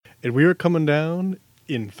And we are coming down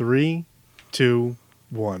in 3, 2,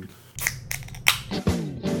 1.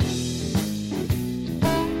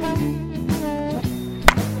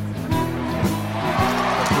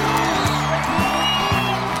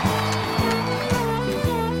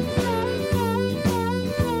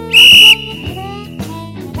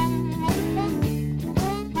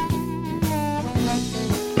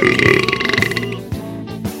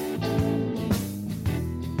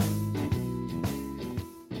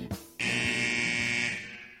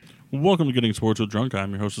 Welcome to Getting Sports with Drunk.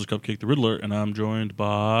 I'm your hostess, Cupcake the Riddler, and I'm joined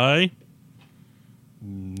by...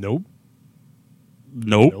 Nope.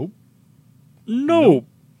 Nope.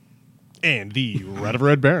 And the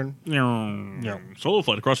Red Baron. Solo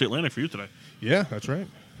flight across the Atlantic for you today. Yeah, that's right.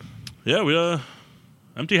 Yeah, we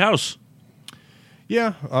empty house.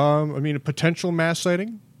 Yeah, I mean, a potential mass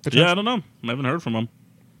sighting. Yeah, I don't know. I haven't heard from him.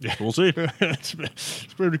 Yeah. We'll see. It's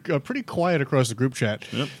pretty quiet across the group chat.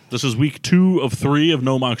 Yep. This is week 2 of 3 of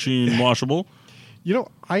No Machine Washable. You know,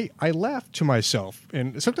 I laugh to myself,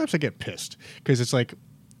 and sometimes I get pissed, because it's like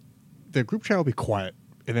the group chat will be quiet,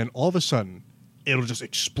 and then all of a sudden, it'll just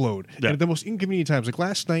explode. Yeah. And at the most inconvenient times, like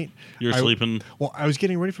last night... You're sleeping. Well, I was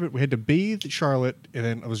getting ready for it. We had to bathe Charlotte, and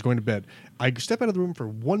then I was going to bed. I step out of the room for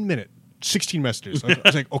 1 minute. 16 messages. I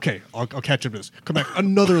was like, okay, I'll catch up to this. Come back,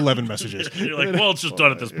 another 11 messages. You're like, well, it's just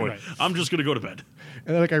done at this point. Right. I'm just going to go to bed.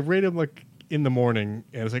 And then, like, I rate him, like, in the morning,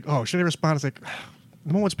 and it's like, oh, should I respond? It's like,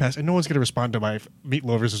 the moment's passed, and no one's going to respond to my Meat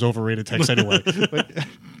Lovers is overrated text anyway. Like,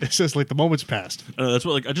 it says, like, the moment's passed. That's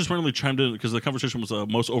what, like, I just randomly chimed in because the conversation was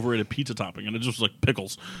most overrated pizza topping, and it just was like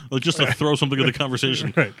pickles. Like, just to throw something in the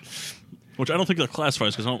conversation. Right. Which I don't think that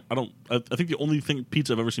classifies, because I think the only thing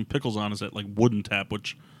pizza I've ever seen pickles on is that, like, wooden tap,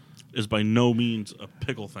 which is by no means a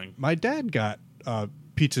pickle thing. My dad got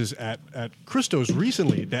pizzas at Christo's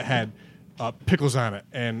recently that had pickles on it,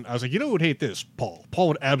 and I was like, you know who would hate this? Paul. Paul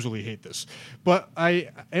would absolutely hate this. But I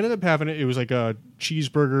ended up having it. It was like a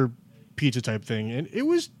cheeseburger pizza type thing, and it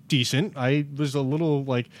was decent. I was a little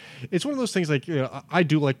like, it's one of those things like, you know, I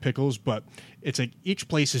do like pickles, but it's like each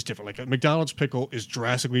place is different. Like a McDonald's pickle is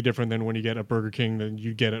drastically different than when you get a Burger King than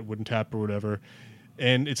you get at Wooden Tap or whatever.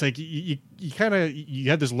 And it's like you kind of you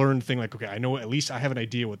had this learned thing like, okay, I know, at least I have an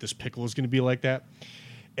idea what this pickle is going to be like that.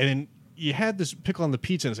 And then you had this pickle on the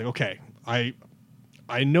pizza, and it's like, okay,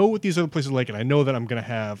 I know what these other places are like, and I know that I'm going to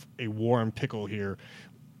have a warm pickle here.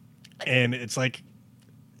 And it's like,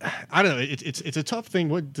 I don't know, it's a tough thing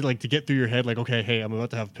to get through your head. Like, okay, hey, I'm about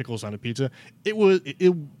to have pickles on a pizza. It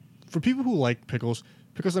for people who like pickles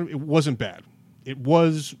it wasn't bad. It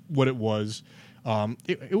was what it was.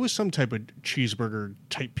 It was some type of cheeseburger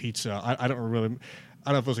type pizza. I don't know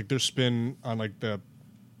if it was like their spin on like the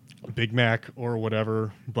Big Mac or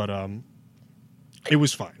whatever, but it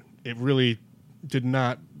was fine. It really did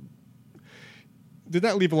not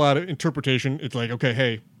leave a lot of interpretation. It's like, okay,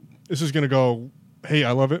 hey, this is gonna go, hey,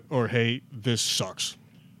 I love it, or hey, this sucks.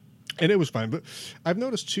 And it was fine. But I've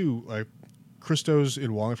noticed too, like Christo's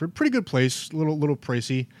in Wallingford, pretty good place, little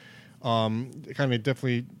pricey. Kind of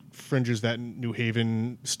definitely fringes that New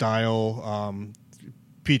Haven style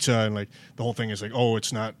pizza, and like the whole thing is like, oh,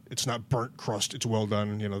 it's not burnt crust, it's well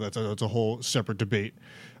done. You know, that's a whole separate debate.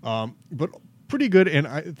 But pretty good. And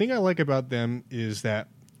the thing I like about them is that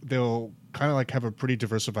they'll kind of like have a pretty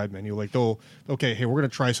diversified menu. Like okay, hey, we're gonna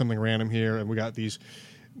try something random here, and we got these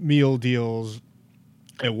meal deals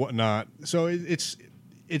and whatnot. So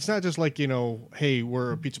it's not just like, you know, hey,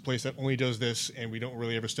 we're a pizza place that only does this, and we don't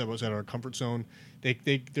really ever step outside our comfort zone.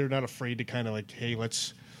 They're not afraid to kind of like, hey,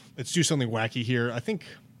 let's do something wacky here. I think,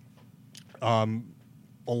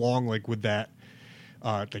 along like with that,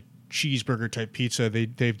 like cheeseburger type pizza,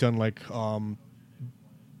 they've done like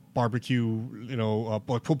barbecue, you know,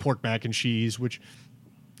 like pulled pork mac and cheese, which,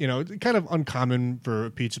 you know, kind of uncommon for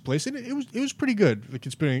a pizza place, and it was pretty good. Like,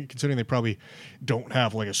 considering they probably don't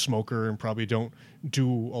have like a smoker and probably don't do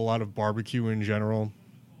a lot of barbecue in general.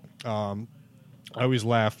 I always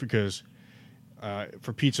laugh because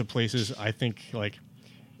for pizza places, I think like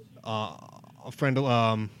a friend,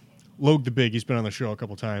 Logue the Big, he's been on the show a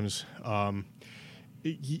couple times.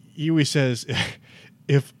 He always says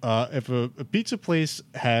if a pizza place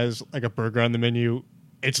has like a burger on the menu,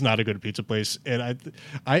 it's not a good pizza place. And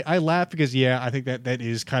I laugh because, yeah, I think that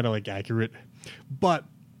is kind of like accurate, but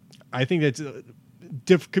I think that's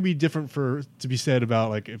could be different to be said about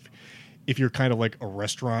like if you're kind of like a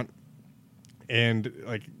restaurant, and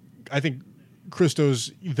like I think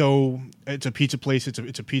Christo's, though it's a pizza place, it's a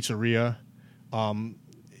pizzeria,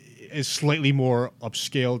 is slightly more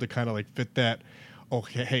upscale to kind of like fit that.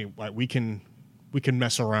 Okay, hey, we can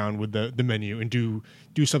mess around with the menu and do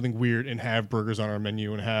something weird and have burgers on our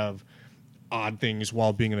menu and have odd things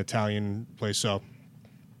while being an Italian place. So,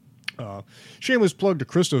 shameless plug to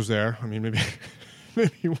Christo's there. I mean,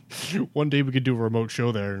 maybe one day we could do a remote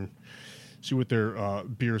show there and see what their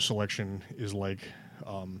beer selection is like.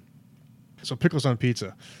 So pickles on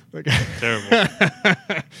pizza. Like, Terrible.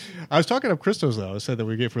 I was talking up Christo's though. I said that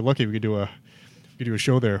if we're lucky, we could do a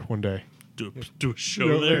show there one day. Do a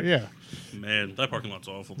show there? Yeah. Man, that parking lot's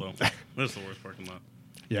awful though. That's the worst parking lot.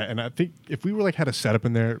 Yeah, and I think if we were like had a setup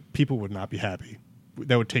in there, people would not be happy.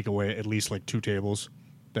 That would take away at least like 2 tables.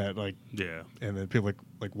 That like Yeah. and then people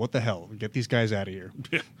like what the hell? Get these guys out of here.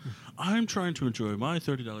 Yeah. I'm trying to enjoy my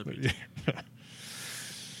 $30 pizza.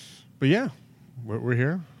 But yeah, we're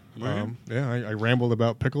here. We're Yeah, I rambled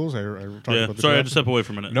about pickles. I talked Yeah. about the Sorry, I had draft. to step away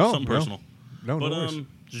for a minute. No, Something no. personal. No, But no worries. did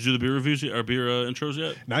you do the beer reviews or beer intros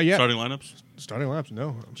yet? Not yet. Starting lineups? Starting laps,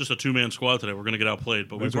 no. Just a 2-man squad today. We're gonna get outplayed,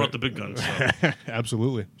 but we That's brought right. the big guns. So,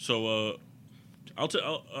 Absolutely. so do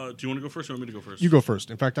you want to go first or want me to go first? You go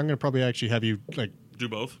first. In fact, I'm going to probably actually have you like Do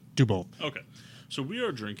both? do both. Okay. So we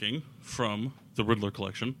are drinking from the Riddler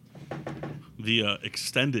collection, the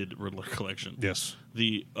extended Riddler collection. Yes.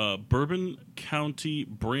 The Bourbon County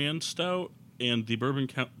Brand Stout and the Bourbon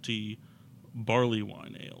County Barley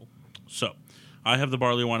Wine Ale. So, I have the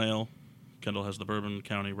Barley Wine Ale. Kendall has the Bourbon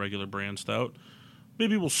County Regular Brand Stout.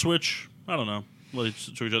 Maybe we'll switch. I don't know.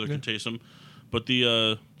 So each other can taste them. But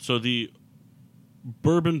the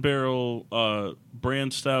Bourbon Barrel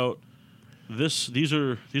Brand Stout. These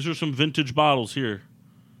are some vintage bottles here.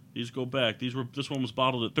 These go back. This one was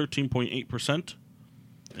bottled at 13.8%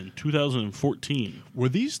 in 2014. Were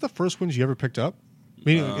these the first ones you ever picked up?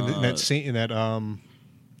 Meaning in that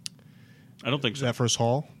I don't think so. that first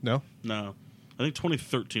haul? No. No, I think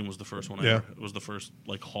 2013 was the first one. Yeah. It was the first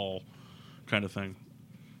like haul kind of thing.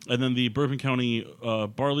 And then the Bourbon County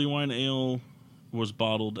Barley Wine Ale was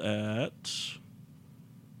bottled at.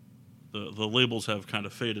 The labels have kind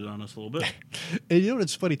of faded on us a little bit. And you know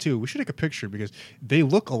what's funny too? We should take a picture because they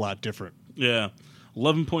look a lot different. Yeah,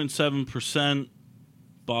 11.7%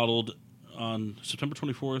 bottled on September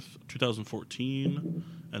 24th, 2014,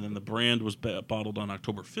 and then the brand was bottled on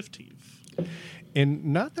October 15th. And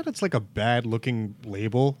not that it's like a bad looking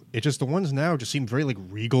label. It just the ones now just seem very like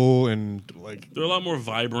regal and like They're a lot more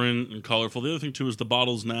vibrant and colorful. The other thing too is the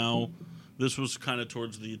bottles now. This was kind of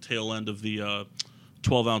towards the tail end of the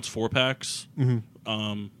 12-ounce 4-packs, and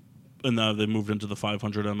now they moved into the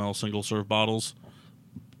 500 ml single serve bottles.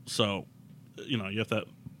 So, you know, you have that.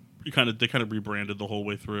 They kind of rebranded the whole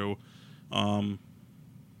way through. The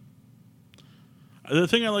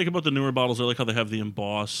thing I like about the newer bottles, I like how they have the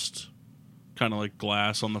embossed kind of like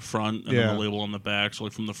glass on the front and then the label on the back. So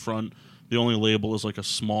like from the front, the only label is like a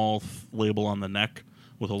small label on the neck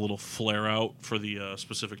with a little flare out for the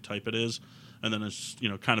specific type it is, and then it's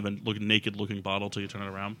kind of a naked looking bottle till you turn it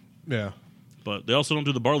around. yeah. But they also don't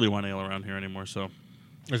do the barley wine ale around here anymore. So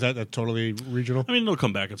Is that totally regional? I mean, they'll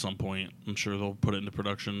come back at some point. I'm sure they'll put it into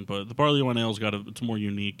production. But the barley wine ale's it's more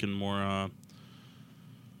unique and more. I'm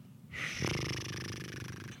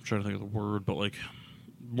trying to think of the word, but like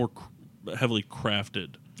more heavily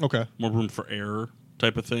crafted. Okay. More room for error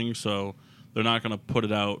type of thing. So they're not going to put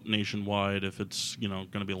it out nationwide if it's going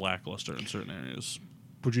to be lackluster in certain areas.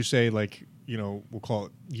 Would you say like we'll call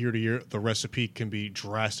it year to year, the recipe can be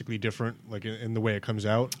drastically different, like in the way it comes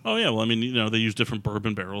out? Oh yeah, well I mean they use different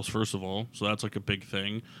bourbon barrels first of all, so that's like a big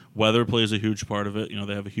thing. Weather plays a huge part of it.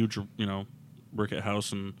 They have a huge briquette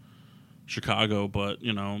house in Chicago, but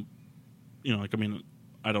like I mean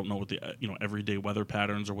I don't know what the everyday weather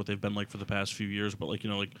patterns or what they've been like for the past few years, but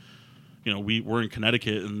we're in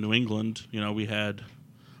Connecticut and New England. We had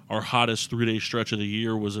our hottest 3-day stretch of the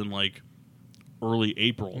year was in like early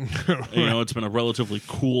April. It's been a relatively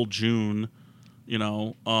cool June,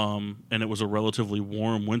 and it was a relatively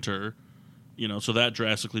warm winter, so that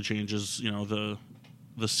drastically changes, the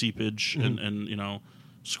seepage and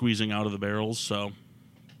squeezing out of the barrels. So,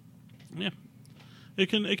 yeah, it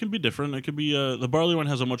can be different. It could be the barley one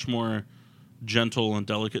has a much more gentle and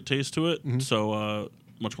delicate taste to it, so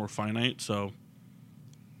much more finite. So,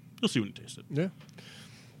 you'll see when you taste it. Yeah.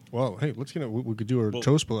 Well, hey, let's we could do our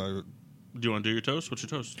toast. Do you want to do your toast? What's your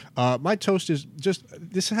toast? My toast is just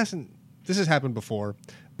this has happened before,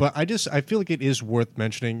 but I feel like it is worth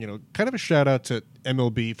mentioning. Kind of a shout out to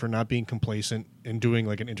MLB for not being complacent and doing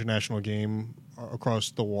like an international game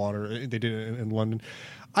across the water. They did it in London.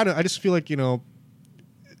 I just feel like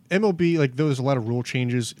MLB, like there's a lot of rule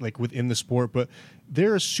changes like within the sport, but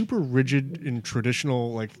they're super rigid in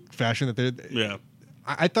traditional like fashion that they're. Yeah.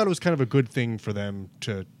 I thought it was kind of a good thing for them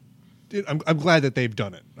to. I'm glad that they've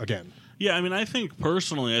done it again. Yeah, I mean, I think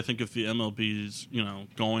personally, I think if the MLB's,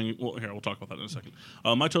 going, well, here, we'll talk about that in a second.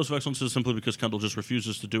 My toast of excellence is simply because Kendall just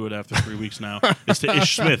refuses to do it after 3 weeks now. It's to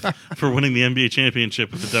Ish Smith for winning the NBA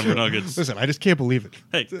championship with the Denver Nuggets. Listen, I just can't believe it.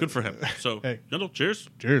 Hey, good for him. So, Hey. Kendall, cheers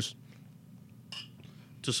Cheers.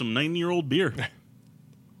 to some 9-year-old beer.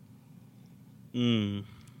 Not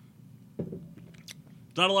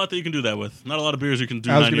a lot that you can do that with. Not a lot of beers you can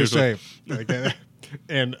do I was 9 going to years say, with.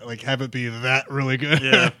 and like have it be that really good.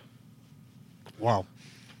 Yeah. Wow.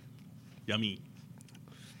 Yummy.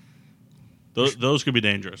 Those could be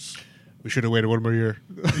dangerous. We should have waited 1 more year.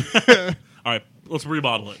 All right, let's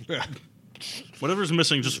rebottle it. Yeah. Whatever's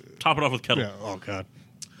missing, just top it off with kettle. Yeah. Oh God.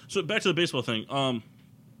 So back to the baseball thing.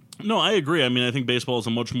 No, I agree. I mean, I think baseball is a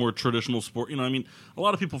much more traditional sport. I mean, a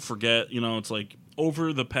lot of people forget. It's like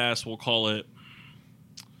over the past, we'll call it.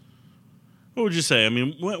 What would you say? I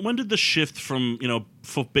mean, when did the shift from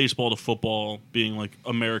baseball to football being like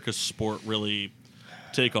America's sport really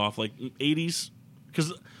take off? Like 80s?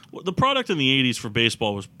 Because the product in the 80s for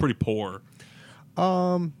baseball was pretty poor.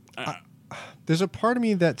 There's a part of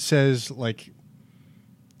me that says like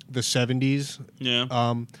the 70s.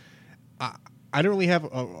 Yeah. I don't really have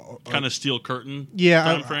a kind of steel curtain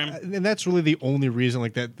time frame. And that's really the only reason.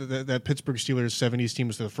 Like that Pittsburgh Steelers 70s team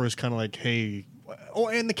was the first kind of like, hey,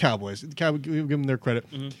 and the Cowboys. The Cowboys, give them their credit.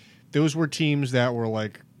 Mm-hmm. Those were teams that were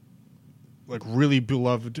like really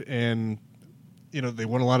beloved, and they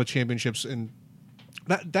won a lot of championships, and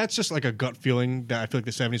that's just like a gut feeling that I feel like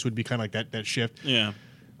the 70s would be kind of like that shift. Yeah.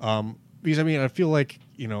 Because I mean, I feel like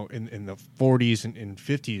in the 40s and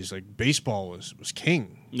 50s, like baseball was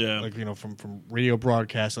king. Yeah. Like from radio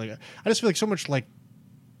broadcasts, like I just feel like so much like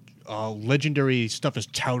legendary stuff is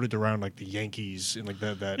touted around like the Yankees and like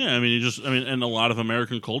that. Yeah, I mean, and a lot of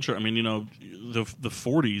American culture. I mean, the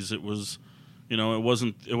 40s, it was, it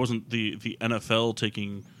wasn't the NFL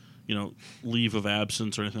taking, leave of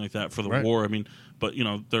absence or anything like that for the Right. war. I mean, but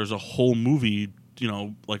there's a whole movie,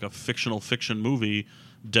 like a fictional fiction movie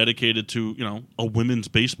dedicated to a women's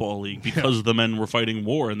baseball league because the men were fighting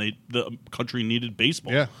war and the country needed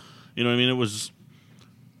baseball. Yeah. I mean, it was.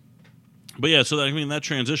 But yeah, so that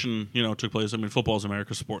transition, took place. I mean, football is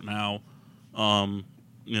America's sport now. I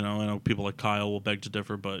know people like Kyle will beg to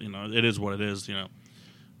differ, but it is what it is.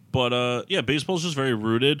 But yeah, baseball is just very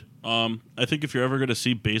rooted. I think if you're ever going to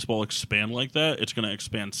see baseball expand like that, it's going to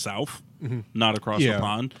expand south, not across the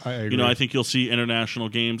pond. I agree. I think you'll see international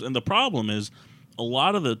games, and the problem is a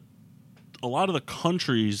lot of the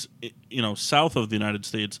countries, south of the United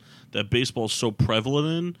States that baseball is so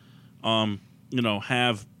prevalent in,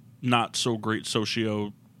 have not so great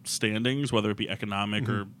socio standings, whether it be economic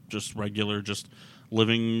or just regular, just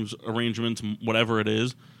living arrangements, whatever it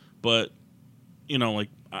is. But,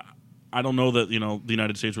 I don't know that, the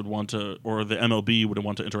United States would want to, or the MLB would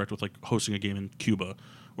want to interact with like hosting a game in Cuba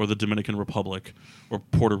or the Dominican Republic or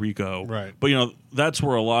Puerto Rico. Right. But, that's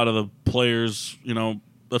where a lot of the players,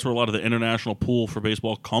 that's where a lot of the international pool for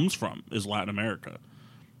baseball comes from, is Latin America,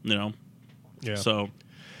 Yeah. So.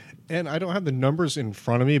 And I don't have the numbers in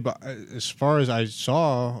front of me, but as far as I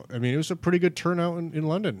saw, I mean, it was a pretty good turnout in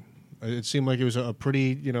London. It seemed like it was a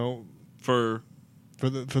pretty, For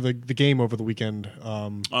the game over the weekend.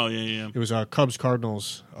 yeah. It was Cubs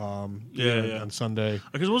Cardinals. Yeah. On Sunday.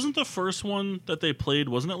 Because wasn't the first one that they played,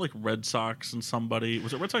 wasn't it like Red Sox and somebody?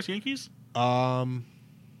 Was it Red Sox Yankees?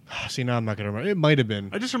 See, now I'm not gonna remember. It might have been.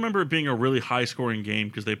 I just remember it being a really high scoring game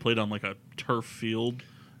because they played on like a turf field.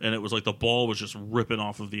 And it was like the ball was just ripping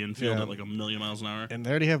off of the infield at like a million miles an hour. And they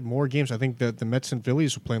already have more games. I think that the Mets and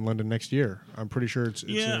Phillies will play in London next year. I'm pretty sure it's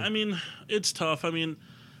I mean, it's tough. I mean,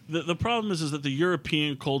 the problem is that the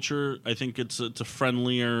European culture, I think it's a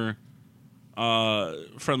friendlier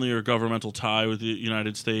governmental tie with the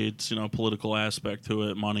United States, political aspect to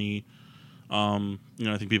it, money. I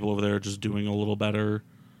think people over there are just doing a little better.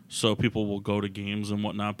 So people will go to games and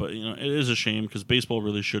whatnot. But, it is a shame because baseball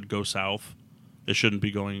really should go south. It shouldn't be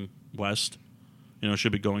going west. It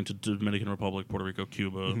should be going to Dominican Republic, Puerto Rico,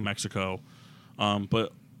 Cuba, Mexico.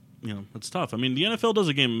 But, it's tough. I mean, the NFL does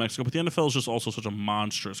a game in Mexico, but the NFL is just also such a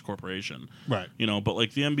monstrous corporation. right. But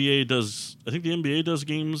like the NBA does, I think the NBA does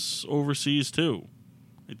games overseas too.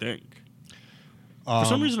 I think. For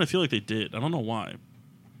some reason, I feel like they did. I don't know why.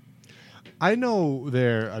 I know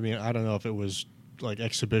I mean, I don't know if it was like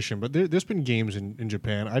exhibition, but there's been games in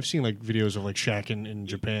Japan. I've seen like videos of like Shaq in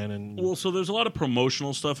Japan and Well, so there's a lot of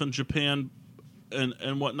promotional stuff in Japan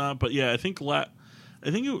and whatnot, but yeah, I think it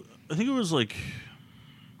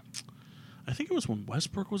was when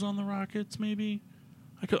Westbrook was on the Rockets, maybe.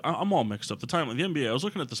 I'm all mixed up. The NBA, I was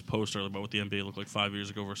looking at this post earlier about what the NBA looked like 5 years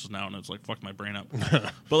ago versus now, and it's like fucked my brain up.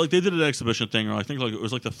 But like they did an exhibition thing, or I think like it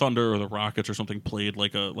was like the Thunder or the Rockets or something played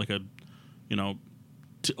like a you know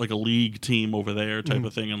like a league team over there type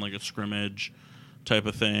of thing, and like a scrimmage type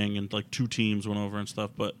of thing, and like two teams went over and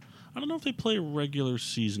stuff. But I don't know if they play regular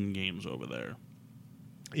season games over there.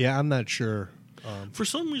 Yeah, I'm not sure. For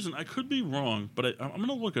some reason, I could be wrong, but I'm going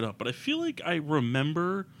to look it up. But I feel like I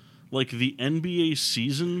remember like the NBA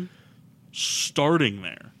season starting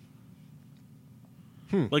there.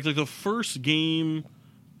 Like the first game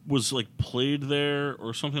was like played there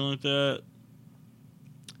or something like that.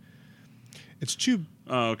 It's too.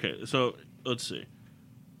 Oh, okay. So let's see.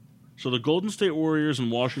 So the Golden State Warriors and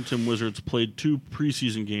Washington Wizards played 2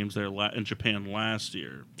 preseason games there in Japan last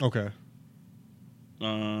year. Okay.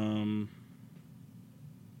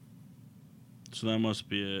 So that must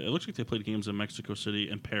be it. It looks like they played games in Mexico City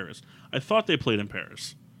and Paris. I thought they played in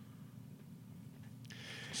Paris.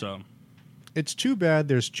 So it's too bad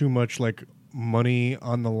there's too much like money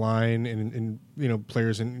on the line and you know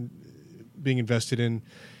players and being invested in,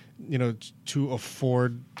 you know, to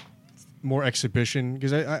afford more exhibition,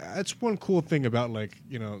 because I that's one cool thing about like,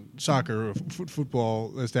 you know, soccer or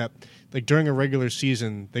football is that like during a regular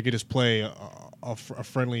season they could just play a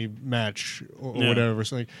friendly match or whatever.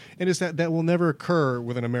 So like, and it's that will never occur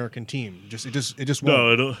with an American team. It just won't.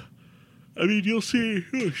 No, it'll. I mean, you'll see.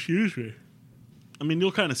 Oh, excuse me. I mean,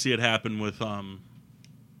 you'll kind of see it happen with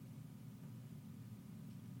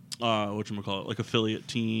whatchamacallit, like affiliate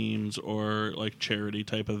teams or like charity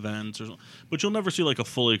type events or something. But you'll never see like a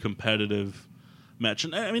fully competitive match.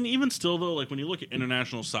 And I mean, even still though, like when you look at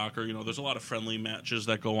international soccer, you know, there's a lot of friendly matches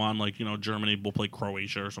that go on. Like, you know, Germany will play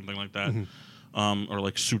Croatia or something like that, or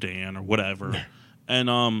like Sudan or whatever. And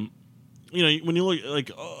you know, when you look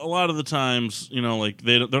like a lot of the times, you know, like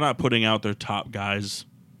they're not putting out their top guys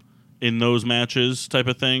in those matches type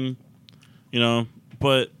of thing, you know.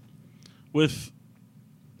 But with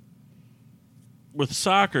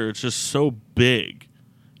soccer, it's just so big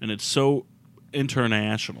and it's so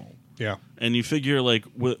international. Yeah. And you figure, like,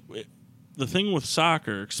 the thing with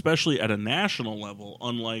soccer, especially at a national level,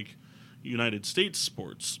 unlike United States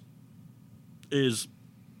sports, is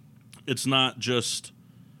it's not just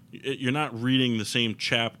you're not reading the same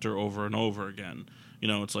chapter over and over again. You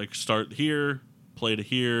know, it's like start here, play to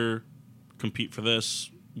here, compete for this,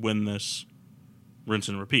 win this, rinse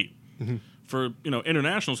and repeat. For, you know,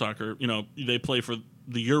 international soccer, you know, they play for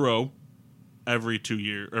the Euro every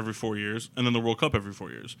 4 years, and then the World Cup every 4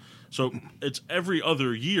 years. So it's every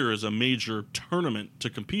other year is a major tournament to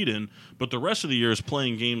compete in, but the rest of the year is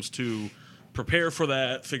playing games to prepare for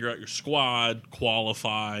that, figure out your squad,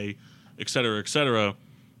 qualify, et cetera, et cetera.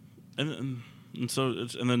 And so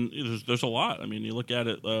there's a lot. I mean, you look at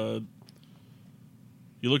it.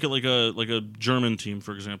 You look at like a German team,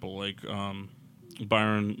 for example, like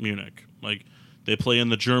Bayern Munich. Like they play in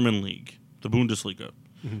the German league, the Bundesliga.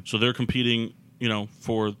 So they're competing, you know,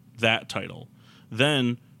 for that title.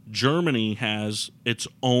 Then Germany has its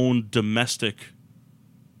own domestic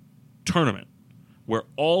tournament where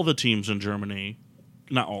all the teams in Germany,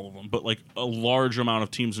 not all of them, but like a large amount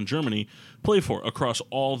of teams in Germany play for across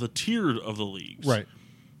all the tier of the leagues. Right.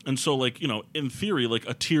 And so, like, you know, in theory, like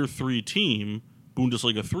a tier 3 team,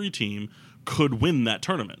 Bundesliga 3 team, could win that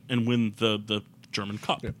tournament and win the German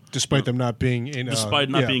Cup. Yeah. Despite them not being in...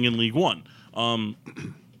 being in League One.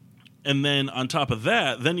 And then on top of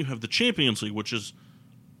that, then you have the Champions League, which is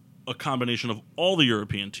a combination of all the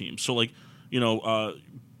European teams. So, like, you know,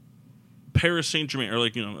 Paris Saint-Germain, or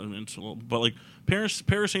like, you know, I mean, but like Paris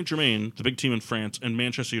Saint-Germain, the big team in France, and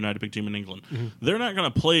Manchester United, big team in England, they're not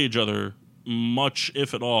going to play each other much,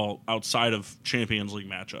 if at all, outside of Champions League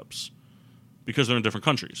matchups because they're in different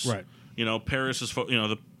countries. Right. You know,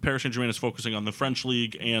 the Paris Saint-Germain is focusing on the French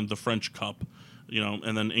League and the French Cup, you know,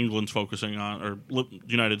 and then England's focusing on, or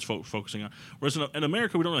United's focusing on. Whereas in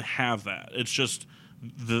America, we don't really have that. It's just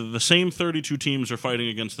the same 32 teams are fighting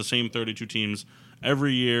against the same 32 teams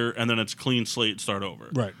every year, and then it's clean slate, start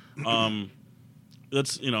over. Right.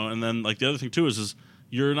 That's, you know, and then like the other thing too is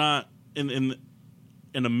you're not in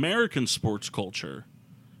American sports culture.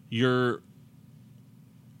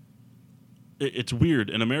 It's weird.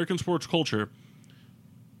 In American sports culture,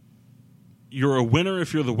 you're a winner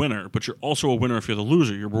if you're the winner, but you're also a winner if you're the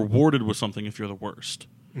loser. You're rewarded with something if you're the worst.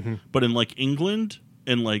 But in like England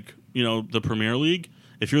and like, you know, the Premier League,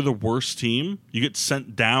 if you're the worst team, you get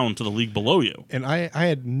sent down to the league below you. And I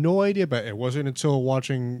had no idea, but it wasn't until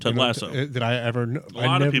watching Ted Lasso that I ever. A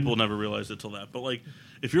lot of people never realized it till that. But like,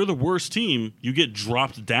 if you're the worst team, you get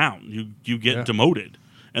dropped down. You get demoted.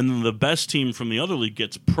 and then the best team from the other league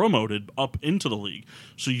gets promoted up into the league.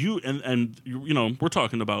 So we're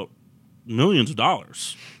talking about millions of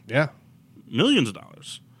dollars. Yeah. Millions of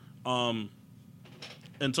dollars. And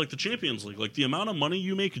it's like the Champions League. Like, the amount of money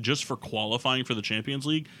you make just for qualifying for the Champions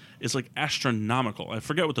League is, like, astronomical. I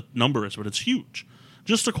forget what the number is, but it's huge.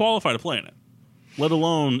 Just to qualify to play in it. Let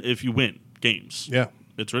alone if you win games. Yeah.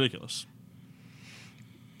 It's ridiculous.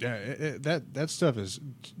 Yeah, that stuff is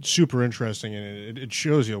super interesting, and it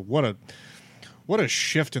shows you what a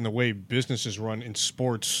shift in the way businesses run in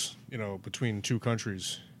sports, between two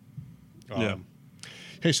countries. Yeah.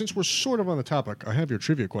 Hey, since we're sort of on the topic, I have your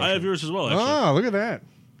trivia question. I have yours as well, actually. Ah, look at that.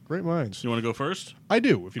 Great minds. You want to go first? I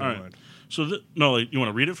do, if you All don't right. mind. So, you want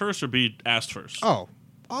to read it first or be asked first? Oh,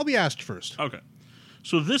 I'll be asked first. Okay.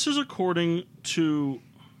 So this is according to...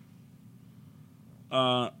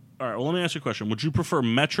 all right, well, let me ask you a question. Would you prefer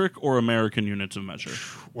metric or American units of measure?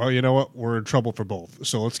 Well, you know what? We're in trouble for both,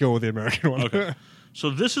 so let's go with the American one. Okay.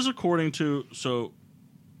 So this is according to... So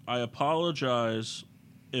I apologize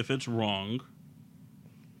if it's wrong,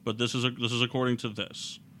 but this is according to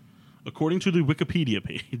this. According to the Wikipedia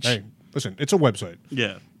page. Hey, listen, it's a website.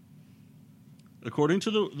 Yeah. According to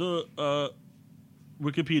the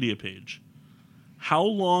Wikipedia page, how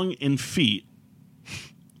long in feet...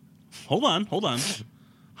 Hold on.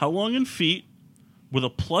 How long in feet with a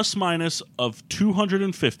plus minus of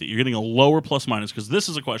 250? You're getting a lower plus minus because this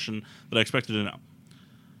is a question that I expected to know.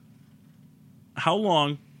 How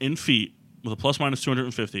long in feet with a plus minus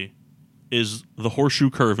 250 is the horseshoe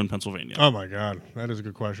curve in Pennsylvania? Oh, my God. That is a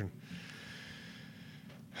good question.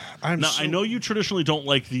 I know you traditionally don't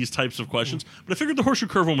like these types of questions, but I figured the horseshoe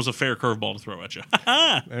curve one was a fair curveball to throw at you.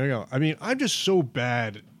 There you go. I mean, I'm just so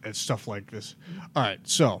bad at stuff like this. All right,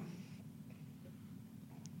 so...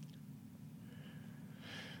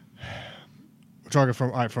 We're talking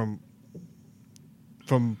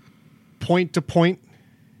from point to point,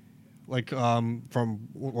 like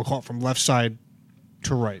we'll call it from left side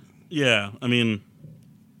to right. Yeah, I mean,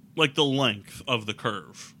 like the length of the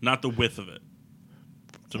curve, not the width of it.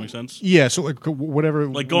 Does that make sense? Yeah, so like whatever,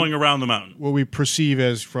 like going around the mountain, what we perceive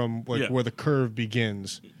as from where the curve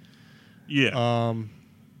begins. Yeah. All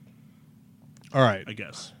right. I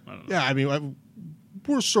guess. I don't know. Yeah, I mean,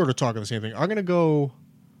 we're sort of talking the same thing.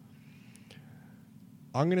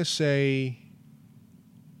 I'm gonna say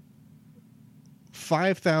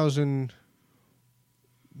 5,000.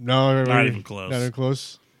 No, not even close. Not even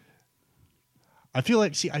close. I feel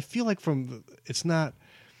like it's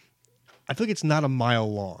not a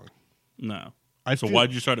mile long. No. So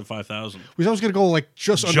why'd you start at 5,000? Because I was gonna go like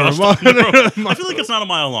just under a mile. I feel like it's not a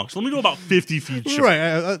mile long. So let me go about 50 feet short.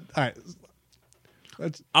 Right. All right.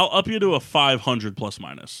 I'll up you to a 500 plus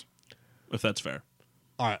minus, if that's fair.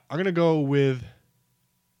 All right. I'm gonna go with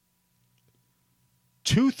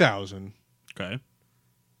 2,000. Okay.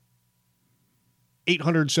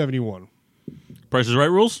 871. Price is Right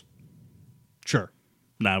rules? Sure.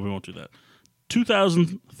 Nah, we won't do that.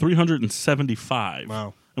 2,375.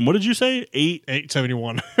 Wow. And what did you say?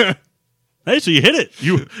 871. Hey, so you hit it.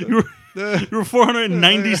 You were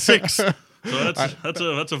 496. So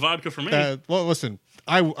that's a vodka for me. Well, listen,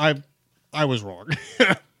 I was wrong.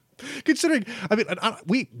 Considering, I mean,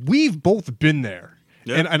 we've both been there,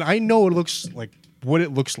 yeah. and I know it looks like what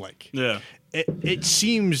it looks like. Yeah. It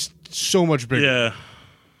seems so much bigger. Yeah.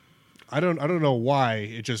 I don't know why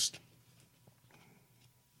it just.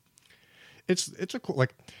 It's a cool,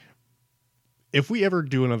 like, if we ever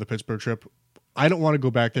do another Pittsburgh trip, I don't want to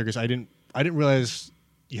go back there because I didn't realize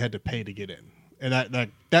you had to pay to get in, and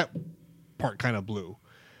that part kind of blew.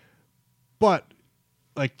 But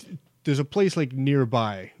like, there's a place like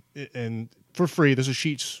nearby, and for free. There's a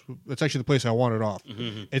Sheets. That's actually the place I wanted off.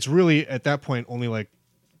 Mm-hmm. It's really at that point only like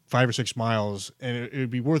 5 or 6 miles, and it would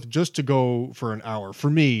be worth just to go for an hour for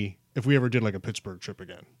me if we ever did like a Pittsburgh trip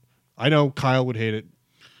again. I know Kyle would hate it.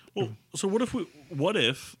 Well, so what if we went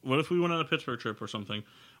on a Pittsburgh trip or something?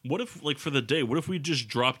 What if, like, for the day, what if we just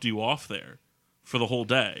dropped you off there for the whole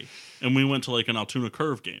day and we went to like an Altoona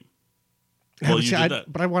Curve game? Well, you did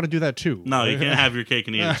that. But I want to do that too. No, you can't have your cake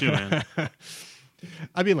and eat it too, man.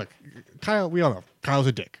 I mean, look, Kyle, we all know Kyle's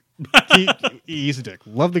a dick. He's a dick.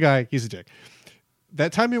 Love the guy. He's a dick.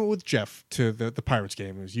 That time you went with Jeff to the Pirates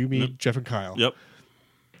game, it was you, me, Yep. Jeff, and Kyle. Yep.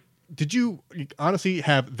 Did you honestly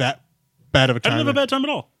have that bad of a time? I didn't have a bad time at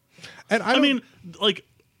all. And I mean, like,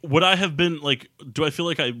 would I have been, like, do I feel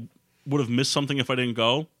like I would have missed something if I didn't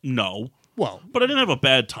go? No. Well, but I didn't have a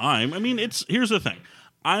bad time. I mean, here's the thing.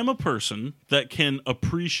 I'm a person that can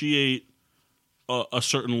appreciate a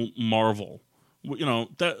certain marvel. You know,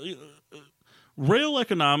 that rail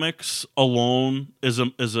economics alone is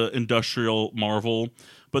a industrial marvel,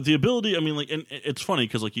 But the ability, I mean, like, and it's funny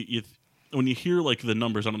because like you when you hear like the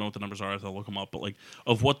numbers, I don't know what the numbers are. I'll look them up, but like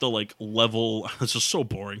of what the like level, it's just so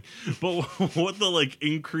boring. But what the like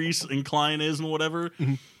incline is and whatever.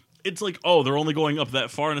 Mm-hmm. It's like, oh, they're only going up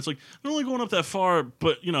that far, and it's like they're only going up that far,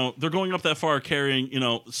 but they're going up that far carrying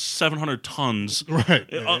 700 tons, right?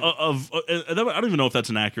 I don't even know if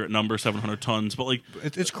that's an accurate number, 700 tons, but like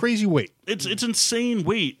it's crazy weight. It's insane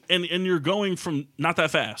weight, and you're going from not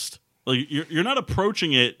that fast. Like you're not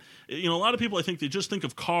approaching it. A lot of people, I think, they just think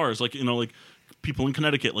of cars, like like people in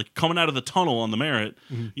Connecticut, like coming out of the tunnel on the Merritt.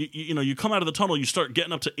 Mm-hmm. You come out of the tunnel, you start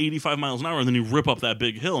getting up to 85 miles an hour, and then you rip up that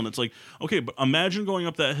big hill, and it's like, okay, but imagine going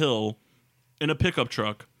up that hill in a pickup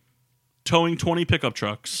truck, towing 20 pickup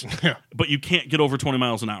trucks, but you can't get over 20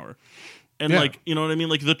 miles an hour, and like, you know what I mean?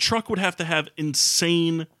 Like the truck would have to have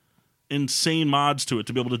insane mods to it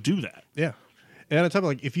to be able to do that. Yeah. And on top of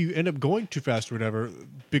like, if you end up going too fast or whatever,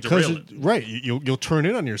 because you'll turn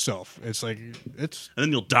in on yourself. It's like and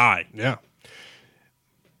then you'll die. Yeah.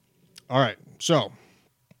 All right, so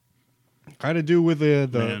kind of do with the.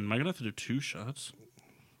 Man, am I gonna have to do 2 shots?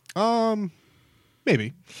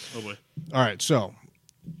 Maybe. Oh boy. All right, so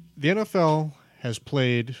the NFL has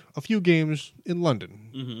played a few games in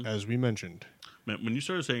London, as we mentioned. Man, when you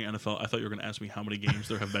started saying NFL, I thought you were gonna ask me how many games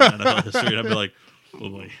there have been in NFL history, and I'd be like, oh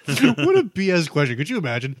boy. What a BS question! Could you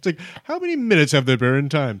imagine? It's like, how many minutes have there been in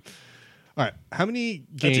time? All right, how many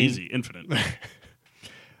games? That's easy, infinite.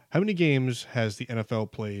 How many games has the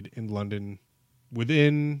NFL played in London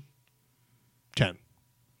within 10?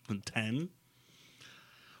 10?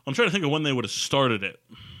 I'm trying to think of when they would have started it.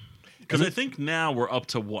 Because I think now we're up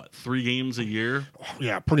to, what, 3 games a year?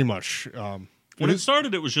 Yeah, pretty much. When it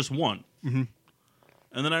started, it was just 1. Mm-hmm.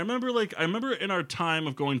 And then I remember in our time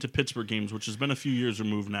of going to Pittsburgh games, which has been a few years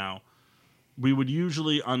removed now, we would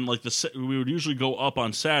usually go up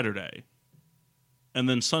on Saturday. And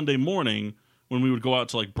then Sunday morning, when we would go out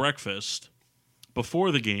to like breakfast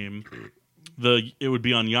before the game, it would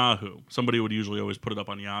be on Yahoo. Somebody would usually always put it up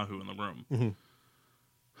on Yahoo in the room. Mm-hmm.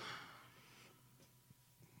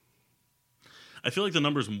 I feel like the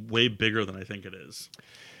number's way bigger than I think it is.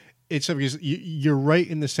 It's because you're right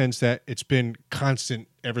in the sense that it's been constant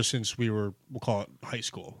ever since we'll call it high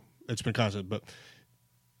school. It's been constant, but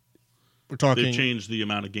we're talking. They've changed the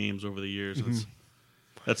amount of games over the years. Mm-hmm.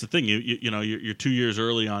 That's the thing. You're 2 years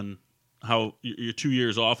early on. How you're 2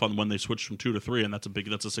 years off on when they switched from 2 to 3, and that's a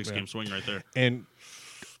 6-game swing right there. And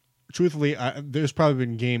truthfully, there's probably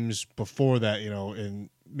been games before that,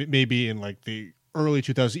 in maybe in like the early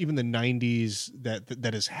 2000s, even the 90s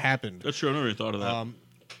that has happened. That's true. I never even thought of that.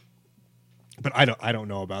 But I don't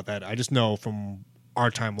know about that. I just know from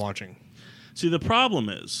our time watching. See, the problem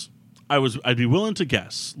is, I'd be willing to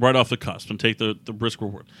guess right off the cusp and take the risk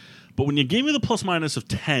reward. But when you gave me the plus minus of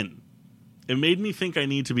 10. It made me think I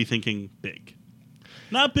need to be thinking big.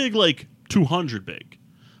 Not big like 200 big,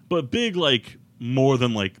 but big like more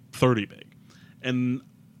than like 30 big. And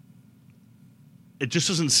it just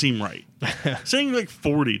doesn't seem right. Saying like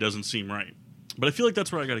 40 doesn't seem right. But I feel like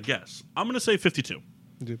that's where I got to guess. I'm going to say 52.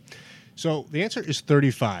 So the answer is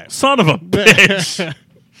 35. Son of a bitch.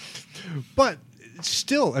 But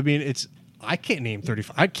still, I mean, I can't name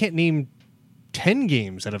 35. I can't name 10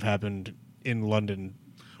 games that have happened in London.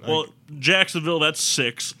 Well, Jacksonville, that's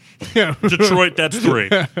 6. Yeah. Detroit, that's 3.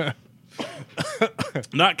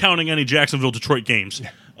 Not counting any Jacksonville-Detroit games.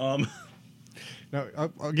 Now,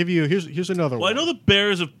 I'll give you... Here's another one. Well, I know the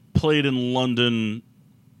Bears have played in London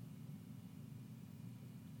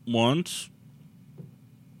once.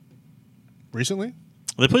 Recently?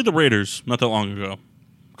 They played the Raiders not that long ago.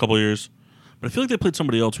 A couple of years. But I feel like they played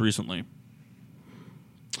somebody else recently.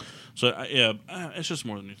 So, it's just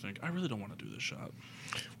more than you think. I really don't want to do this shot.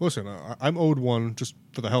 Listen, I'm owed one just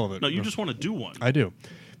for the hell of it. No, you just want to do one. I do.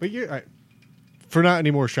 But for not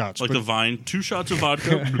any more shots. Like the Vine, 2 shots of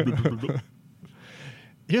vodka.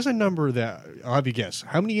 Here's a number that I'll have you guess.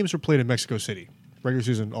 How many games were played in Mexico City? Regular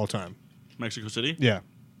season, all time. Mexico City? Yeah.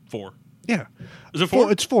 4. Yeah. Is it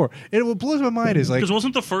 4? It's 4. And what blows my mind is like... Because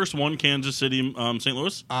wasn't the first one Kansas City, St.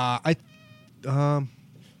 Louis?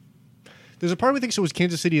 There's a part of me thinks it was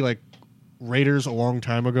Kansas City, like, Raiders a long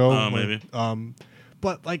time ago. Maybe.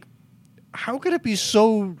 But, like, how could it be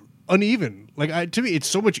so uneven? Like, to me, it's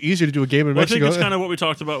so much easier to do a game in Mexico. I think it's kind of what we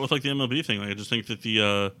talked about with, like, the MLB thing. Like, I just think that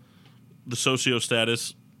the socio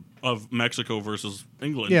status of Mexico versus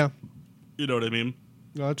England. Yeah. You know what I mean?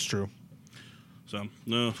 No, that's true. So,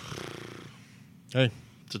 no. Hey,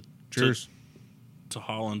 cheers. To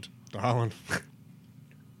Holland. To Holland.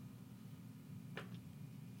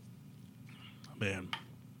 Man.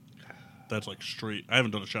 That's like straight. I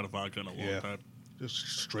haven't done a shot of vodka in a long time. Just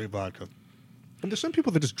straight vodka. And there's some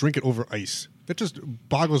people that just drink it over ice. That just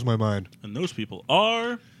boggles my mind. And those people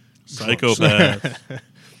are psychopaths.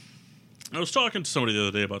 I was talking to somebody the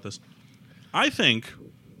other day about this. I think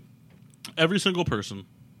every single person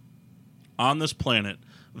on this planet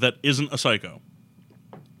that isn't a psycho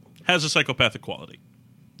has a psychopathic quality.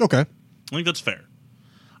 Okay. I think that's fair.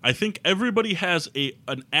 I think everybody has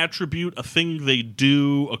an attribute, a thing they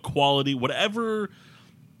do, a quality, whatever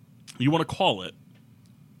you want to call it,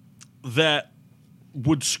 that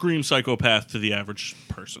would scream psychopath to the average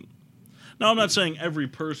person. Now, I'm not saying every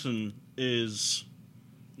person is,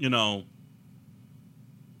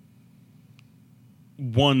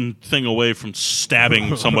 one thing away from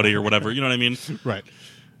stabbing somebody or whatever. You know what I mean? Right.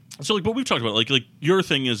 So, but we've talked about like your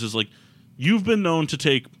thing is like you've been known to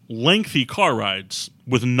take lengthy car rides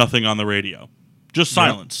with nothing on the radio, just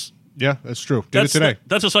silence. Yeah, that's true. Did it today.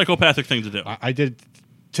 That's a psychopathic thing to do. I did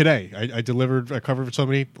today. I delivered a cover for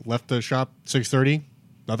somebody. Left the shop 6:30.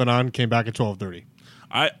 Nothing on. Came back at 12:30.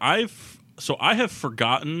 I have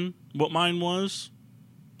forgotten what mine was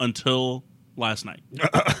until last night,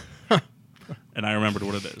 and I remembered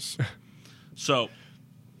what it is. So,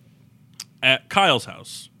 at Kyle's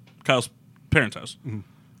parents' house. Mm-hmm.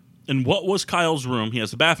 In what was Kyle's room, he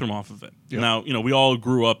has the bathroom off of it. Yep. Now, we all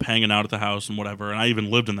grew up hanging out at the house and whatever, and I even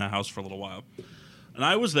lived in that house for a little while. And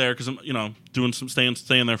I was there because I'm, doing some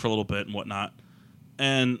staying there for a little bit and whatnot.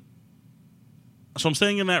 And so I'm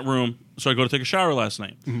staying in that room. So I go to take a shower last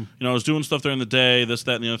night. Mm-hmm. I was doing stuff during the day, this,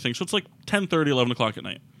 that, and the other thing. So it's like 10:30, 11 o'clock at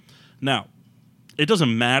night. Now, it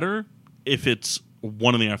doesn't matter if it's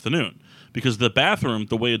 1 in the afternoon because the bathroom,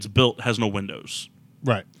 the way it's built, has no windows.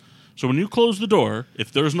 Right. So when you close the door,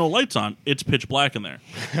 if there's no lights on, it's pitch black in there.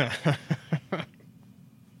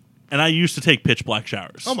 And I used to take pitch black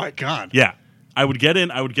showers. Oh, my God. Yeah. I would get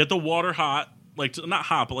in. I would get the water hot, like not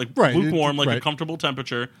hot, but like lukewarm, like a comfortable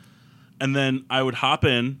temperature. And then I would hop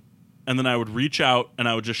in, and then I would reach out, and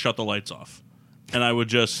I would just shut the lights off. And I would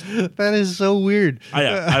just... That is so weird.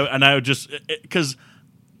 I would just... Because...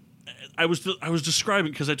 I was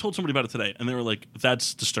describing, because I told somebody about it today, and they were like,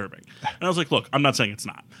 that's disturbing. And I was like, look, I'm not saying it's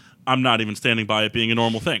not. I'm not even standing by it being a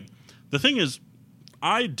normal thing. The thing is,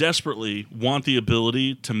 I desperately want the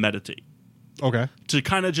ability to meditate. Okay. To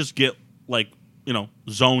kind of just get, like,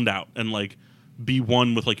 zoned out and, like, be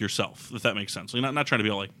one with, like, yourself, if that makes sense. Like, not trying to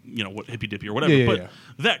be all, like, what hippy-dippy or whatever, but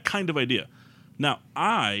that kind of idea. Now,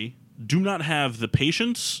 I do not have the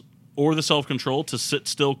patience or the self-control to sit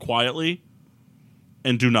still quietly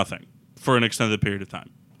and do nothing for an extended period of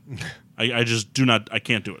time. I just do not. I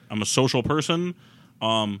can't do it. I'm a social person,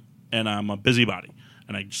 and I'm a busybody,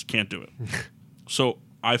 and I just can't do it. So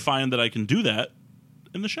I find that I can do that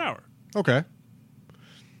in the shower. Okay.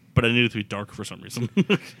 But I need it to be dark for some reason.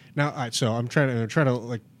 Now, all right, so I'm trying to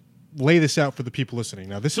like lay this out for the people listening.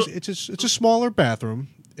 Now, it's a smaller bathroom.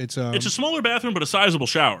 It's a smaller bathroom, but a sizable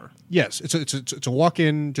shower. Yes, it's a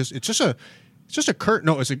walk-in. It's just a curtain.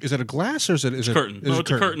 No, is it a glass or is it curtain? No,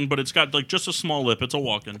 it's a curtain, but it's got like just a small lip. It's a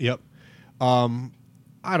walk-in. Yep.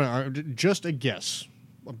 I don't know. Just a guess.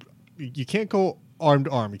 You can't go arm to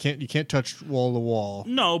arm. You can't touch wall to wall.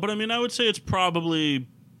 No, but I mean, I would say it's probably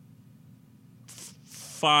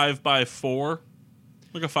 5 by 4,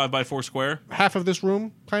 like a 5 by 4 square. Half of this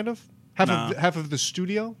room, kind of. Half of the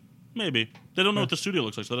studio. Maybe. They don't know what the studio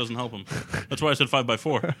looks like, so that doesn't help them. That's why I said 5 by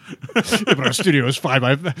 4. Yeah, but our studio is 5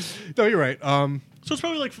 by... No, you're right. So it's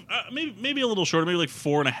probably like, maybe a little shorter, maybe like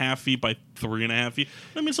 4.5 feet by 3.5 feet.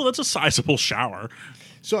 I mean, so that's a sizable shower.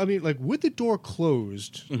 So, I mean, like, with the door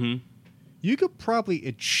closed, you could probably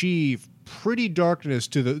achieve pretty darkness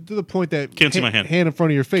to the point that... Can't see my hand. Hand in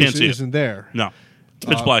front of your face isn't there. No. It's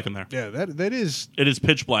pitch black in there. Yeah, that is... It is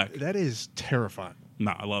pitch black. That is terrifying.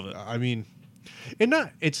 No, I love it. I mean...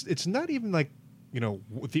 It's not even like,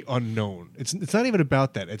 the unknown. It's not even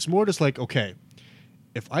about that. It's more just like, okay,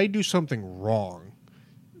 if I do something wrong,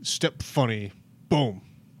 step funny, boom.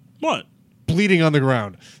 What? Bleeding on the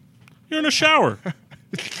ground. You're in a shower.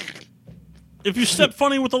 If you step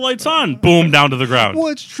funny with the lights on, boom, down to the ground. Well,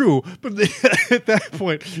 it's true, but at that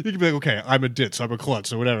point, you can be like, okay, I'm a ditz, I'm a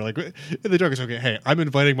klutz, or whatever. Like, in the dark, it's okay, hey, I'm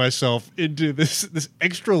inviting myself into this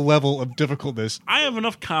extra level of difficultness. I have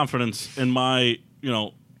enough confidence in my,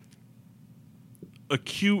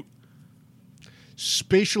 acute...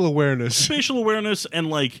 Spatial awareness, and,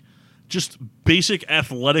 like, just basic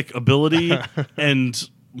athletic ability and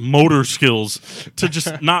motor skills to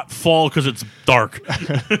just not fall because it's dark.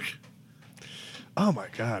 Oh my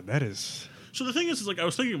God, that is... So the thing is like I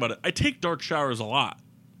was thinking about it. I take dark showers a lot,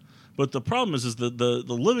 but the problem is the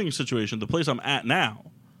living situation, the place I'm at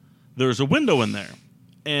now, there's a window in there,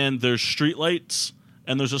 and there's street lights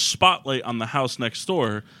and there's a spotlight on the house next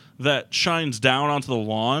door that shines down onto the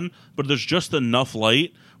lawn, but there's just enough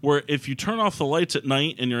light where if you turn off the lights at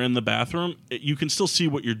night and you're in the bathroom, you can still see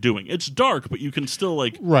what you're doing. It's dark, but you can still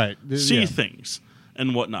see things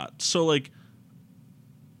and whatnot. So I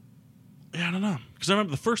don't know, because I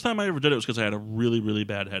remember the first time I ever did it was because I had a really, really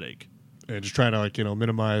bad headache. And just trying to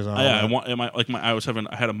minimize. I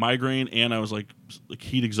had a migraine and I was like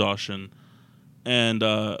heat exhaustion, and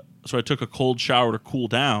so I took a cold shower to cool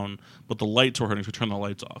down, but the lights were hurting, so I turned the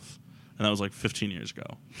lights off, and that was like 15 years ago.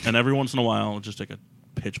 And every once in a while, I'll just take a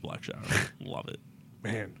pitch black shower. Love it,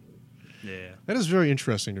 man. Yeah, that is very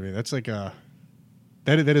interesting to me. That's like that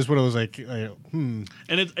is what it was like. And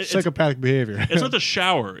it's psychopathic behavior. It's not the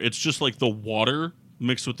shower; it's just like the water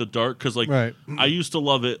mixed with the dark. Because I used to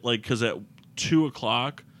love it, because at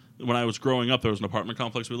 2:00 when I was growing up, there was an apartment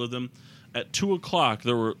complex we lived in. At 2:00,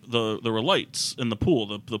 there were lights in the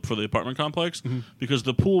pool for the apartment complex, because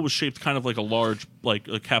the pool was shaped kind of like a large, like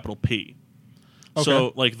a capital P. Okay.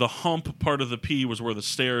 So the hump part of the P was where the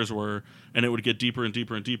stairs were, and it would get deeper and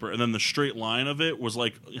deeper and deeper, and then the straight line of it was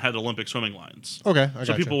had Olympic swimming lines. Okay,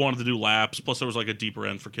 so people wanted to do laps. Plus, there was a deeper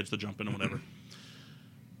end for kids to jump in and whatever.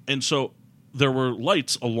 And so there were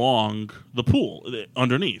lights along the pool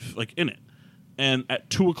underneath, in it. And at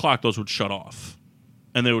 2:00, those would shut off.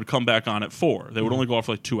 And they would come back on at 4. They would only go off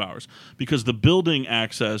for 2 hours. Because the building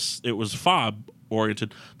access, it was fob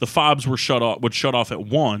oriented. The fobs would shut off at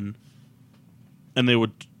 1, and they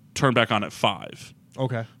would turn back on at 5.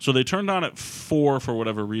 Okay. So they turned on at 4 for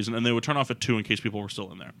whatever reason, and they would turn off at 2 in case people were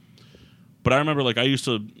still in there. But I remember, I used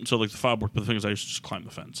to, the fob worked, but the thing is, I used to just climb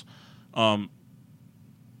the fence.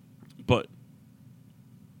 But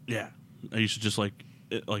yeah, I used to just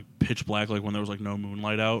pitch black, when there was no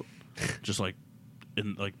moonlight out, just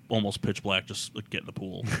in almost pitch black, just get in the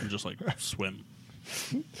pool and just swim.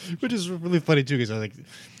 Which is really funny too, because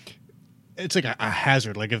it's like a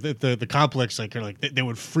hazard. If the complex they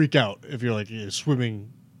would freak out if you're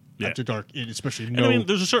swimming after dark, especially And I mean,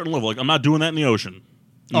 there's a certain level. I'm not doing that in the ocean.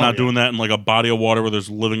 I'm not doing that in a body of water where there's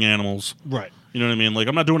living animals. Right. You know what I mean?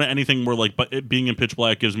 I'm not doing anything where but it being in pitch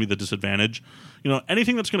black gives me the disadvantage.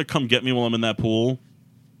 Anything that's going to come get me while I'm in that pool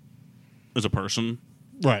is a person.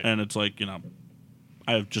 Right. And it's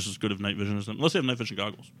I have just as good of night vision as them, unless they have night vision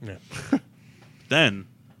goggles. Yeah. Then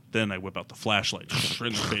I whip out the flashlight right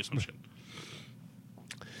in their face and shit.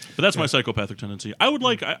 But that's my psychopathic tendency. I would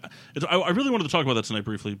I really wanted to talk about that tonight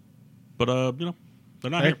briefly, but they're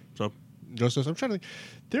not here. So, Joseph, I'm trying to think.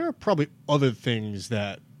 There are probably other things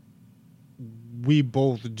that we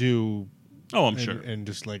both do. Oh, I'm sure. And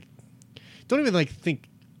just don't even think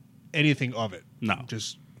anything of it. No,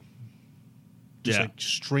 just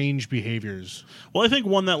strange behaviors. Well, I think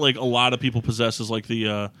one that a lot of people possess is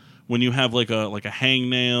the when you have a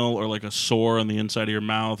hangnail or a sore on the inside of your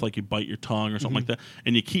mouth, you bite your tongue or something like that,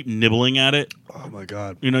 and you keep nibbling at it. Oh my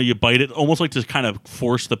God! You bite it almost to kind of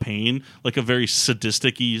force the pain, a very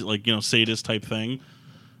sadistic-y, sadist type thing.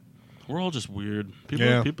 We're all just weird.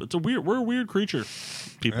 People, it's we're a weird creature.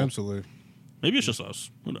 People. Absolutely. Maybe it's just us.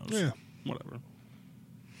 Who knows? Yeah. Whatever.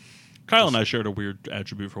 Kyle and I shared a weird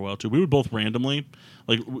attribute for a while too. We would both randomly,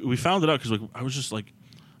 we found it out because I was just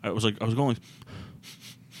I was going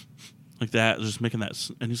like that, just making that,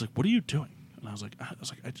 and he's like, "What are you doing?" And I was like,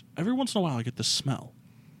 every once in a while I get this smell,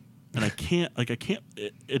 and I can't.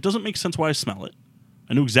 It doesn't make sense why I smell it.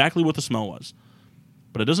 I knew exactly what the smell was,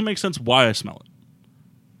 but it doesn't make sense why I smell it.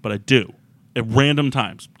 But I do at random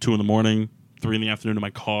times, 2 a.m, 3 p.m, in my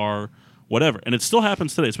car. Whatever. And it still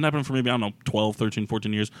happens today. It's been happening for maybe, 12, 13,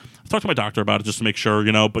 14 years. I've talked to my doctor about it just to make sure,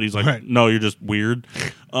 but he's like, right. No, you're just weird.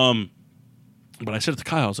 But I said it to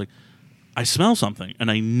Kyle. I was like, I smell something, and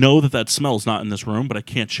I know that smell is not in this room, but I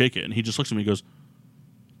can't shake it. And he just looks at me and goes,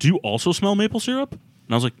 do you also smell maple syrup? And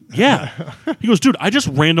I was like, yeah. He goes, dude, I just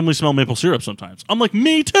randomly smell maple syrup sometimes. I'm like,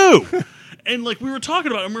 me too. And we were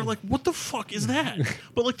talking about it, and we were like, what the fuck is that?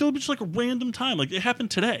 But there would be just a random time. It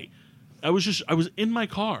happened today. I was in my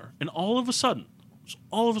car, and all of a sudden,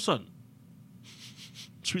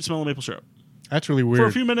 sweet smell of maple syrup. That's really weird. For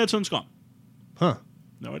a few minutes, and it's gone. Huh.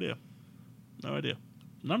 No idea.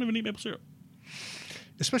 Not even eat maple syrup.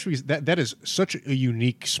 Especially because that is such a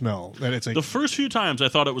unique smell that it's the first few times I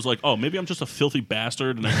thought it was oh, maybe I'm just a filthy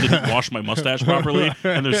bastard and I didn't wash my mustache properly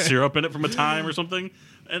and there's syrup in it from a time or something.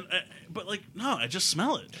 But no, I just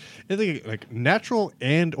smell it. I think natural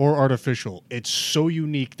and or artificial, it's so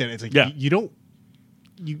unique that it's you don't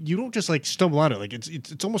just stumble on it.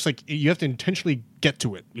 It's almost you have to intentionally get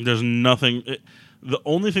to it. There's nothing. The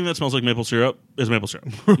only thing that smells like maple syrup is maple syrup.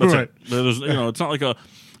 That's right. It. There's it's not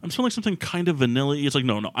I'm smelling something kind of vanilla-y. It's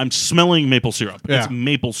no, I'm smelling maple syrup. Yeah. It's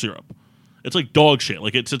maple syrup. It's like dog shit.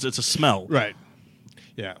 Like it's a smell. Right.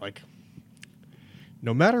 Yeah, like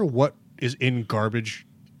no matter what is in garbage,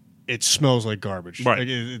 it smells like garbage. Right.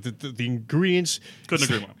 Like, the ingredients. Couldn't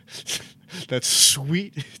agree more. That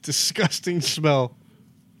sweet, disgusting smell.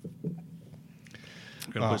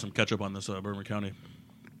 Gotta play some ketchup on this Bourbon County.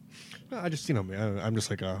 I just, man, I'm just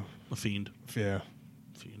like A fiend. yeah.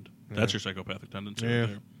 Fiend. That's your psychopathic tendency. Yeah. Right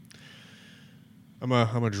there.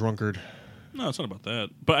 I'm a drunkard. No, it's not about that.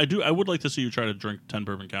 But I would like to see you try to drink 10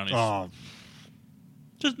 Bourbon Counties. Oh,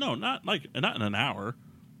 Just not in an hour.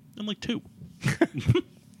 In like 2. it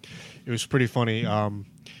was pretty funny.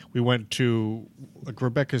 We went to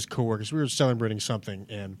Rebecca's coworkers. We were celebrating something,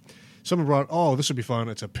 and someone brought, "Oh, this would be fun.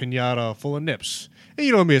 It's a piñata full of nips." And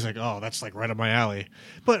you know me, it's like, "Oh, that's like right up my alley."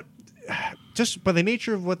 But just by the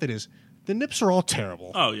nature of what that is, the nips are all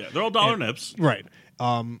terrible. Oh yeah, they're all dollar nips. Right.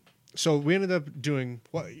 So we ended up doing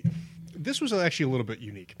what. This was actually a little bit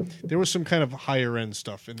unique. There was some kind of higher end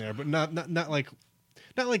stuff in there, but not like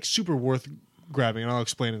super worth grabbing, and I'll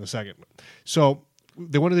explain in a second. So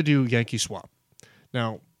they wanted to do Yankee Swap.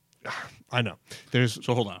 Now, I know there's.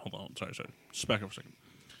 So hold on. Sorry. Just back up a second.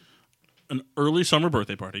 An early summer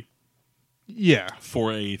birthday party. Yeah,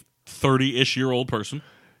 For a 30-ish-year-old person.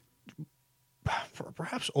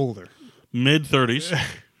 perhaps older. Mid-30s.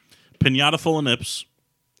 Piñata full of nips.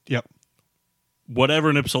 Yep.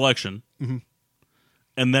 Whatever nip selection. Mm-hmm.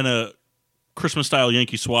 And then a Christmas-style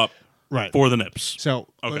Yankee Swap Right. for the nips. So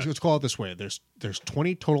Okay. let's call it this way: there's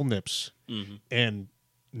 20 total nips and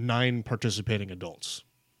 9 participating adults.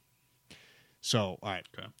 So all right,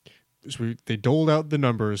 Okay. so they doled out the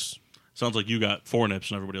numbers. Sounds like you got 4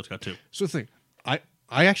 nips and everybody else got 2. So the thing, I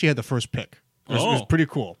actually had the first pick. It was pretty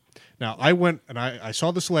cool. Now I went and I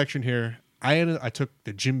saw the selection here. I took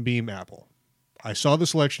the Jim Beam apple. I saw the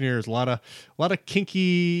selection here. There's a lot of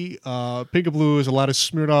kinky pink and blues, a lot of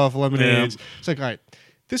smeared off lemonades. Yeah. It's like, all right,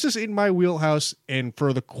 this is in my wheelhouse, and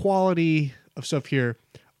for the quality of stuff here,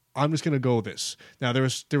 I'm just gonna go with this. Now there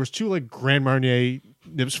was 2 like Grand Marnier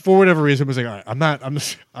nips for whatever reason. I was like, all right,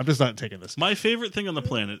 I'm just not taking this. My favorite thing on the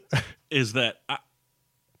planet is that I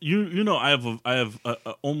have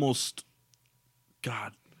a almost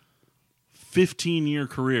 15-year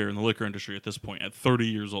career in the liquor industry at this point. At 30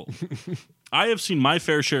 years old, I have seen my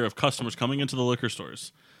fair share of customers coming into the liquor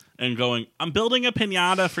stores and going, "I'm building a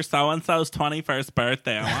piñata for so and so's 21st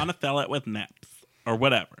birthday. I want to fill it with nips or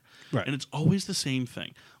whatever." Right. And it's always the same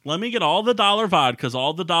thing. Let me get all the dollar vodkas,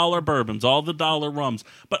 all the dollar bourbons, all the dollar rums,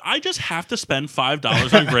 but I just have to spend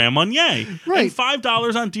 $5 on Grand Marnier Right. and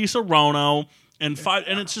 $5 on Di Serono and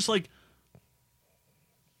it's just like,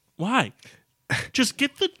 why? Just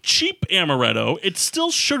get the cheap amaretto. It's still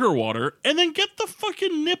sugar water, and then get the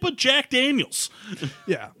fucking nip of Jack Daniels.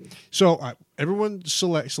 Yeah. So everyone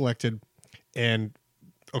selected, and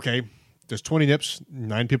okay, there's 20 nips,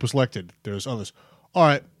 9 people selected. There's others. All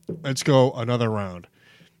right, let's go another round.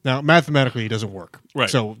 Now, mathematically, it doesn't work. Right.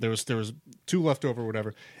 So there was 2 left over,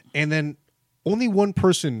 whatever, and then only one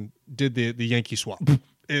person did the Yankee swap.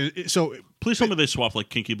 So Please tell me they swapped like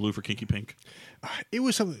kinky blue for kinky pink. it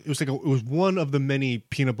was something. It was like it was one of the many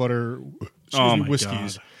peanut butter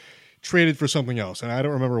whiskeys God. traded for something else, and I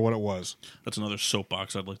don't remember what it was. That's another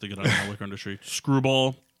soapbox I'd like to get on in the liquor industry.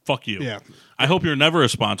 Screwball, fuck you. Yeah. I hope you're never a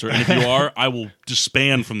sponsor, and if you are, I will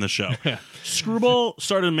disband from the show. Screwball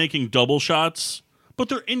started making double shots, but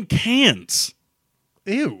they're in cans.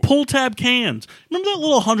 Ew. Pull tab cans. Remember that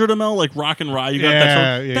little 100 ml like rock and rye you got?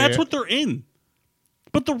 That's what they're in.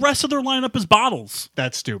 But the rest of their lineup is bottles.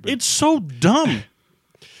 That's stupid. It's so dumb.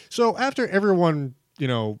 So after everyone,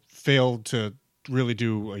 failed to really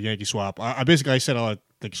do a Yankee swap, I basically said,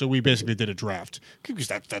 so we basically did a draft because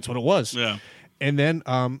that's what it was. Yeah. And then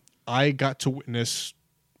I got to witness,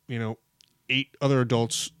 8 other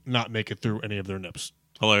adults not make it through any of their nips.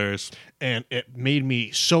 Hilarious. And it made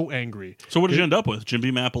me so angry. So what did you end up with? Jim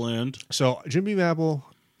Beam apple and So Jim Beam apple,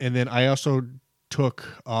 and then I also took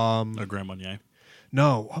a Grand Marnier.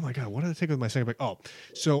 No. Oh, my God. What did I take with my second pick? Oh,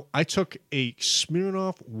 so I took a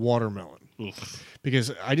Smirnoff watermelon. Oof.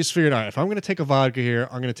 Because I just figured out if I'm going to take a vodka here,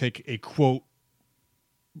 I'm going to take a, quote,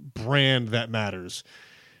 brand that matters.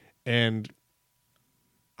 And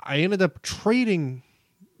I ended up trading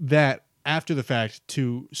that after the fact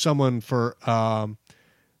to someone for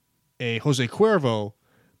a Jose Cuervo,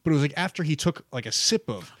 but it was like after he took like a sip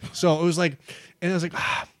of. So it was like, and I was like,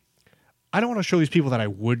 I don't want to show these people that I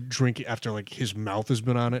would drink it after like his mouth has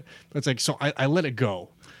been on it. But it's like, so I let it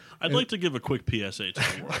go. I'd like to give a quick PSA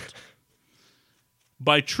to the world.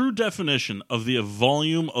 By true definition of the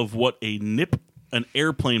volume of what a nip, an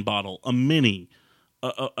airplane bottle, a mini,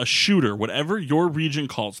 a shooter, whatever your region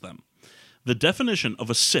calls them, the definition of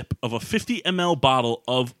a sip of a 50 ml bottle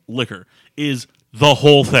of liquor is the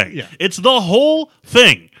whole thing. Yeah. It's the whole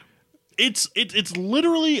thing. It's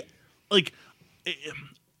literally like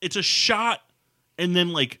it's a shot and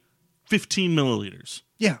then like 15 milliliters.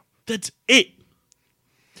 Yeah. That's it.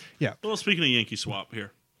 Yeah. Well, speaking of Yankee Swap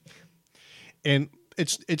here. And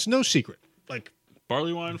it's no secret. Like,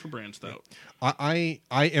 barley wine for brand stout. I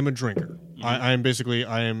am a drinker.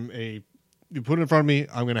 Mm-hmm. You put it in front of me,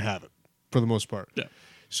 I'm going to have it for the most part. Yeah.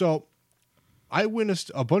 So I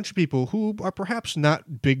witnessed a bunch of people who are perhaps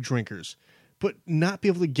not big drinkers, but not be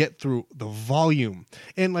able to get through the volume.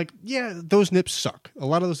 And like, yeah, those nips suck. A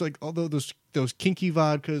lot of those, like, all those kinky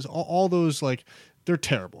vodkas, all those, like, they're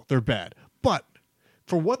terrible. They're bad. But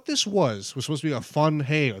for what this was supposed to be a fun,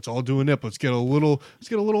 hey, let's all do a nip. Let's get a little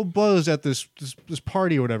buzz at this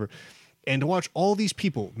party or whatever. And to watch all these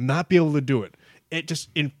people not be able to do it, it just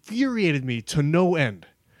infuriated me to no end.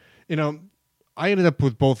 You know, I ended up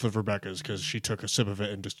with both of Rebecca's because she took a sip of it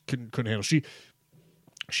and just couldn't handle.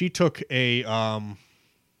 She took a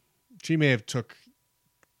she may have took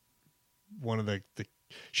one of the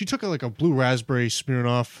she took like a blue raspberry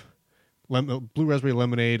Smirnoff, blue raspberry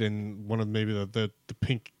lemonade, and one of maybe the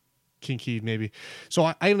pink kinky maybe. So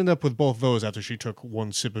I ended up with both those after she took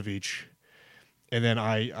one sip of each, and then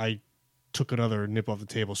I took another nip off the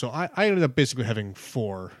table. So I ended up basically having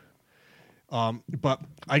 4. But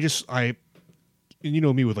and you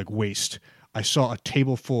know me with like waste. I saw a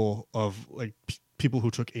table full of like people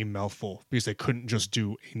who took a mouthful because they couldn't just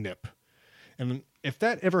do a nip. And if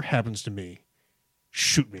that ever happens to me,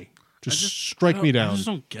 shoot me. Just strike me down. I just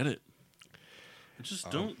don't get it. I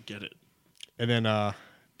just don't get it. And then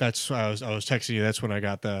that's I was texting you. That's when I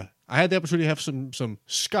had the opportunity to have some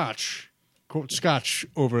scotch. Quote, scotch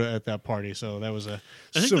over at that party, so that was a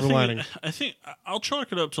silver lining. I think I'll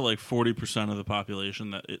chalk it up to like 40% of the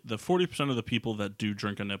population the 40% of the people that do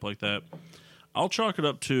drink a nip like that. I'll chalk it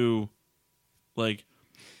up to like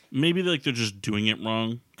maybe like they're just doing it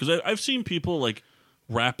wrong, because I've seen people like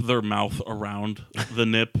wrap their mouth around the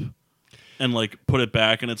nip and like put it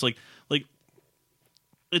back, and it's like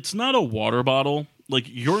it's not a water bottle. Like,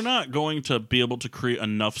 you're not going to be able to create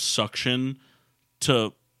enough suction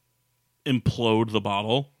to implode the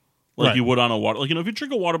bottle like you would on a water. Like, you know, if you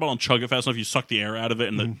drink a water bottle and chug it fast enough, you suck the air out of it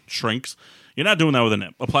and it shrinks. You're not doing that with a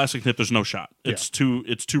nip. A plastic nip, there's no shot. It's too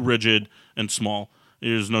rigid and small.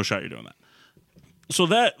 There's no shot you're doing that. So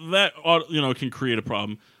that you know, can create a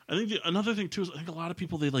problem. I think another thing too is I think a lot of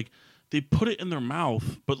people they put it in their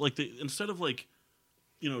mouth, but like instead of like,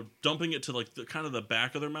 you know, dumping it to like the kind of the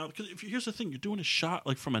back of their mouth. Because here's the thing, you're doing a shot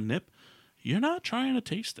like from a nip. You're not trying to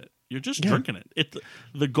taste it. You're just drinking it.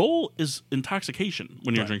 The goal is intoxication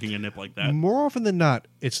when you're drinking a nip like that. More often than not,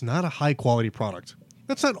 it's not a high quality product.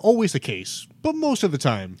 That's not always the case, but most of the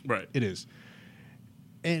time, it is.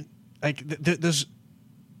 And like, there's,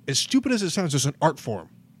 as stupid as it sounds, there's an art form.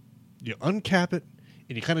 You uncap it,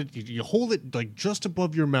 and you kind of you hold it like just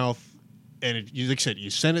above your mouth, and you, like I said, you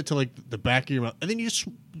send it to like the back of your mouth, and then you just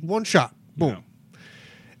one shot, boom.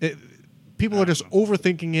 Yeah. People are just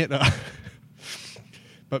overthinking it.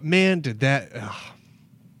 But man, did that...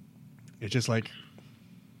 it just, like,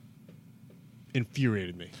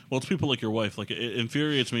 infuriated me. Well, it's people like your wife. Like, it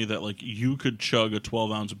infuriates me that, like, you could chug a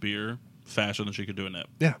 12-ounce beer faster than she could do a nip.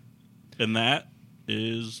 Yeah. And that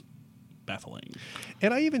is baffling.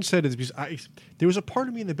 And I even said it because there was a part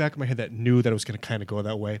of me in the back of my head that knew that it was going to kind of go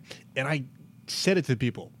that way. And I said it to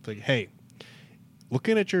people. Like, hey,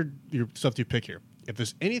 looking at your stuff you pick here, if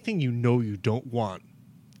there's anything you know you don't want,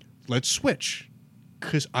 let's switch.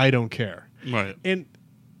 Because I don't care. Right. And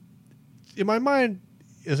in my mind,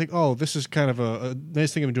 it's like, oh, this is kind of a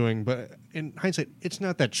nice thing I'm doing. But in hindsight, it's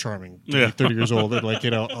not that charming to be 30 years old. And like, you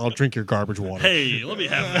know, I'll drink your garbage water. Hey, let me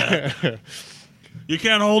have that. You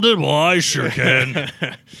can't hold it? Well, I sure can.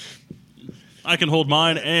 I can hold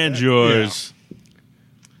mine and yours.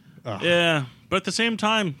 Yeah. But at the same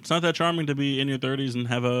time, it's not that charming to be in your 30s and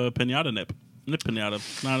have a pinata nip. Nip pinata.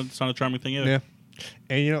 It's not a charming thing either. Yeah.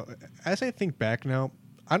 And, you know, as I think back now,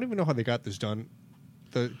 I don't even know how they got this done.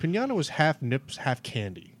 The pinata was half nips, half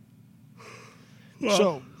candy. Well,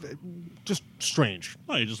 so, just strange.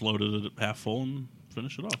 Oh, you just loaded it half full and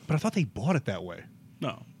finished it off. But I thought they bought it that way.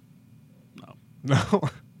 No.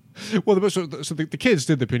 Well, so the kids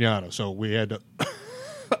did the pinata, so we had to...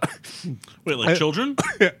 Wait, like children?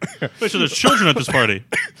 Wait, so there's children at this party.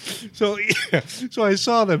 So I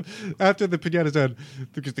saw them after the pinata's done,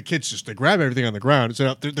 because the kids they grab everything on the ground.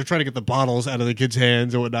 So they're trying to get the bottles out of the kids'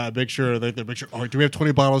 hands and whatnot. Make sure, oh, do we have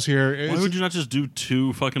 20 bottles here? Why would you not just do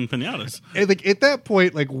 2 fucking pinatas? And like at that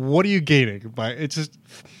point, like, what are you gaining by? It's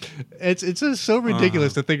just so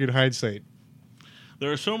ridiculous to think in hindsight.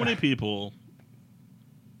 There are so many people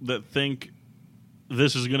that think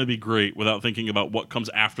this is going to be great without thinking about what comes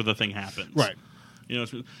after the thing happens. Right. You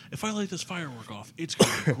know, if I light this firework off, it's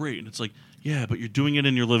going to be great. And it's like, yeah, but you're doing it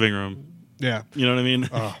in your living room. Yeah. You know what I mean?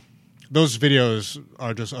 Those videos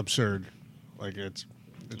are just absurd. Like it's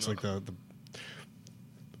like the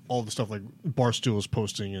all the stuff like Barstool is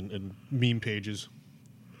posting and meme pages.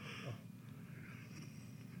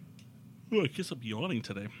 Ooh, I guess I'm yawning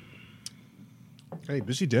today. Hey,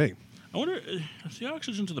 busy day. I wonder, is the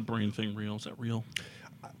oxygen to the brain thing real? Is that real?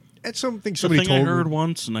 It's something It's somebody a thing told I heard me.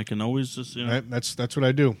 once, and I can always just, you know. That's what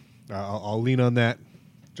I do. I'll lean on that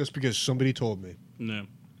just because somebody told me. No.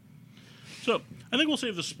 So, I think we'll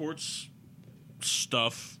save the sports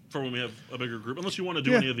stuff for when we have a bigger group, unless you want to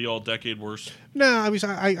do any of the all-decade worst. No, I mean,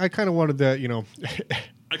 I kind of wanted that, you know.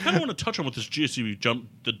 I kind of want to touch on what this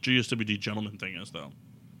GSWD gentleman thing is, though.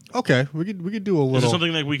 Okay, we could do a little. Is it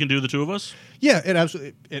something that we can do, the two of us? Yeah, it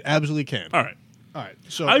absolutely can. All right.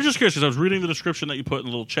 So I was just curious because I was reading the description that you put in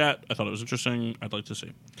the little chat. I thought it was interesting. I'd like to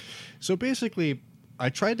see. So basically, I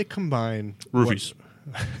tried to combine Roofies.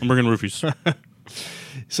 I'm bringing roofies.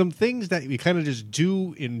 some things that we kind of just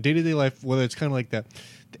do in day-to-day life, whether it's kind of like the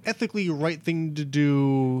ethically right thing to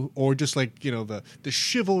do or just like, you know, the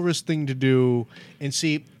chivalrous thing to do, and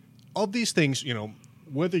see of these things, you know,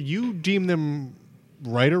 whether you deem them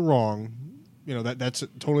right or wrong, you know, that's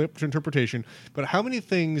totally up to interpretation, but how many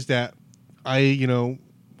things that I, you know,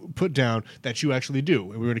 put down that you actually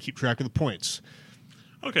do, and we're going to keep track of the points.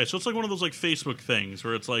 Okay, so it's like one of those like Facebook things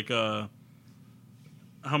where it's like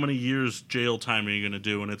how many years jail time are you going to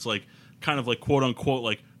do, and it's like kind of like quote unquote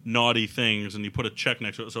like naughty things, and you put a check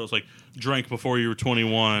next to it, so it's like drank before you were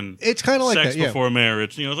 21. It's kind of like sex that, yeah. before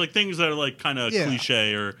marriage, you know, like things that are like kind of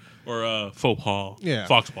cliche or faux pas,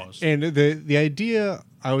 fox paws. And the idea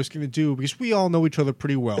I was going to do, because we all know each other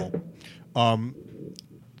pretty well,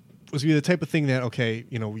 was to be the type of thing that, okay,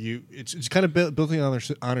 you know, it's kind of built in on their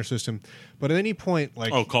honor system, but at any point,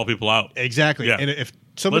 like, call people out. Exactly. Yeah. And if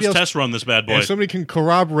somebody Let's else test run this bad boy. if somebody can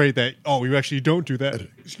corroborate that, oh, you actually don't do that,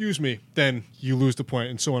 excuse me, then you lose the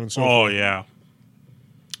point, and so on and so forth. Oh yeah.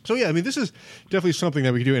 So yeah, I mean, this is definitely something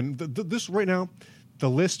that we can do, and this right now, the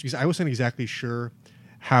list, because I wasn't exactly sure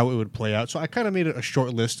how it would play out, so I kind of made it a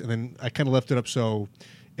short list, and then I kind of left it up so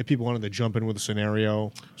if people wanted to jump in with a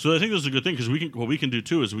scenario. So I think this is a good thing, because what we can do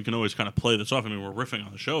too is we can always kind of play this off. I mean, we're riffing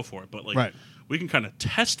on the show for it, but like we can kind of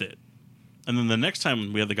test it, and then the next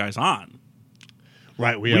time we have the guys on,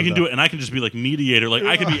 right, we can do it, and I can just be like mediator, like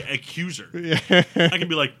I can be accuser. I can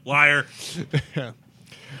be like liar.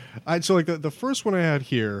 So like the first one I had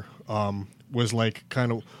here was like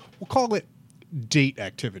kind of, we'll call it date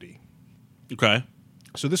activity. Okay.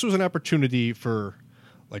 So this was an opportunity for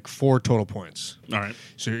like 4 total points. All right.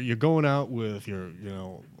 So you're going out with your, you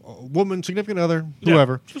know, woman, significant other,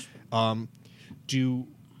 whoever. Do you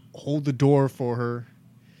hold the door for her?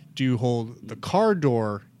 Do you hold the car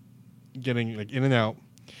door, getting like in and out,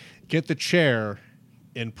 get the chair,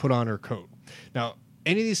 and put on her coat? Now,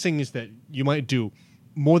 any of these things that you might do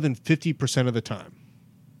more than 50% of the time,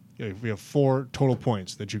 we have 4 total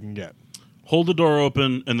points that you can get. Hold the door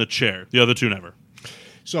open and the chair. The other 2 never.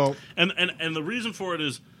 So and the reason for it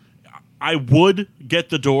is, I would get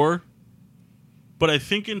the door, but I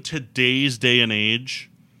think in today's day and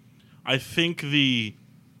age, I think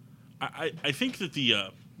I think that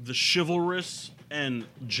the chivalrous and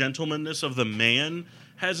gentlemanness of the man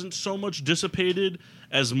hasn't so much dissipated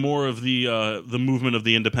as more of the movement of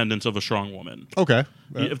the independence of a strong woman. Okay,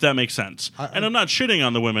 if that makes sense. And I'm not shitting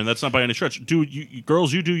on the women. That's not by any stretch.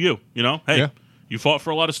 Girls, you do you. You know, hey, you fought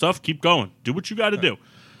for a lot of stuff. Keep going. Do what you got to do.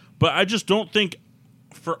 But I just don't think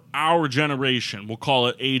for our generation, we'll call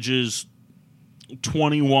it ages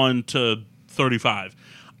 21 to 35,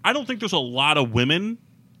 I don't think there's a lot of women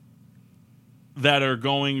that are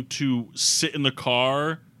going to sit in the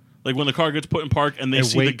car, like when the car gets put in park and they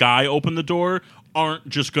see the guy open the door, aren't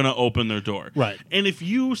just going to open their door. Right. And if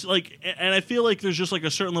you, like, and I feel like there's just like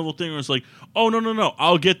a certain level thing where it's like, oh, no,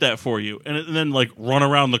 I'll get that for you. And then like run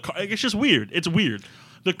around the car. It's just weird. It's weird.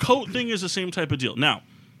 The coat thing is the same type of deal. Now,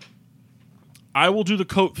 I will do the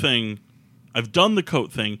coat thing. I've done the coat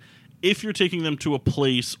thing if you're taking them to a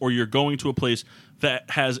place or you're going to a place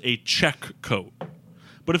that has a check coat.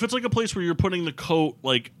 But if it's like a place where you're putting the coat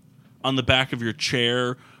like on the back of your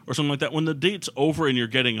chair or something like that, when the date's over and you're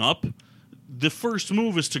getting up, the first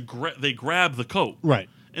move is to they grab the coat. Right.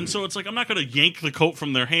 And so it's like, I'm not going to yank the coat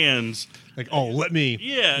from their hands. Like, oh, let me.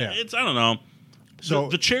 Yeah. It's, I don't know. So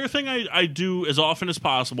the chair thing I do as often as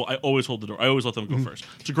possible. I always hold the door. I always let them go first.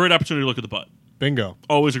 It's a great opportunity to look at the butt. Bingo.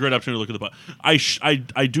 Always a great opportunity to look at the butt. I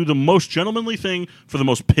do the most gentlemanly thing for the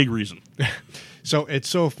most pig reason. So it's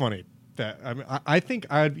so funny that I think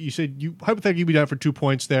you said you hypothetically you'd be down for 2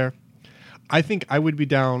 points there. I think I would be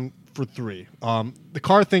down for 3. The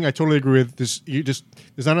car thing I totally agree with. There's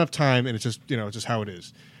not enough time, and it's just it's just how it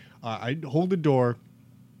is. I hold the door.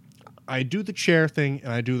 I do the chair thing,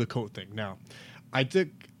 and I do the coat thing. Now,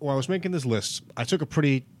 while I was making this list, I took a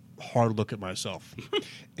pretty hard look at myself,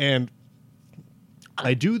 and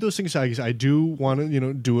I do those things. I do want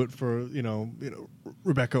to do it for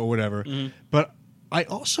Rebecca or whatever, but I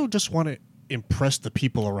also just want to impress the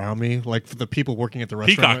people around me, like for the people working at the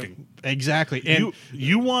restaurant. Peacocking. Exactly. And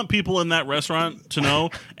you want people in that restaurant to know,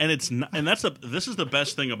 and this is the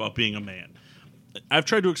best thing about being a man. I've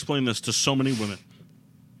tried to explain this to so many women,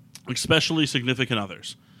 especially significant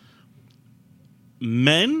others.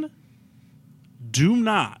 Men do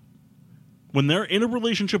not, when they're in a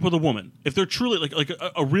relationship with a woman, if they're truly like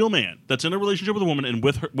a real man that's in a relationship with a woman and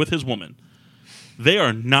with his woman, they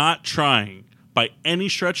are not trying by any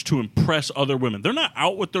stretch to impress other women. They're not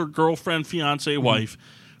out with their girlfriend, fiance, wife,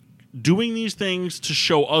 doing these things to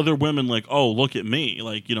show other women like, oh, look at me,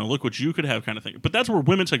 like, look what you could have kind of thing. But that's where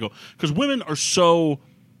women say go, because women are so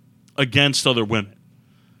against other women.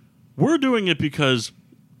 We're doing it because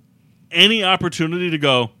any opportunity to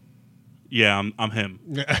go, yeah, I'm him.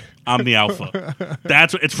 I'm the alpha.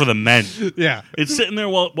 It's for the men. Yeah, it's sitting there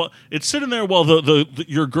while the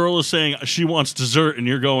your girl is saying she wants dessert, and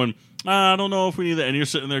you're going, I don't know if we need that, and you're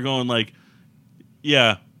sitting there going like,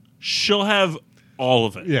 yeah, she'll have all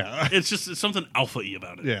of it. Yeah, it's something alpha-y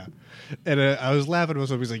about it. Yeah, and I was laughing at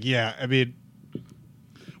myself. He's like, yeah, I mean,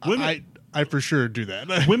 women, I for sure do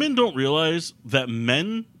that. Women don't realize that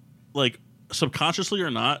men, like subconsciously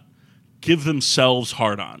or not, give themselves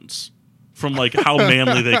hard-ons from like how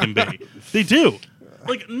manly they can be. They do.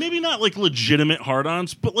 Like maybe not like legitimate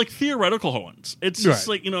hard-ons, but like theoretical ones. It's just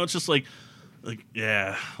like, it's just like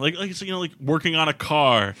yeah, like like working on a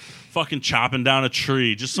car, fucking chopping down a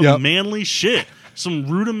tree, just some manly shit, some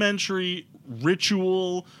rudimentary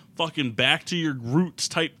ritual, fucking back to your roots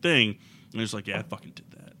type thing. And it's like, yeah, I fucking did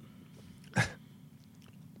that.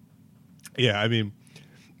 Yeah, I mean,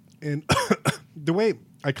 and the way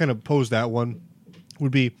I kind of pose that one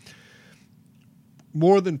would be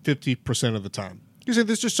more than 50% of the time. Because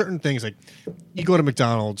there's just certain things like you go to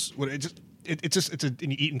McDonald's, and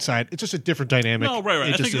you eat inside. It's just a different dynamic. No, right.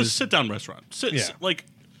 I think it's a sit-down restaurant.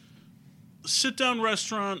 Sit-down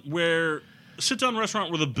restaurant where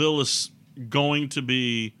the bill is going to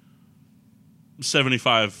be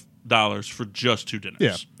 $75 for just 2 dinners.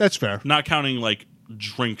 Yeah, that's fair. Not counting like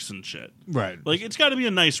drinks and shit. Right. Like it's got to be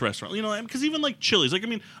a nice restaurant, because even like Chili's. Like, I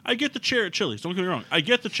mean, I get the chair at Chili's. Don't get me wrong. I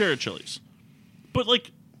get the chair at Chili's. But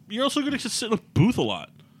like, you're also going to sit in a booth a lot.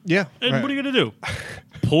 Yeah. And what are you going to do?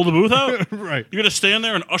 Pull the booth out? Right. You're going to stand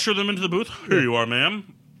there and usher them into the booth? Here you are,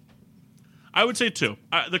 ma'am. I would say 2.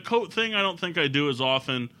 The coat thing, I don't think I do as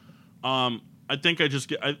often. I think I just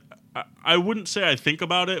get... I wouldn't say I think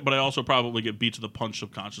about it, but I also probably get beat to the punch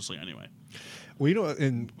subconsciously anyway. Well,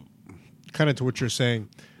 and kind of to what you're saying,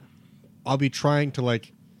 I'll be trying to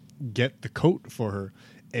like get the coat for her,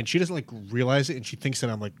 and she doesn't like realize it, and she thinks that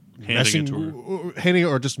I'm like handing it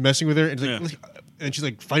or just messing with her, and, and she's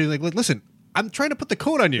like fighting, like, listen, I'm trying to put the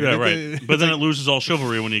coat on you. Yeah, right. But then it loses all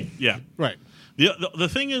chivalry when right.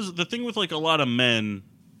 The thing with like a lot of men,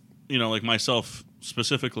 like myself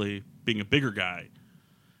specifically, being a bigger guy,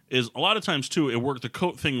 is a lot of times too the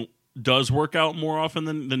coat thing does work out more often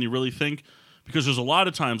than you really think, because there's a lot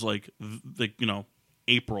of times like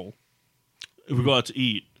April, if we go out to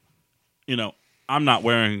eat, I'm not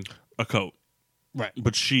wearing a coat, right?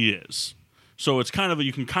 But she is, so it's kind of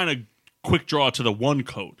you can kind of quick draw to the one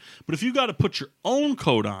coat. But if you got to put your own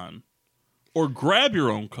coat on or grab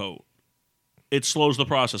your own coat, it slows the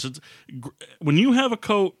process. When you have a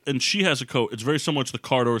coat and she has a coat, it's very similar to the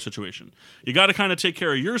car door situation. You got to kind of take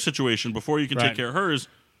care of your situation before you can take care of hers.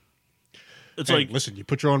 It's listen, you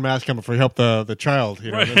put your own mask on before you help the child,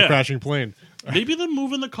 the crashing plane. Maybe the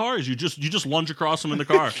move in the car is you just lunge across them in the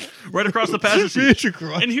car, right across the passenger seat.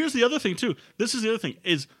 And here's the other thing too. This is the other thing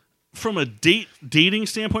is from a dating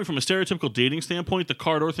standpoint, from a stereotypical dating standpoint, the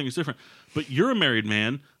car door thing is different. But you're a married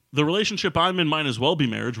man. The relationship I'm in might as well be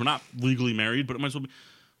marriage. We're not legally married, but it might as well be.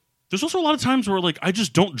 There's also a lot of times where like I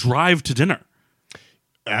just don't drive to dinner.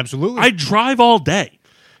 Absolutely. I drive all day.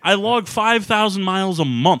 I log 5,000 miles a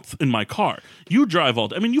month in my car. You drive all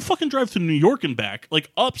day. I mean, you fucking drive to New York and back, like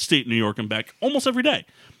upstate New York and back, almost every day.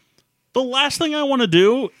 The last thing I want to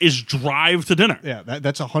do is drive to dinner. Yeah,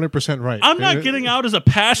 that's 100% right. I'm not getting out as a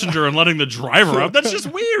passenger and letting the driver up. That's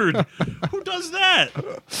just weird. Who does that?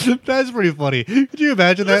 That's pretty funny. Could you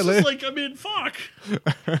imagine that? This is like, fuck.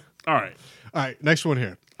 All right. All right, next one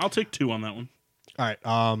here. I'll take 2 on that one. All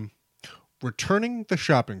right. Returning the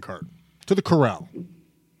shopping cart to the corral.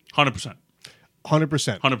 100%.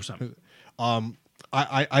 100%. 100%.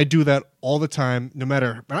 I do that all the time, no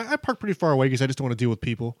matter. I park pretty far away because I just don't want to deal with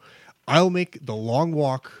people. I'll make the long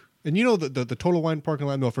walk. And you know the Total Wine parking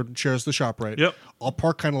lot in Milford shares the shop, right? Yep. I'll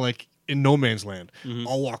park kind of like in no man's land. Mm-hmm.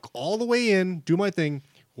 I'll walk all the way in, do my thing,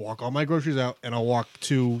 walk all my groceries out, and I'll walk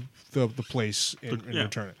to the place and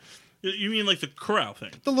return it. You mean like the corral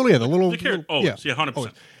thing? The little. The carrot. Oh, yeah,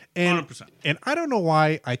 100%. And, 100%. And I don't know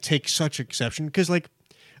why I take such exception because, like,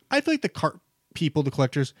 I feel like the cart people, the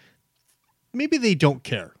collectors, maybe they don't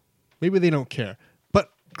care. But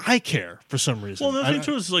I care for some reason. Well, the thing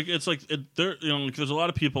too is there's a lot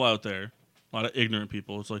of people out there, a lot of ignorant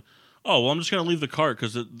people. It's like, oh, well, I'm just going to leave the cart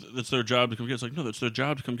because it's their job to come get. It's like, no, it's their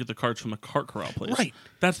job to come get the carts from the cart corral place. Right.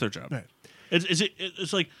 That's their job. Right.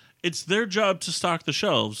 It's like it's their job to stock the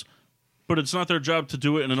shelves, but it's not their job to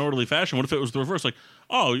do it in an orderly fashion. What if it was the reverse? Like,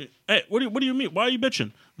 oh, hey, what do you mean? Why are you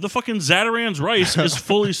bitching? The fucking Zataran's rice is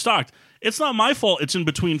fully stocked. It's not my fault. It's in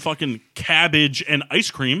between fucking cabbage and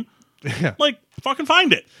ice cream. Yeah. Like, fucking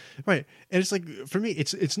find it. Right. And it's like, for me,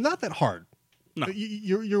 it's not that hard. No.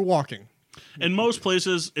 You're walking. In most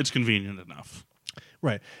places, it's convenient enough.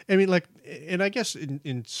 Right. I mean, like, and I guess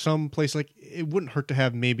in some places, like, it wouldn't hurt to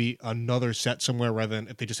have maybe another set somewhere rather than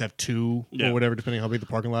if they just have 2 or whatever, depending on how big the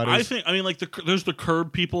parking lot is. There's the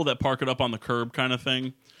curb people that park it up on the curb kind of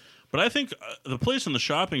thing. But I think the place in the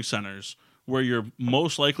shopping centers where you're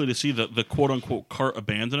most likely to see the quote-unquote cart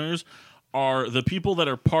abandoners are the people that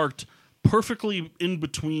are parked perfectly in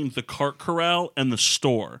between the cart corral and the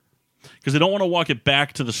store. Because they don't want to walk it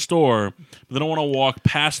back to the store, but they don't want to walk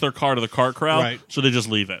past their car to the cart corral, right. So they just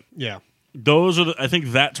leave it. Yeah. I think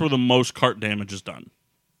that's where the most cart damage is done.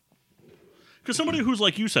 Because somebody who's,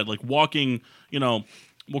 like you said, like walking,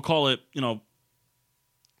 we'll call it,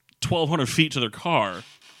 1,200 feet to their car,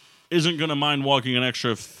 isn't going to mind walking an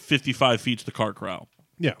extra 55 feet to the cart corral.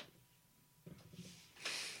 Yeah.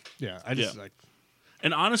 Yeah, like...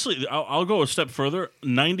 And honestly, I'll go a step further.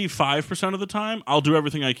 95% of the time, I'll do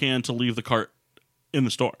everything I can to leave the cart in the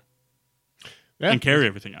store and carry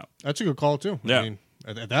everything out. That's a good call, too. Yeah. I mean,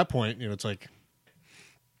 at that point, it's like...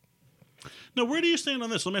 Now, where do you stand on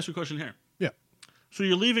this? Let me ask you a question here. Yeah. So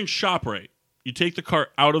you're leaving ShopRite. You take the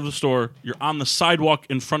cart out of the store. You're on the sidewalk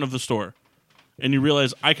in front of the store. And you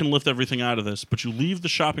realize, I can lift everything out of this. But you leave the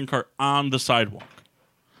shopping cart on the sidewalk.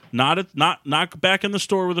 Not back in the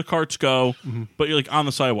store where the carts go, but you're like on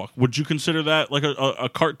the sidewalk. Would you consider that like a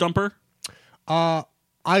cart dumper? I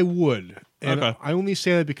would. And okay. I only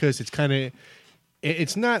say that because it's kind of,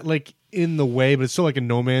 it's not like in the way, but it's still like a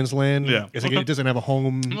no man's land. Yeah. It's like it doesn't have a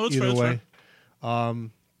home either way.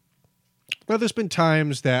 But there's been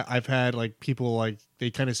times that I've had like people like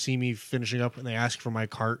they kind of see me finishing up and they ask for my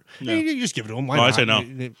cart. Yeah. You just give it to them. Why not? I say no.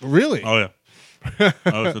 Really? Oh yeah.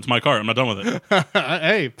 It's my cart. I'm not done with it.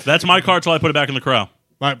 Hey, that's my cart till I put it back in the corral.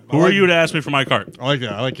 Who are you to ask me for my cart? I like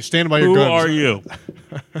that. I like you standing by your guns. Who are you?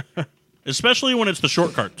 Especially when it's the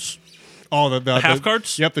short carts. Oh, the half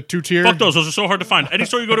carts? Yep, the 2-tier. Fuck those. Those are so hard to find. Any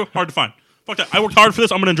store you go to, hard to find. Fuck that. I worked hard for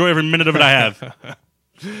this. I'm going to enjoy every minute of it I have.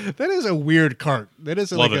 That is a weird cart. That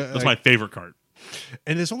is Love it. That's my favorite cart.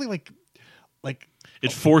 And there's only like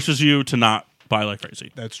it forces you to not buy like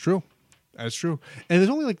crazy. That's true. That's true. And there's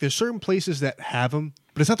only like there's certain places that have them,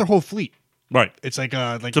 but it's not their whole fleet. Right. It's like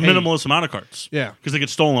it's a minimalist amount of carts. Yeah. Because they get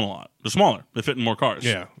stolen a lot. They're smaller. They fit in more cars.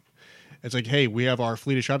 Yeah. It's like, hey, we have our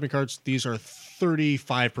fleet of shopping carts. These are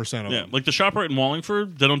 35% of them. Yeah. Like the ShopRite in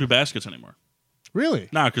Wallingford, they don't do baskets anymore. Really?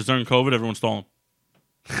 Nah, because during COVID, everyone stole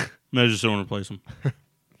them. They just don't replace them.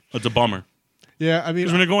 It's a bummer. Yeah, I mean,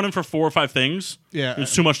 because when you're going in for 4 or 5 things,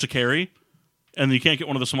 it's too much to carry, and you can't get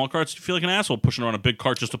one of the small carts. You feel like an asshole pushing around a big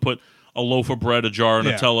cart just to put a loaf of bread, a jar of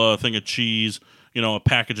Nutella, a thing of cheese, a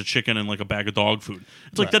package of chicken, and like a bag of dog food.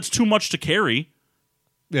 It's like that's too much to carry.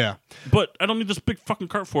 Yeah, but I don't need this big fucking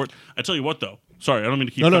cart for it. I tell you what, though. Sorry, I don't mean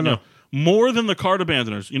to keep. No. More than the cart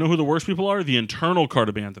abandoners, you know who the worst people are? The internal cart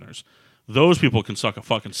abandoners. Those people can suck a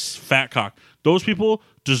fucking fat cock. Those people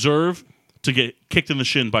deserve to get kicked in the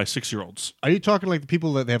shin by 6-year-olds. Are you talking like the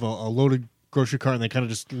people that they have a loaded grocery cart and they kind of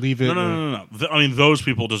just leave it? No. I mean, those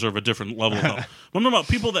people deserve a different level of help. I'm talking about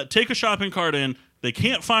people that take a shopping cart in, they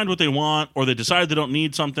can't find what they want, or they decide they don't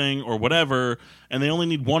need something, or whatever, and they only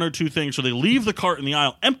need 1 or 2 things, so they leave the cart in the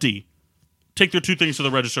aisle empty take their 2 things to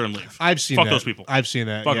the register and leave. I've seen Fuck that. those people. I've seen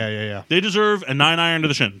that. Fuck Yeah, 'em. yeah. They deserve a 9-iron to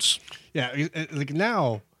the shins. Yeah, like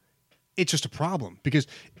now, it's just a problem because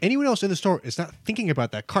anyone else in the store is not thinking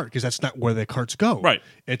about that cart because that's not where their carts go. Right.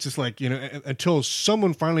 It's just like, until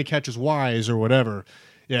someone finally catches wise or whatever.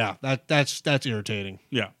 Yeah, that's irritating.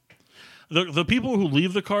 Yeah. The people who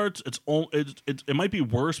leave the carts, it might be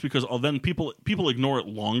worse because then people ignore it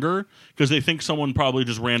longer because they think someone probably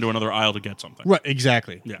just ran to another aisle to get something. Right,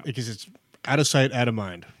 exactly. Yeah. Because it's out of sight, out of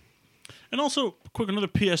mind. And also, another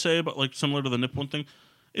PSA, but like similar to the nip one thing.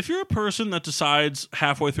 If you're a person that decides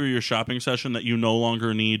halfway through your shopping session that you no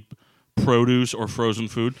longer need produce or frozen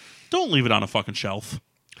food, don't leave it on a fucking shelf.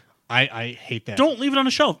 I hate that. Don't leave it on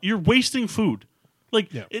a shelf. You're wasting food.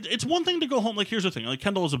 Like, Yeah. it's one thing to go home. Like, here's the thing. Like,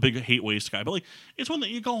 Kendall is a big hate waste guy. But, like, it's one thing.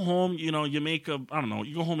 You go home, you make you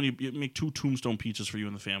go home and you make 2 tombstone pizzas for you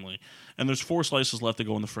and the family. And there's 4 slices left to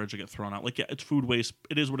go in the fridge to get thrown out. Like, yeah, it's food waste.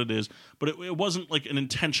 It is what it is. But it wasn't, like, an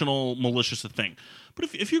intentional, malicious thing. But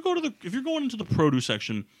if you go if you're going into the produce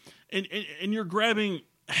section and you're grabbing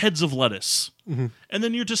heads of lettuce, and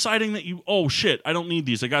then you're deciding that oh, shit, I don't need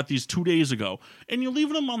these. I got these 2 days ago. And you're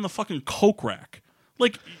leaving them on the fucking Coke rack.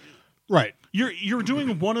 Like... Right. You're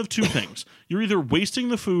doing one of 2 things. You're either wasting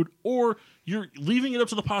the food or you're leaving it up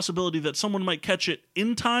to the possibility that someone might catch it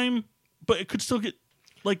in time, but it could still get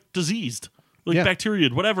like diseased, like bacteria,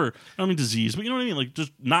 whatever. I don't mean disease, but you know what I mean, like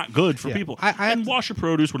just not good for people. And wash your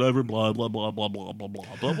produce, whatever, blah blah blah blah blah blah blah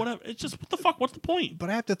blah, whatever. It's just what the fuck? What's the point? But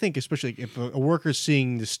I have to think, especially if a worker's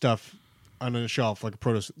seeing this stuff on a shelf like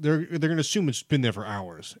produce, they're going to assume it's been there for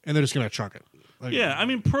hours, and they're just going to chuck it. Like, Yeah, I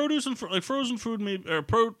mean, produce and frozen food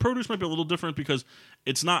produce might be a little different because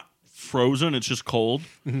it's not frozen; it's just cold.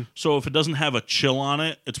 So if it doesn't have a chill on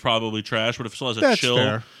it, it's probably trash. But if it still has a chill,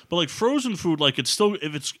 fair. But like frozen food, like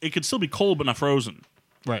it could still be cold but not frozen,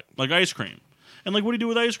 Right. like ice cream. And like, what do you do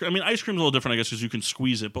with ice cream? I mean, ice cream's a little different, I guess, because you can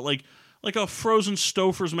squeeze it. But like a frozen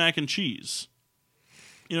Stouffer's mac and cheese.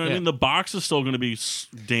 You know what I mean? The box is still going to be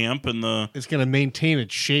damp, and it's going to maintain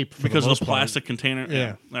its shape because of the plastic container.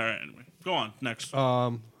 Yeah. All right. Anyway, go on next.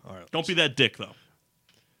 All right. Don't be that dick, though.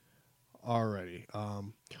 Alrighty.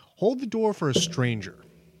 Hold the door for a stranger.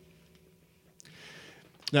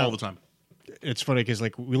 Now, All the time. It's funny because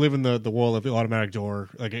like we live in the world of the automatic door,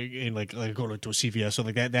 like in like going to a CVS, so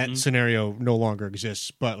like that scenario no longer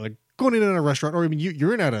exists. But like going in at a restaurant, or I mean,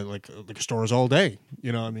 you're in at a like stores all day.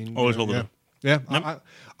 You know, I mean, Always hold the door. Yeah, Yep.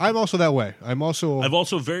 I'm also that way. I've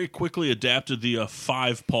also very quickly adapted the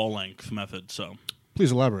 5 paw length method. So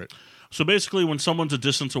please elaborate. So basically, when someone's a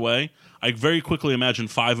distance away, I very quickly imagine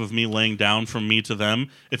 5 of me laying down from me to them.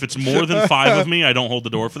 If it's more than 5 of me, I don't hold the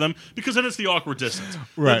door for them because then it's the awkward distance.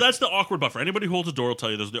 Right. That's the awkward buffer. Anybody who holds a door will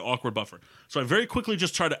tell you there's the awkward buffer. So I very quickly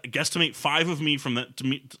just try to guesstimate 5 of me from that to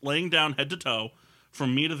me laying down head to toe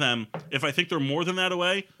from me to them. If I think they're more than that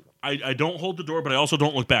away, I don't hold the door, but I also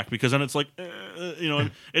don't look back because then it's like,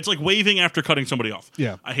 it's like waving after cutting somebody off.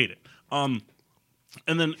 Yeah. I hate it.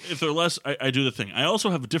 And then if they're less, I do the thing. I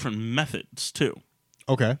also have different methods too.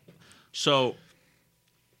 Okay. So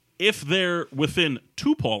if they're within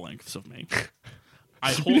 2 paw lengths of me,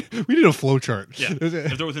 I hold. We need a flow chart. Yeah.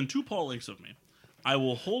 If they're within 2 paw lengths of me, I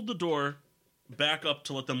will hold the door back up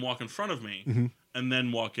to let them walk in front of me, and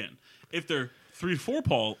then walk in. If they're 3, 4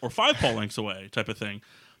 paw or 5 paw lengths away, type of thing,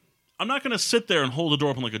 I'm not going to sit there and hold the door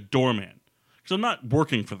open like a doorman because I'm not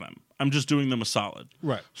working for them. I'm just doing them a solid.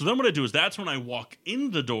 Right. So then what I do is that's when I walk in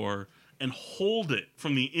the door and hold it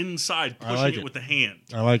from the inside, pushing it with the hand.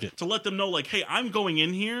 I like it. To let them know, like, hey, I'm going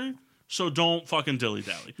in here, so don't fucking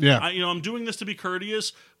dilly-dally. Yeah. I'm doing this to be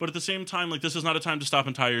courteous, but at the same time, like, this is not a time to stop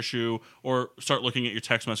and tie your shoe or start looking at your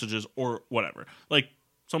text messages or whatever. Like,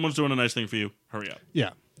 someone's doing a nice thing for you, hurry up. Yeah.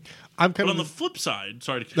 I'm kind But of on the flip side,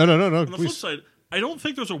 sorry to... No. On the flip Please. side, I don't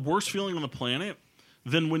think there's a worse feeling on the planet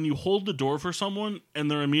than when you hold the door for someone and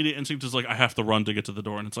their immediate instinct is like, I have to run to get to the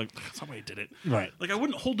door. And it's like, that's not why I did it. Right. Like, I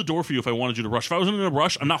wouldn't hold the door for you if I wanted you to rush. If I was in a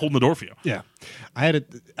rush, I'm not holding the door for you. Yeah. I had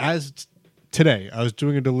it today. I was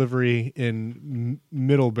doing a delivery in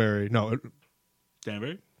Middlebury. No,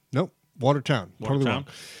 Danbury? nope. Watertown. Totally Watertown?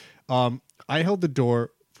 wrong. I held the door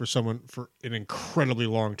for someone for an incredibly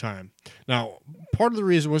long time. Now, part of the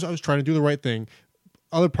reason was I was trying to do the right thing.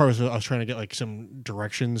 Other part was I was trying to get like some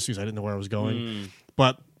directions because I didn't know where I was going.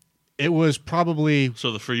 But it was probably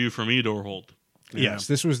So the for you, for me door hold. yes.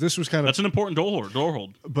 This was kind of That's an important door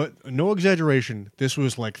hold. but no exaggeration. This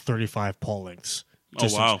was like 35 paw lengths. Oh,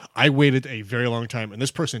 wow. I waited a very long time, and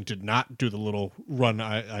this person did not do the little run.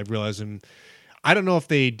 I realized, and I don't know if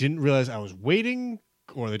they didn't realize I was waiting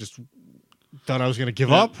or they just thought I was going to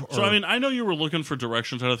give up. So, I mean, I know you were looking for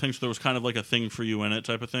directions out of things, so there was kind of like a thing for you in it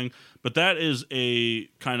type of thing. But that is a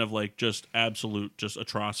kind of like just absolute, just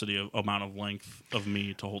atrocity of amount of length of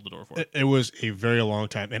me to hold the door for. It was a very long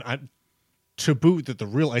time. And to boot, that the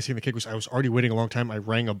real icing on the cake was I was already waiting a long time. I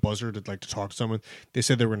rang a buzzer to talk to someone. They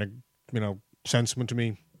said they were going to, send someone to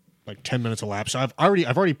me. Like 10 minutes elapsed. So I've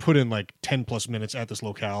already put in like 10 plus minutes at this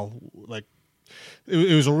locale. Like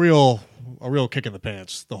it was a real kick in the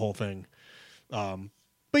pants, the whole thing. But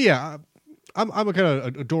yeah, I'm a kind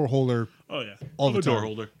of a door holder. Oh yeah, all the time.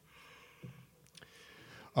 Door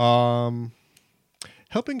holder.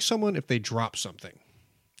 Helping someone if they drop something,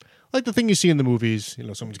 like the thing you see in the movies.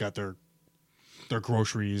 Someone's got their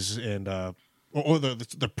groceries and or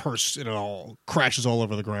the purse, and it all crashes all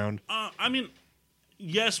over the ground. I mean,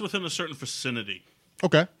 yes, within a certain vicinity.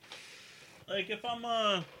 Okay. Like if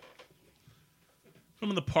I'm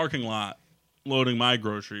in the parking lot loading my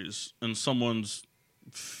groceries and someone's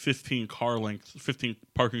 15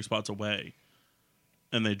 parking spots away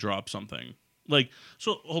and they drop something.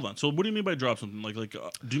 So hold on. So what do you mean by drop something?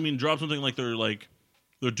 Do you mean drop something like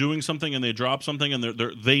they're doing something and they drop something and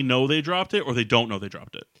they know they dropped it, or they don't know they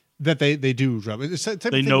dropped it? That they do drop it.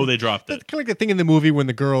 They know they dropped it. Kind of like the thing in the movie when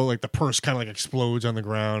the girl, the purse kind of explodes on the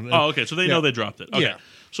ground. Oh, okay. So they know they dropped it. Okay. Yeah.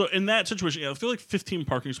 So in that situation, I feel like 15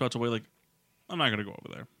 parking spots away, I'm not going to go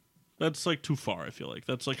over there. That's too far, I feel like.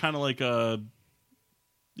 That's kind of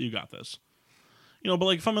you got this. But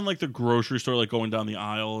if I'm in the grocery store, going down the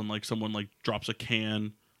aisle and someone drops a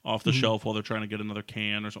can off the shelf while they're trying to get another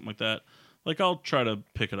can or something like that. I'll try to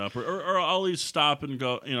pick it up, or I'll at least stop and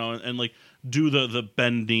go, and do the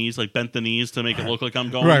bend knees, bent the knees to make it look like I'm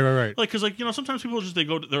going. Right. Because sometimes people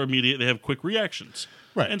they're immediate, they have quick reactions.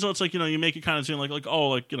 Right. And so it's you make it kind of seem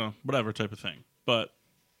whatever type of thing. But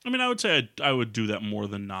I mean, I would say I would do that more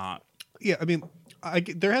than not. Yeah, I mean,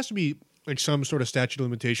 there has to be some sort of statute of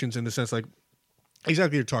limitations in the sense exactly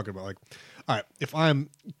what you're talking about. All right, if I'm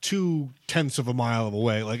 0.2 of a mile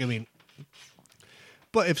away,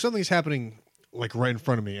 but if something's happening right in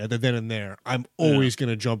front of me, then and there, I'm always going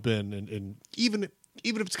to jump in, and even if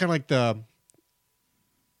it's kind of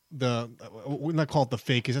we'll not call it the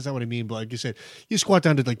fake, because that's not what I mean. But like you said, you squat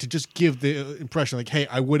down to just give the impression hey,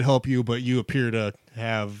 I would help you, but you appear to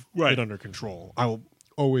have it under control. I will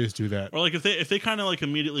always do that. Or if they kind of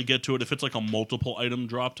immediately get to it, if it's a multiple item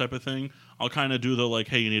drop type of thing, I'll kind of do the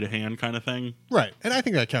hey, you need a hand kind of thing. Right, and I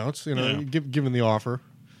think that counts. Given the offer.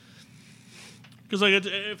 Because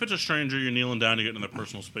if it's a stranger, you're kneeling down to get into their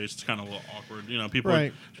personal space. It's kind of a little awkward. People,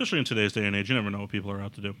 right. Especially in today's day and age, you never know what people are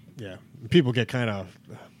out to do. Yeah, people get kind of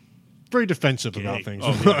very defensive about things.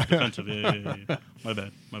 Oh, yeah, defensive. Yeah. My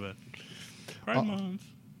bad. Pride Month.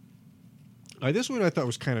 This one I thought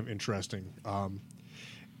was kind of interesting.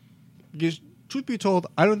 Because, truth be told,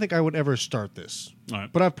 I don't think I would ever start this. All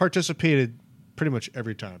right. But I've participated pretty much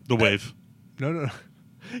every time. The wave. No.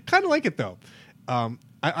 Kind of like it, though.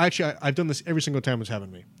 I've done this every single time it's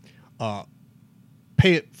happened to me.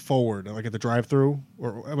 Pay it forward, at the drive-through,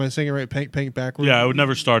 or am I saying it right? Paying it backward. Yeah, I would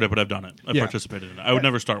never start it, but I've done it. I've participated in it. I would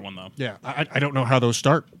never start one though. Yeah, I don't know how those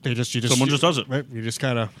start. Someone just does it. Right? You just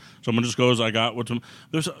kind of. Someone just goes. I got what's.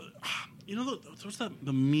 There's, there's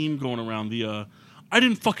the meme going around. The I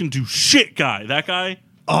didn't fucking do shit guy. That guy.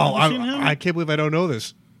 Oh, I can't believe I don't know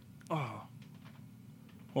this. Oh,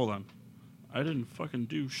 hold on. I didn't fucking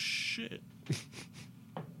do shit.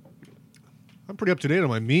 I'm pretty up to date on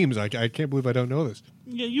my memes. I can't believe I don't know this.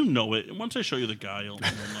 Yeah, you know it. Once I show you the guy, you'll know.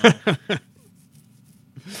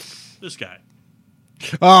 This guy.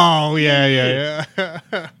 Oh, yeah.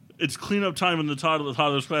 It's cleanup time in the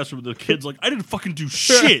toddler's classroom. The kid's I didn't fucking do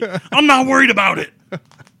shit. I'm not worried about it.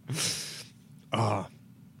 I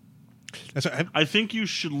think you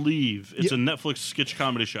should leave. It's a Netflix sketch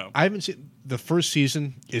comedy show. I haven't seen the first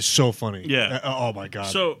season. Is so funny. Yeah. Oh my god.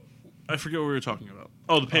 So I forget what we were talking about.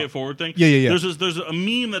 Oh, the pay it forward thing. Yeah. There's a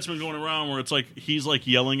meme that's been going around where it's he's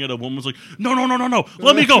yelling at a woman's no,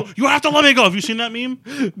 let me go. You have to let me go. Have you seen that meme?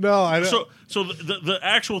 No, I don't. So the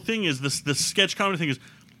actual thing is the sketch comedy thing is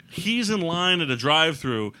he's in line at a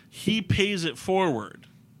drive-through. He pays it forward.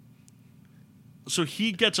 So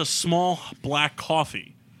he gets a small black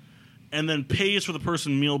coffee and then pays for the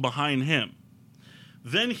person meal behind him.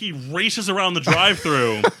 Then he races around the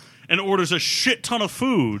drive-thru and orders a shit ton of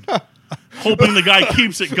food, hoping the guy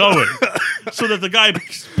keeps it going, so that the guy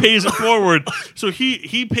pays it forward. So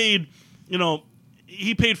he paid,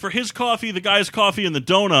 he paid for his coffee, the guy's coffee, and the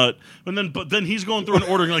donut, but then he's going through and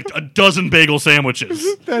ordering like a dozen bagel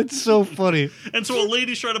sandwiches. That's so funny. And so a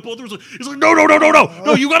lady's trying to pull through. He's like, no,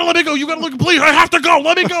 you gotta let me go. You gotta look, please. I have to go.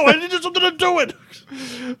 Let me go. I need something to do it.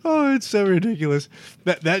 Oh, it's so ridiculous.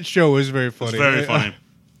 That show is very funny. It's very funny.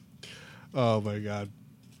 Oh my god.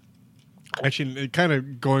 Actually, kind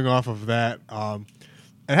of going off of that,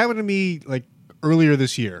 it happened to me like earlier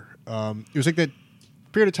this year. It was like that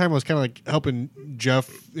period of time I was kind of like helping Jeff,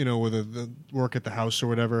 with the work at the house or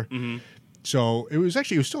whatever. Mm-hmm. So it was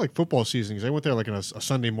still like football season because I went there like on a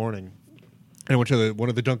Sunday morning, and I went to one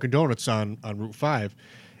of the Dunkin' Donuts on Route 5,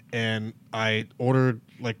 and I ordered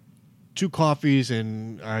like 2 coffees,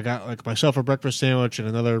 and I got like myself a breakfast sandwich,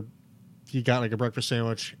 and he got like a breakfast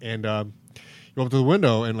sandwich, and you go up to the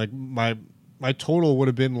window, and like my total would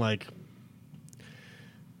have been like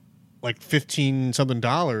 $15 something,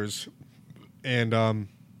 and they're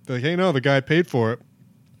like, hey, no, the guy paid for it,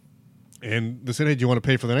 and they said, hey, do you want to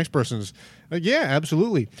pay for the next person's? Like, yeah,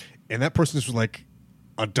 absolutely, and that person's was like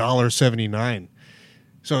 $1.79.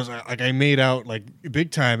 So I was like I made out like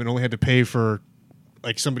big time, and only had to pay for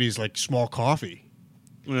like somebody's like small coffee.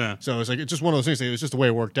 Yeah. So it's like it's just one of those things. It was just the way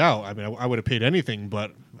it worked out. I mean, I would have paid anything,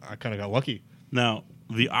 but I kind of got lucky. Now,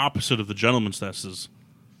 the opposite of the gentleman's test is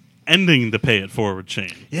ending the pay it forward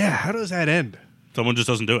chain. Yeah, how does that end? Someone just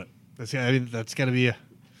doesn't do it. That's got to be a.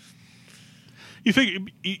 You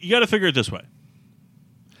got to figure it this way.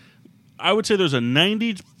 I would say there's a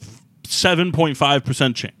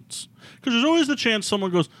 97.5% chance, because there's always the chance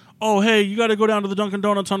someone goes, oh, hey, you got to go down to the Dunkin'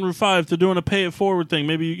 Donuts on Route 5 to doing a pay it forward thing.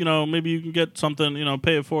 Maybe you can get something,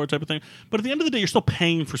 pay it forward type of thing. But at the end of the day, you're still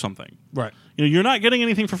paying for something. Right. You're not getting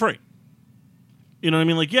anything for free. You know what I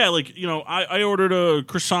mean? Like, yeah, like, I ordered a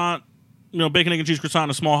croissant, bacon, egg, and cheese croissant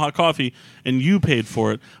and a small hot coffee, and you paid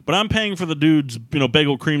for it. But I'm paying for the dude's,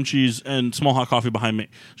 bagel, cream cheese, and small hot coffee behind me.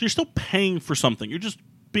 So you're still paying for something. You're just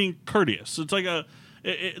being courteous. It's like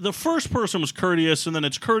the first person was courteous, and then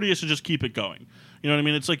it's courteous to just keep it going. You know what I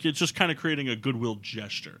mean? It's like it's just kind of creating a goodwill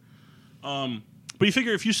gesture. But you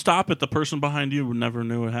figure if you stop it, the person behind you would never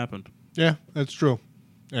knew it happened. Yeah, that's true.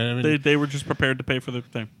 And I mean, they were just prepared to pay for the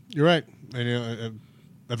thing. You're right. And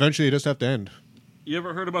eventually it does have to end. You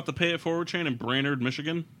ever heard about the pay it forward chain in Brainerd,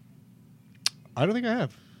 Michigan? I don't think I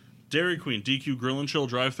have. Dairy Queen, DQ Grill and Chill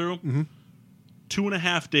drive-through. Mm-hmm.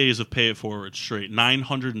 2.5 days of pay it forward straight.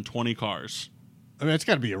 920 cars. I mean, it's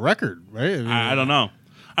got to be a record, right? I mean, I don't know.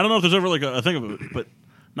 I don't know if there's ever like a thing of it, but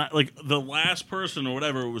not like the last person or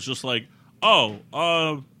whatever was just like, nah.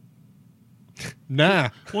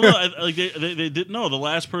 Well, no, like they didn't know. The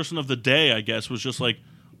last person of the day, I guess, was just like,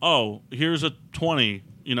 oh, here's a 20.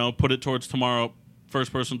 Put it towards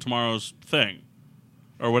first person tomorrow's thing,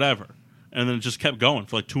 or whatever, and then it just kept going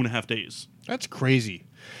for like 2.5 days. That's crazy,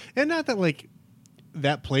 and not that like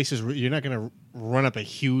that place is. You're not going to run up a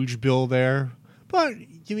huge bill there. But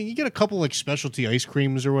you get a couple like specialty ice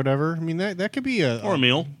creams or whatever. I mean that could be a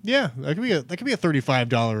meal. Yeah, that could be a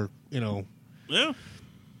 $35. Yeah.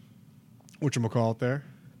 Whatchamacallit there.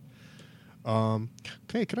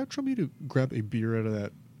 Okay, can I trouble you to grab a beer out of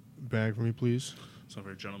that bag for me, please? It's not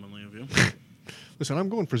very gentlemanly of you. Listen, I'm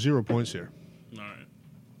going for 0 points here.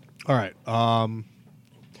 All right.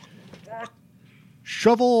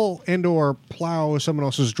 Shovel and/or plow someone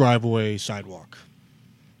else's driveway sidewalk.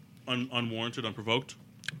 Unwarranted, unprovoked?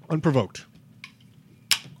 Unprovoked.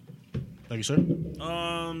 Thank you, sir.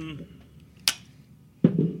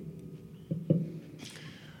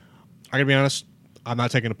 I gotta be honest, I'm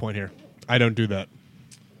not taking a point here. I don't do that.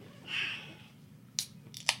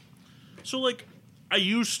 So, like, I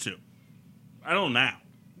used to. I don't now.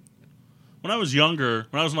 When I was younger,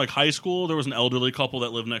 when I was in, like, high school, there was an elderly couple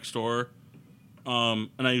that lived next door, and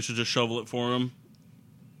I used to just shovel it for them,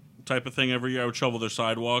 type of thing every year. I would shovel their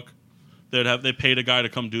sidewalk. They paid a guy to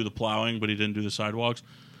come do the plowing, but he didn't do the sidewalks.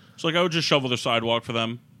 So, like, I would just shovel their sidewalk for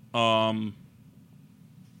them.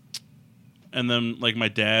 And then, like, my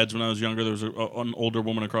dad's, when I was younger, there was an older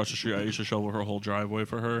woman across the street. I used to shovel her whole driveway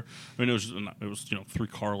for her. I mean, it was 3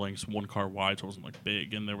 car lengths, 1 car wide, so it wasn't, like,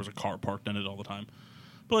 big, and there was a car parked in it all the time.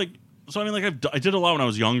 But, like, so, I mean, like, I did a lot when I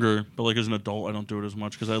was younger, but, like, as an adult, I don't do it as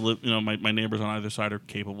much because I live, my neighbors on either side are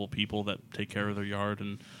capable people that take care of their yard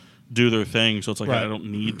and do their thing, so it's like right. I don't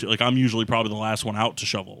need to. Like, I'm usually probably the last one out to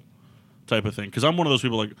shovel type of thing because I'm one of those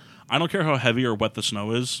people, like, I don't care how heavy or wet the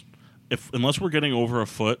snow is. Unless we're getting over a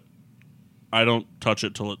foot, I don't touch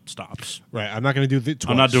it till it stops. Right. I'm not going to do it twice.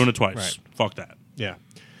 I'm not doing it twice. Right. Fuck that. Yeah.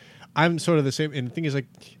 I'm sort of the same. And the thing is, like,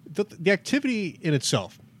 the activity in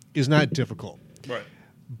itself is not difficult. Right.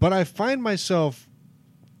 But I find myself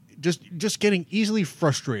just getting easily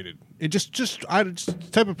frustrated. I'm just the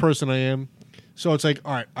type of person I am. So it's like,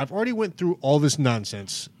 all right, I've already went through all this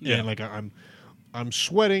nonsense, Yeah. and like I'm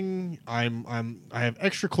sweating. I have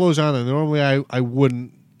extra clothes on that normally I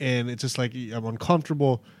wouldn't, and it's just like I'm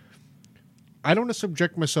uncomfortable. I don't want to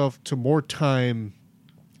subject myself to more time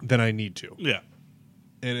than I need to. Yeah.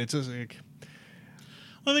 And it's just like,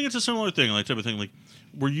 I think it's a similar thing, like type of thing. Like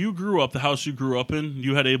where you grew up, the house you grew up in,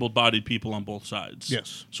 you had able-bodied people on both sides.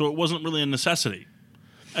 yes, So it wasn't really a necessity.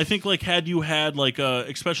 I think like had you had like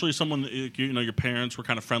especially someone that, your parents were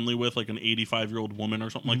kind of friendly with, like an 85-year-old woman or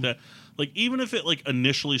something like that. Like even if it like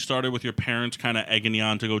initially started with your parents kind of egging you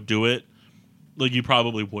on to go do it, like you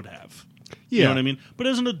probably would have. yeah, You know what I mean? But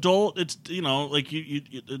as an adult, it's like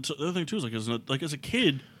it's the other thing too is like as a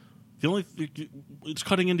kid, the only it's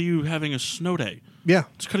cutting into you having a snow day. yeah.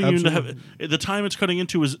 It's cutting you into the time it's cutting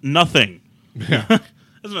into is nothing. Yeah.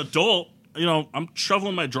 As an adult, I'm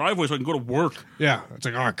shoveling my driveway so I can go to work. Yeah, it's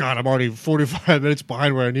like, oh god, I'm already 45 minutes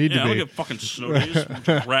behind where I need Yeah, to I be. don't get fucking snow days,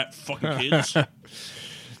 rat fucking kids.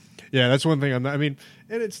 Yeah, that's one thing I'm not. I mean,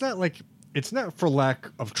 and it's not for lack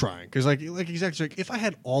of trying, because like exactly, like if I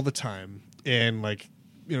had all the time and like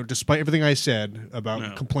despite everything I said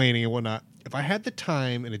about complaining and whatnot, if I had the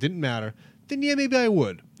time and it didn't matter, then yeah, maybe I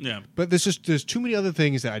would. Yeah, but there's too many other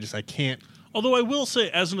things that I can't. Although I will say,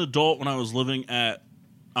 as an adult, when I was living at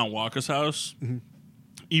Aunt Walker's house,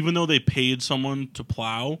 even though they paid someone to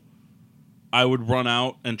plow, I would run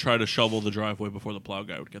out and try to shovel the driveway before the plow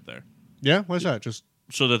guy would get there. Yeah, why's that? Just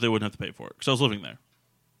so that they wouldn't have to pay for it, because I was living there.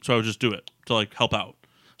 So I would just do it to like help out,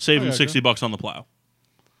 save them $60 on the plow.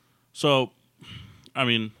 So, I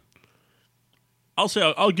mean, I'll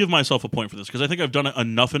say I'll give myself a point for this because I think I've done it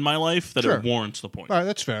enough in my life that it warrants the point. All right,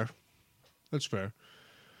 that's fair. That's fair.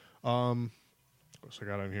 What else I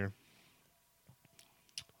got on here?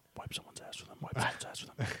 Wipe someone's ass for them. Wipe someone's ass for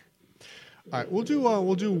them. All right,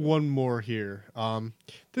 we'll do one more here.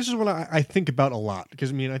 This is what I think about a lot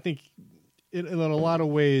because I think in a lot of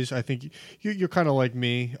ways I think you're kind of like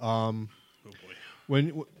me. Oh boy,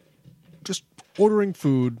 when just ordering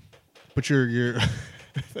food, but your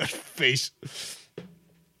that face,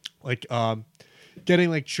 like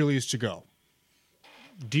getting like Chili's to go.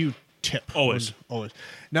 Do you tip? Always. Always.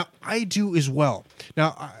 Now I do as well.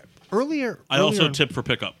 Now earlier I also tip for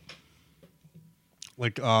pickup.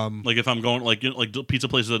 Like if I'm going like pizza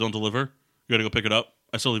places that don't deliver, you got to go pick it up.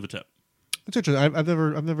 I still leave a tip. That's interesting. I've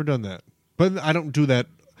never done that, but I don't do that.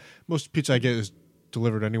 Most pizza I get is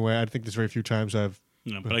delivered anyway. I think there's very few times I've.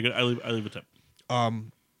 No, but I leave a tip.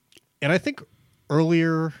 And I think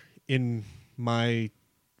earlier in my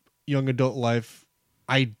young adult life,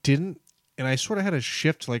 I didn't, and I sort of had a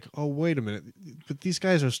shift. Like, oh wait a minute, but these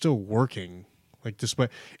guys are still working. Like despite,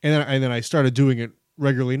 and then I started doing it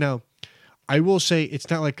regularly now. I will say it's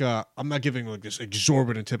not like I'm not giving like this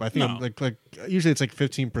exorbitant tip. I think I'm like usually it's like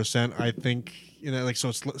 15%. I think like so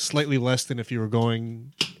it's slightly less than if you were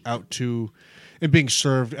going out to and being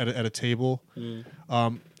served at a table.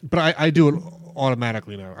 But I do it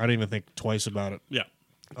automatically now. I don't even think twice about it. Yeah.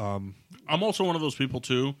 I'm also one of those people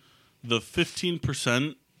too. The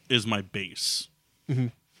 15% is my base. Mm-hmm.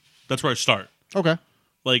 That's where I start. Okay.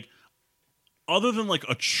 Like other than like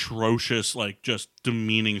atrocious, like just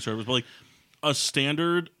demeaning service, but like a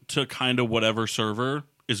standard to kind of whatever server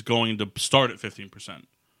is going to start at 15%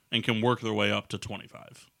 and can work their way up to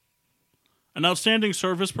 25%. An outstanding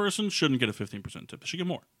service person shouldn't get a 15% tip. They should get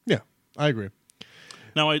more. Yeah, I agree.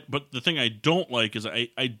 Now, but the thing I don't like is I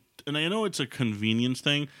know it's a convenience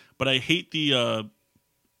thing, but I hate the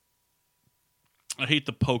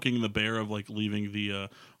poking the bear of like leaving the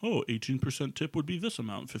 18% tip would be this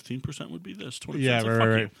amount, 15% would be this, 20%. Yeah,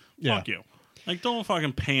 right. Yeah. Fuck you. Like, don't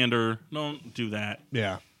fucking pander. Don't do that.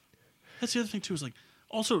 Yeah. That's the other thing, too, is like,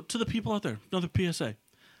 also, to the people out there, another PSA.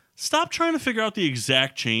 Stop trying to figure out the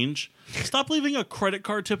exact change. Stop leaving a credit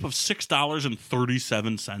card tip of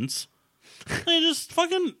 $6.37. Like,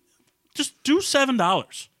 just do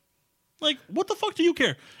 $7. Like, what the fuck do you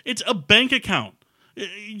care? It's a bank account.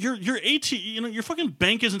 Your your fucking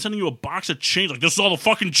bank isn't sending you a box of change. Like, this is all the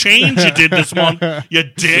fucking change you did this month, you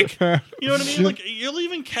dick. You know what I mean? Like, you're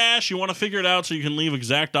leaving cash. You want to figure it out so you can leave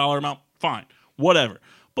exact dollar amount. Fine, whatever.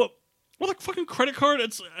 But with a fucking credit card,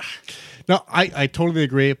 it's. No, I totally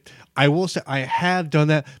agree. I will say I have done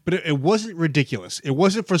that, but it wasn't ridiculous. It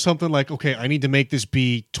wasn't for something like, okay, I need to make this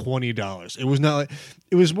be $20. It was not like.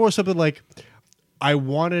 It was more something like, I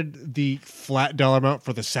wanted the flat dollar amount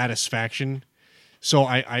for the satisfaction. So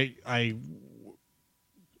I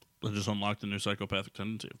just unlocked the new psychopathic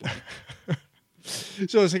tendency of life.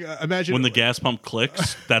 So it's like imagine when the gas pump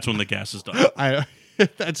clicks, that's when the gas is done.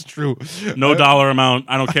 That's true. No dollar amount.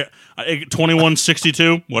 I don't care.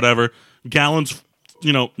 21.62, whatever. Gallons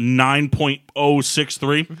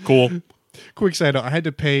 9.063. Cool. Quick side note: I had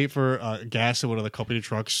to pay for gas in one of the company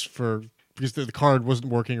trucks because the card wasn't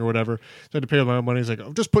working or whatever. So I had to pay my own money. He's like,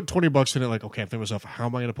 oh, just put $20 in it. Like, okay, I'm thinking to myself, how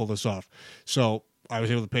am I going to pull this off? So I was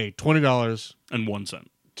able to pay $20 and 1 cent.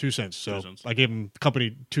 2 cents. So 2 cents. I gave him the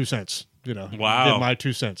company 2 cents. Wow. Did my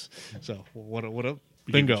 2 cents. So what a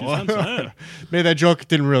bingo. 2 cents, yeah. Maybe that joke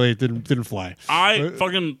didn't fly. I do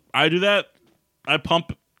that. I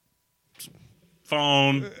pump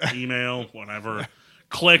phone, email, whatever.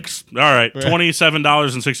 Clicks. All right,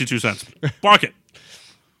 $27.62. Fuck it.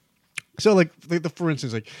 So like for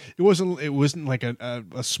instance, like it wasn't like a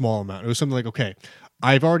small amount. It was something like, okay,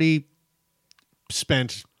 I've already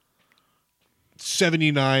spent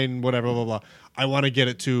 79 whatever blah blah blah. I want to get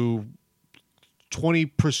it to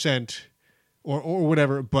 20% or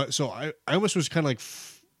whatever. But so I almost was kind of like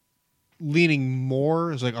leaning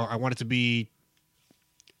more. It's like, oh, I want it to be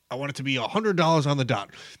 $100 on the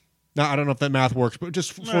dot. Now I don't know if that math works, but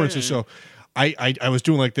just for instance, so I was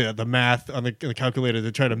doing like the math on the calculator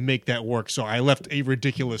to try to make that work. So I left a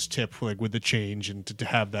ridiculous tip like with the change and to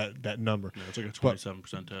have that number. Yeah, it's like a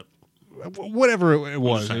 27% tip. Whatever it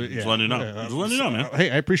was. Just letting you know. Just letting you know, man.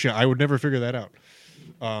 Hey, I appreciate it. I would never figure that out.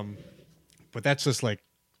 But that's just like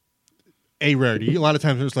a rarity. A lot of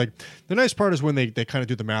times it's like the nice part is when they kind of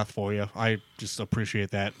do the math for you. I just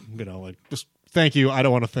appreciate that. Like just thank you. I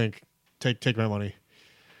don't want to think. Take my money.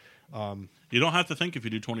 You don't have to think if you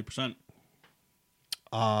do 20%.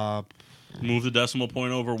 Move the decimal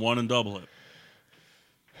point over 1 and double it.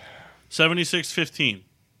 76.15.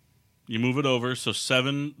 You move it over, so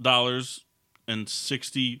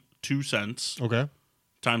 $7.62. Okay.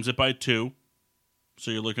 Times it by 2.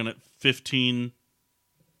 So you're looking at 15.27.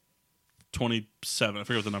 I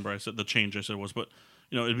forget what the number I said, the change I said was, but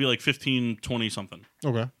it'd be like 15.20 something.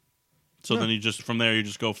 Okay. So then you just from there you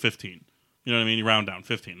just go 15. You know what I mean? You round down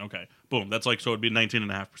 15. Okay. Boom. That's like so it'd be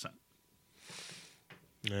 19.5%.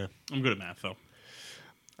 Yeah. I'm good at math though.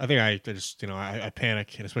 I think I just I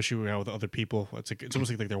panic, and especially when I'm with other people. It's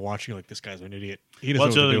almost like they're watching. Like, this guy's an idiot. He doesn't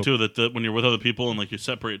That's know the what other to thing do. too. That when you're with other people and like you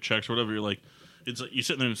separate checks or whatever, you're like, it's like you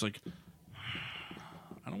sit there and it's like,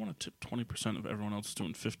 I don't want to tip 20% of everyone else is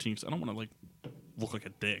doing 15. I don't want to like look like a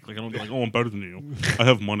dick. Like I don't be like, oh, I'm better than you. I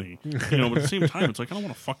have money. But at the same time, it's like I don't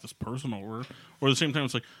want to fuck this person over. Or at the same time,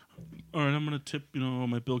 it's like, all right, I'm gonna tip.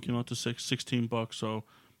 My bill came out to $16, so.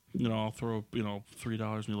 I'll throw $3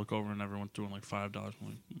 and you look over and everyone's doing like $5. I'm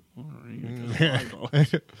like, all right,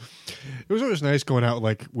 $5. It was always nice going out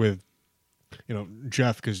like with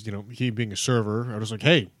Jeff, because he being a server, I was like,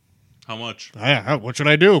 hey, how much? What should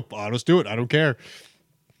I do? I'll just do it. I don't care.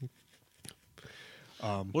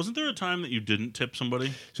 Wasn't there a time that you didn't tip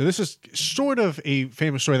somebody? So this is sort of a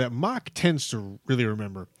famous story that Mock tends to really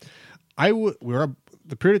remember. The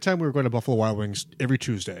period of time we were going to Buffalo Wild Wings every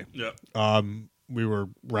Tuesday. Yeah. We were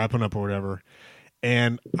wrapping up or whatever,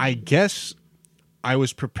 and I guess I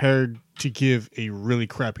was prepared to give a really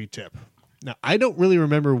crappy tip. Now, I don't really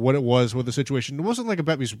remember what it was with the situation. It wasn't like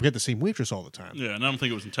about me we had the same waitress all the time. Yeah, and I don't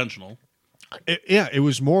think it was intentional. It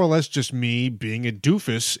was more or less just me being a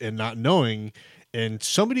doofus and not knowing, and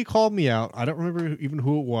somebody called me out. I don't remember even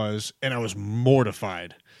who it was, and I was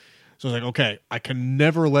mortified. So I was like, okay, I can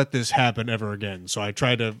never let this happen ever again. So I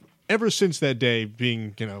tried to... Ever since that day,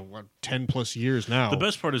 being 10 plus years now. The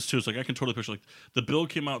best part is too. It's like I can totally picture like the bill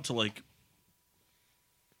came out to like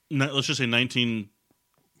let's just say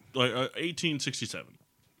 1867.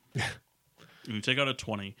 And you take out a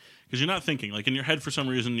 20 because you're not thinking like in your head for some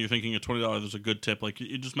reason you're thinking a $20 is a good tip. Like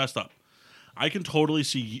you just messed up. I can totally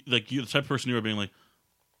see like you the type of person you are being like,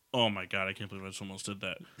 oh my God, I can't believe I just almost did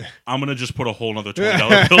that. I'm gonna just put a whole other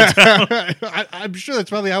 $20 bill down. I'm sure that's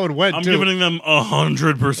probably how it went. I'm too. giving them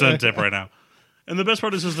 100% tip right now. And the best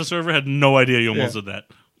part is the server had no idea you almost did that.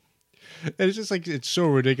 And it's just like it's so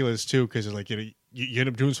ridiculous too, because like you end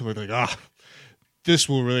up doing something like this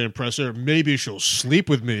will really impress her. Maybe she'll sleep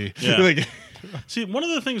with me. Yeah. See, one of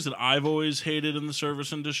the things that I've always hated in the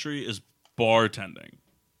service industry is bartending.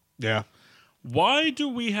 Yeah. Why do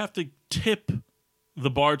we have to tip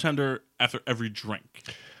the bartender after every drink?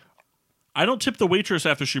 I don't tip the waitress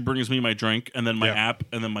after she brings me my drink and then my app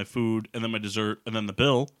and then my food and then my dessert and then the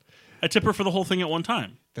bill. I tip her for the whole thing at one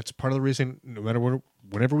time. That's part of the reason. No matter what,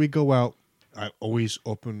 whenever we go out, I always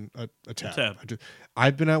open a tab.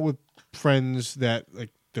 I've been out with friends that like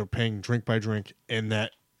they're paying drink by drink, and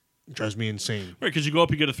that drives me insane. Right, because you go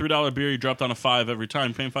up, you get a $3 beer, you drop down a $5 every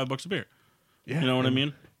time, paying $5 a beer. Yeah, you know what I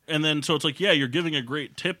mean. And then, so it's like, yeah, you're giving a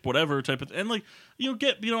great tip, whatever type of, and like you'll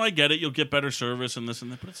get, I get it, you'll get better service and this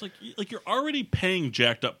and that, but it's like you're already paying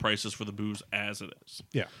jacked up prices for the booze as it is.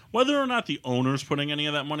 Yeah. Whether or not the owner's putting any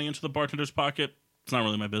of that money into the bartender's pocket, it's not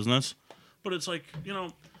really my business. But it's like,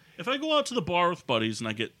 if I go out to the bar with buddies and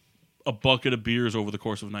I get a bucket of beers over the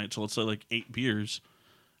course of the night, so let's say like 8 beers,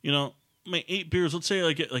 my 8 beers, let's say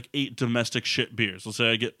I get like 8 domestic shit beers. Let's say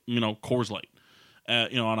I get, Coors Light,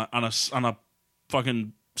 on a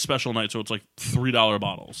fucking special night, so it's like $3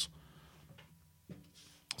 bottles.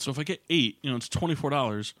 So if I get 8, it's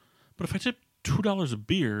 $24. But if I tip $2 a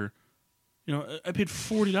beer, I paid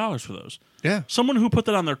 $40 for those. Yeah. Someone who put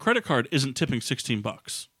that on their credit card isn't tipping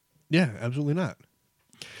 $16. Yeah, absolutely not.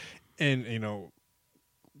 And,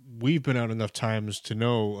 we've been out enough times to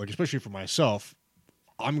know, like, especially for myself,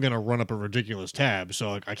 I'm going to run up a ridiculous tab.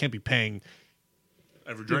 So, like, I can't be paying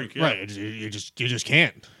every drink. Yeah. Right. You just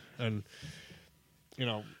can't. And,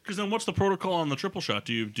 because then what's the protocol on the triple shot?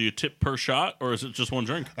 Do you tip per shot, or is it just one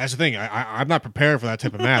drink? That's the thing. I'm not prepared for that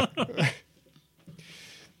type of math.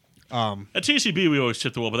 At TCB, we always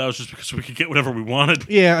tipped well, but that was just because we could get whatever we wanted.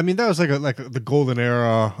 Yeah, I mean that was like the golden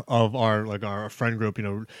era of our friend group.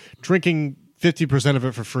 Drinking 50% of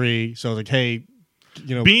it for free. So like, hey,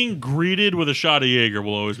 being greeted with a shot of Jaeger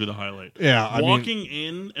will always be the highlight. Yeah, walking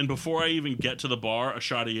in and before I even get to the bar, a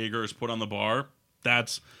shot of Jaeger is put on the bar.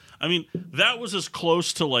 That was as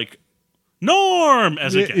close to like norm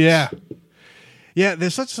as it gets. Yeah.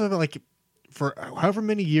 There's such a like. For however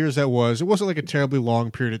many years that was, it wasn't like a terribly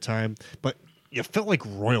long period of time, but you felt like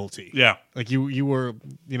royalty. Yeah. Like you were,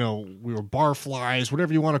 we were bar flies,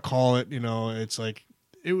 whatever you want to call it. It's like,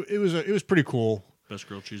 it was pretty cool. Best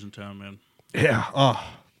grilled cheese in town, man. Yeah.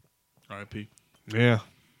 R.I.P. Yeah.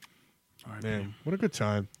 R.I.P. Man, what a good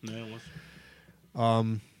time. Yeah, it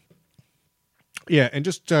was. Yeah, and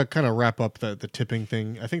just kind of wrap up the tipping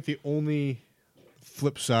thing. I think the only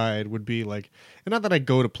flip side would be like, and not that I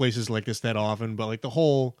go to places like this that often, but like the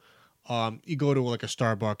whole you go to like a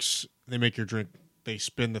Starbucks, they make your drink, they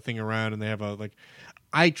spin the thing around, and they have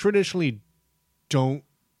I traditionally don't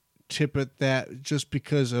tip at that just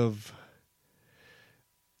because of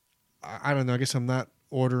I don't know, I guess I'm not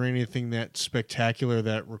ordering anything that spectacular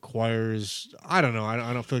that requires, I don't know,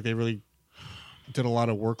 I don't feel like they really did a lot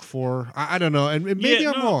of work for. I don't know, and maybe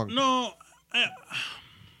I'm wrong. No,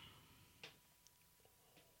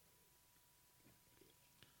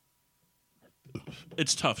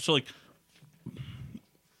 it's tough. So, like,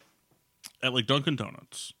 at like Dunkin'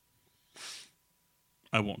 Donuts,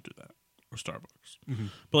 I won't do that, or Starbucks. Mm-hmm.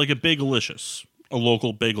 But like at Bagelicious, a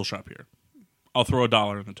local bagel shop here, I'll throw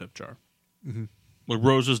 $1 in the tip jar. Mm-hmm. Like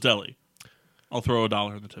Rose's Deli, I'll throw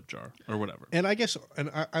 $1 in the tip jar, or whatever. And I guess, and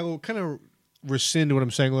I will kind of rescind what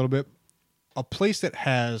I'm saying a little bit. A place that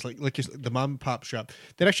has like the mom and pop shop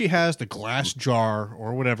that actually has the glass jar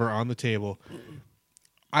or whatever on the table,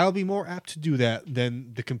 I'll be more apt to do that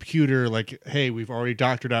than the computer. Like, hey, we've already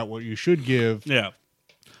doctored out what you should give. Yeah.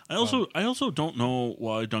 I also don't know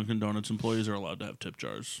why Dunkin' Donuts employees are allowed to have tip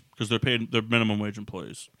jars because they're minimum wage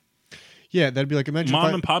employees. Yeah, that'd be like, imagine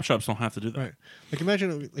mom and pop shops don't have to do that. Right. Like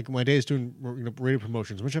imagine like my days doing radio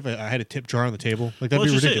promotions. Imagine if I had a tip jar on the table. Like that'd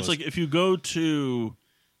be ridiculous. It's like if you go to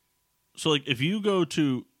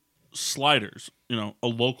Sliders, a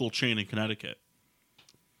local chain in Connecticut,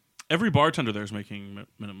 every bartender there is making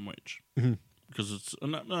minimum wage. Mm-hmm. Because it's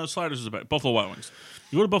Sliders is about Buffalo Wild Wings.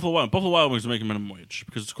 You go to Buffalo Wild Wings is making minimum wage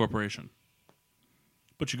because it's a corporation.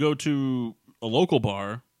 But you go to a local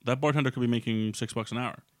bar, that bartender could be making $6 an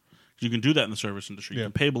hour. You can do that in the service industry. You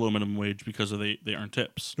can pay below minimum wage because they earn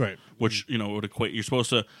tips, right? Which would equate. You're supposed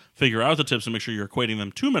to figure out the tips and make sure you're equating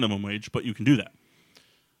them to minimum wage, but you can do that.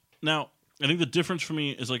 Now, I think the difference for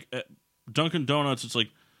me is like at Dunkin' Donuts, it's like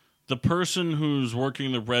the person who's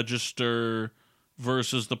working the register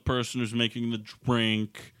versus the person who's making the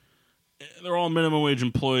drink. They're all minimum wage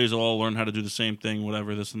employees. They'll all learn how to do the same thing,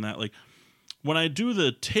 whatever, this and that. Like when I do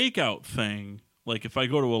the takeout thing, like if I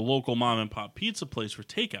go to a local mom and pop pizza place for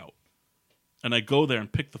takeout, and I go there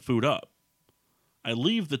and pick the food up, I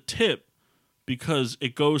leave the tip because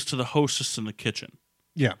it goes to the hostess in the kitchen.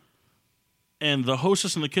 Yeah. And the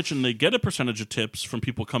hostess in the kitchen, they get a percentage of tips from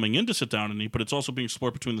people coming in to sit down and eat, but it's also being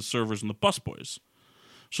split between the servers and the busboys.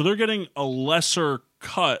 So they're getting a lesser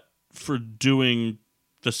cut for doing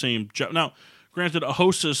the same job. Now, granted, a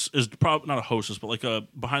hostess is probably not a hostess, but like a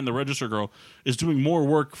behind the register girl is doing more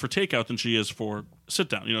work for takeout than she is for sit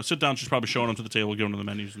down. Sit down, she's probably showing them to the table, giving them the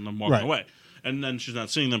menus, and then walking away. And then she's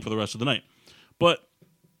not seeing them for the rest of the night. But,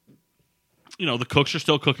 the cooks are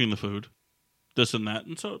still cooking the food, this and that.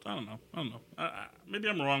 And so, I don't know. Maybe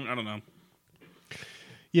I'm wrong. I don't know.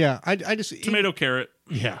 Yeah, I just... Tomato, carrot.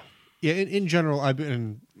 Yeah. Yeah, in general, I've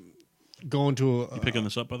been going to a... You picking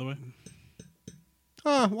this up, by the way?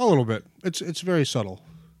 A little bit. It's very subtle.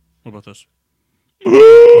 What about this?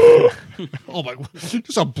 Oh my!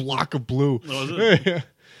 Just a block of blue. Was it?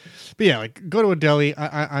 But yeah, like go to a deli.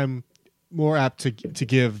 I'm more apt to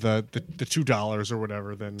give the $2 or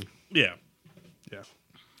whatever than Yeah. yeah.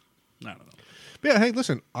 I don't know. But yeah, hey,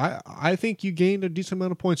 listen, I think you gained a decent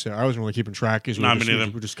amount of points there. I wasn't really keeping track. We Not were many of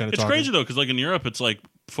them. we're just kind of It's talking. crazy though, because like in Europe, it's like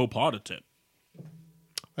faux pas to tip.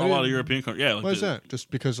 A lot of European countries, yeah. Like Why is that? Just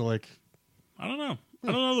because of like I don't know. I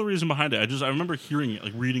don't know the reason behind it. I remember hearing it,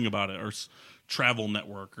 like reading about it, or Travel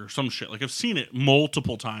Network, or some shit. Like I've seen it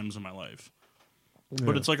multiple times in my life.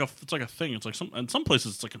 But it's like a thing. It's like in some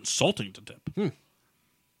places it's like insulting to tip.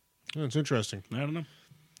 That's interesting. I don't know.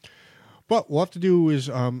 But we'll have to do is,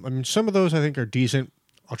 some of those I think are decent.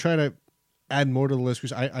 I'll try to add more to the list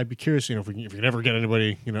because I'd be curious, if we can ever get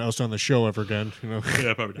anybody, else on the show ever again,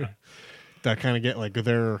 Yeah, probably not. that kind of get like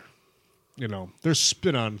their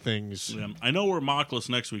spin on things. Yeah, I know we're mockless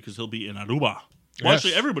next week because he'll be in Aruba. Well, Yes.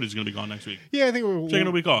 actually, everybody's going to be gone next week. Yeah, I think we're Taking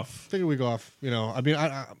a week off. Taking a week off.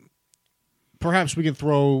 Perhaps we can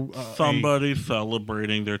throw Somebody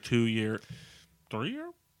celebrating their 3-year.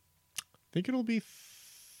 I think it'll be.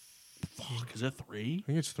 Fuck, is it 3? I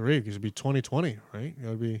think it's 3 because it'd be 2020, right?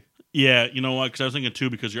 It'll be. Yeah, you know what? Because I was thinking 2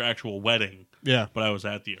 because your actual wedding. Yeah, But I was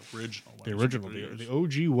at the original. the original, the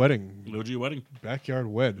OG wedding, The OG wedding. backyard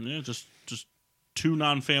wed. Yeah, just 2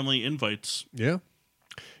 non-family invites. Yeah,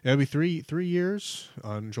 it'll be 3 years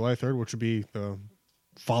on July 3rd, which would be the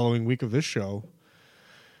following week of this show.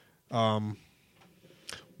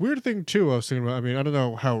 Weird thing too. I was thinking about. I don't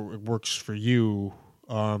know how it works for you.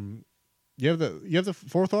 You have the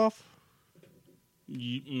 4th off.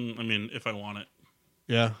 If I want it.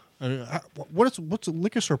 Yeah. What's the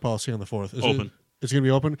liquor store policy on the 4th? Is Open. It's going to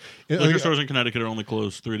be open. Liquor stores in Connecticut are only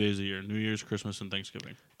closed 3 days a year: New Year's, Christmas, and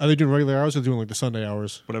Thanksgiving. Are they doing regular hours or doing like the Sunday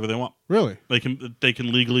hours? Whatever they want. Really? They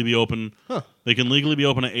can legally be open. Huh. They can legally be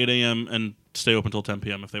open at 8 a.m. and stay open until 10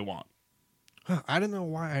 p.m. if they want. Huh, I don't know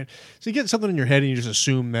why. So you get something in your head and you just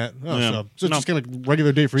assume that. Oh, Yeah. so it's just kind of like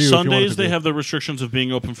regular day for you. Sundays they have the restrictions of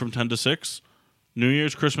being open from 10 to 6. New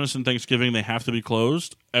Year's, Christmas, and Thanksgiving they have to be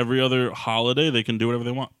closed. Every other holiday they can do whatever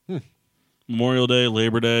they want. Memorial Day,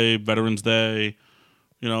 Labor Day, Veterans Day,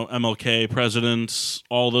 MLK, Presidents,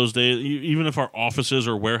 all those days. Even if our offices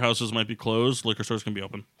or warehouses might be closed, liquor stores can be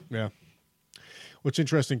open. Yeah. What's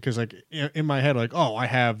interesting because like in my head, like, oh, I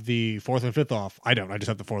have the 4th and 5th off. I don't. I just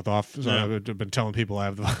have the 4th off. So Yeah. I've been telling people I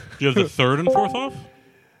have the. Do you have the 3rd and 4th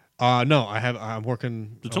off? No, I have. I'm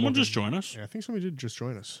working. Did someone just join us? Yeah, I think somebody did just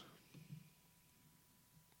join us.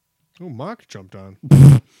 Oh, Mark jumped on.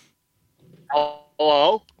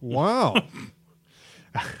 Hello? Wow.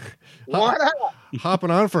 What up? Hopping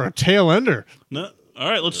on for a tail ender. No. All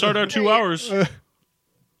right, let's start our 2 hours.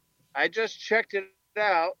 I just checked it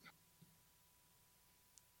out.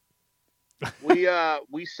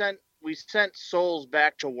 We sent Souls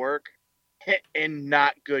back to work in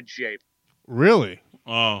not good shape. Really?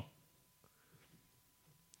 Oh.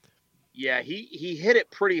 Yeah, he hit it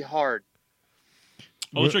pretty hard.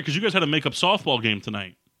 Oh, that's right, because you guys had a make-up softball game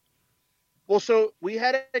tonight. Well, so we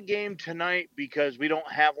had a game tonight because we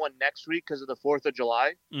don't have one next week because of the 4th of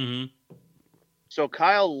July. Mm-hmm. So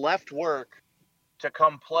Kyle left work to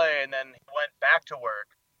come play, and then he went back to work.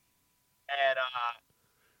 And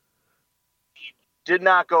he did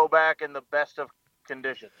not go back in the best of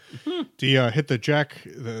condition. Do you hit the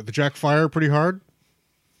jack fire pretty hard?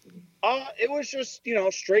 It was just,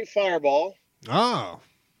 straight fireball. Oh.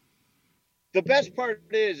 The best part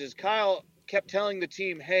is Kyle kept telling the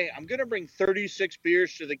team, hey, I'm going to bring 36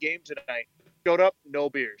 beers to the game tonight. Showed up, no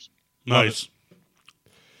beers. Nice.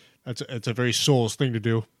 It's a very Souls thing to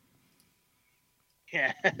do.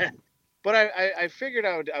 Yeah. But I figured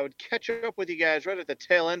I would catch up with you guys right at the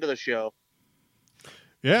tail end of the show.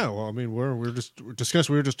 Yeah, well, I mean, we're just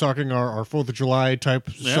talking our 4th of July type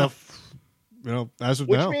stuff, as of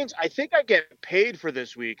Which now. Which means I think I get paid for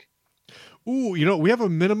this week. Ooh, we have a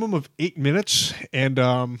minimum of 8 minutes, and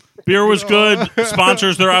beer was good.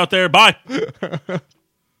 Sponsors, they're out there. Bye.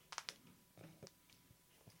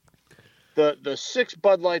 The 6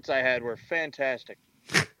 Bud Lights I had were fantastic.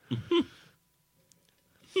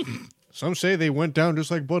 Some say they went down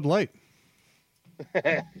just like Bud Light.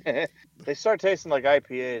 They start tasting like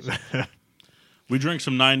IPAs. We drank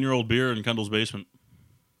some 9-year-old beer in Kendall's basement.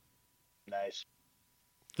 Nice.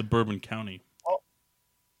 The Bourbon County.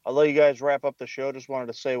 I'll let you guys wrap up the show. Just wanted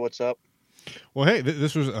to say what's up. Well, hey,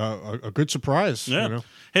 this was a good surprise. Yeah.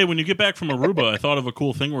 Hey, when you get back from Aruba, I thought of a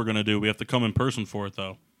cool thing we're going to do. We have to come in person for it,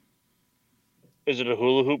 though. Is it a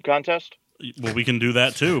hula hoop contest? Well, we can do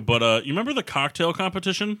that, too. But you remember the cocktail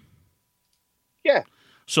competition? Yeah.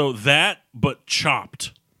 So that, but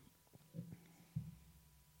chopped.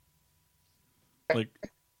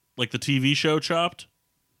 like the TV show Chopped.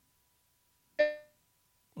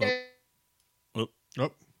 Oh,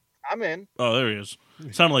 Oh, I'm in. oh, there he is.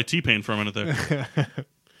 Sounded like T-Pain for a minute there.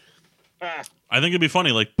 Ah, I think it'd be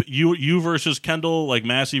funny, like you versus Kendall, like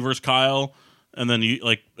Massey versus Kyle, and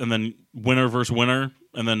then winner versus winner,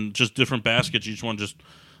 and then just different baskets. Each one just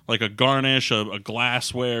like a garnish, a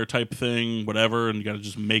glassware type thing, whatever, and you got to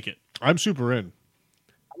just make it. I'm super in.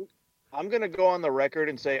 I'm going to go on the record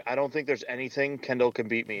and say I don't think there's anything Kendall can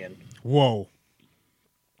beat me in. Whoa.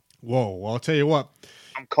 Well, I'll tell you what.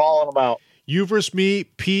 I'm calling him out. You versus me,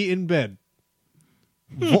 pee in bed.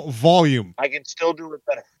 Volume. I can still do it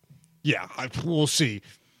better. Yeah, we'll see.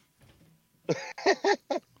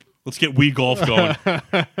 Let's get Wii Golf going.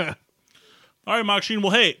 All right, Maksheen.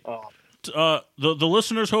 Well, hey, the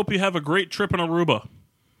listeners hope you have a great trip in Aruba.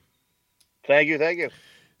 Thank you.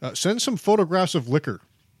 Send some photographs of liquor.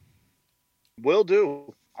 Will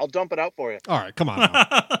do. I'll dump it out for you. All right, come on now.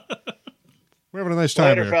 We're having a nice time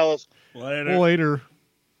Later, here. fellas. Later.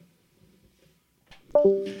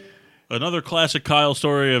 Another classic Kyle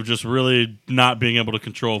story of just really not being able to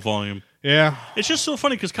control volume. Yeah. It's just so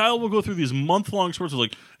funny because Kyle will go through these month-long spurts of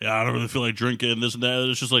like, yeah, I don't really feel like drinking, this and that.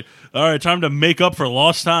 It's just like, all right, time to make up for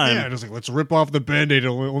lost time. Yeah, just like, let's rip off the Band-Aid the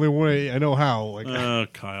only way I know how.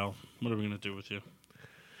 Like, Kyle, what are we going to do with you?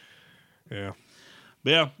 Yeah.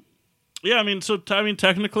 But yeah, I mean,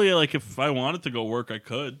 technically, like, if I wanted to go work, I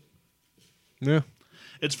could. Yeah.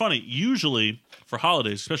 It's funny. Usually, for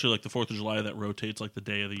holidays, especially like the 4th of July, that rotates like the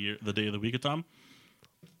day of the year, the day of the week at Tom.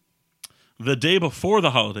 The day before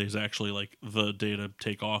the holiday is actually like the day to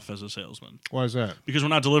take off as a salesman. Why is that? Because we're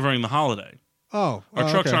not delivering the holiday. Oh.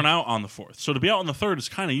 Our trucks okay. aren't out on the 4th. So to be out on the 3rd is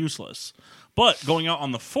kind of useless. But going out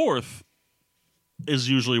on the 4th is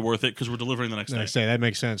usually worth it because we're delivering the next day. That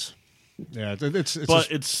makes sense. Yeah, it's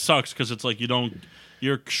but it sucks because it's like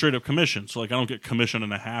you're straight up commission. So like I don't get commission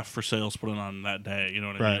and a half for sales put in on that day. You know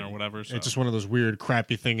what I mean, or whatever. So. It's just one of those weird,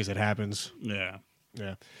 crappy things that happens. Yeah.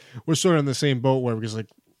 We're sort of in the same boat where because like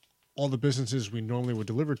all the businesses we normally would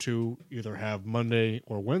deliver to either have Monday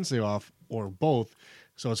or Wednesday off or both.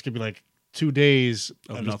 So it's gonna be like 2 days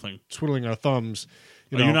of nothing, twiddling our thumbs.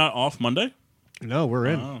 Are you not off Monday? No, we're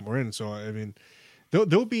in. Oh. We're in. So I mean,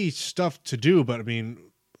 there'll be stuff to do, but I mean.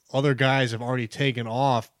 Other guys have already taken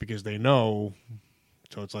off because they know.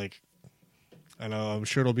 So it's like, I know, I'm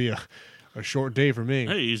sure it'll be a short day for me.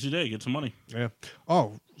 Hey, easy day. Get some money. Yeah.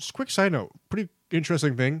 Oh, just quick side note. Pretty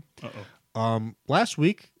interesting thing. Uh-oh. Last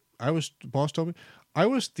week, the boss told me, I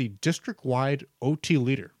was the district-wide OT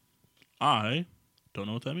leader. I don't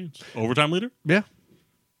know what that means. Overtime leader? Yeah.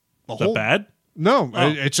 Is that bad? No. Oh.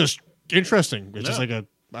 It's just interesting. It's just like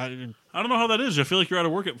I don't know how that is. I feel like you're out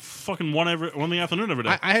of work at fucking 1 in the afternoon every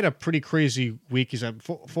day. I had a pretty crazy week.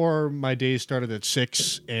 Four of my days started at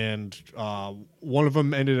 6, and one of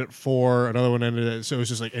them ended at 4. Another one ended at so it was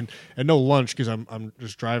just like and no lunch because I'm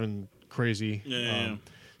just driving crazy. Yeah.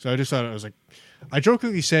 So I just thought it was like I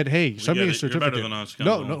jokingly said, "Hey, send me a certificate." You're better than us.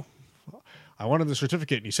 No. I wanted the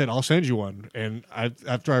certificate, and he said, "I'll send you one." And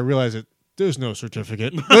after I realized that there's no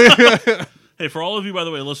certificate. Hey, for all of you, by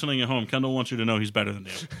the way, listening at home, Kendall wants you to know he's better than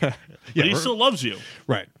you. But he still loves you.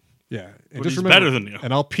 Right. Yeah. And but he's better than you.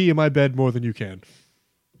 And I'll pee in my bed more than you can.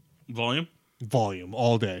 Volume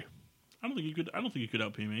all day. I don't think you could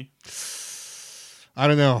outpee me. I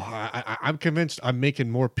don't know. I'm convinced I'm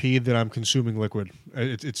making more pee than I'm consuming liquid.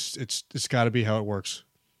 It's got to be how it works.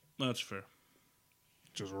 That's fair.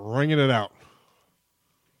 Just wringing it out.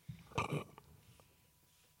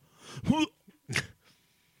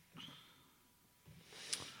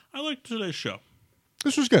 I liked today's show.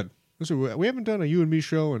 This was good. We haven't done a you and me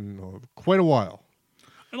show in quite a while.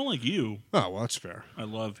 I don't like you. Oh, well, that's fair. I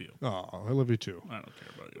love you. Oh, I love you too. I don't care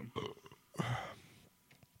about you.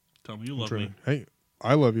 Tell me you love me. Hey,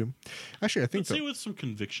 I love you. Actually, I think Let's say with some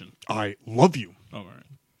conviction. I love you. Oh, all right.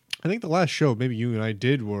 I think the last show maybe you and I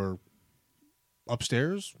did were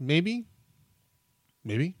upstairs, maybe?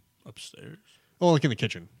 Upstairs? Oh, like in the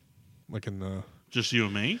kitchen. Like in the... Just you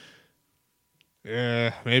and me?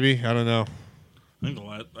 Yeah, maybe. I don't know. I think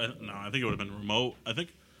I think it would have been remote. I think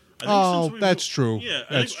that's true. Yeah,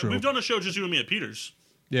 that's true. We've done a show just you and me at Peters.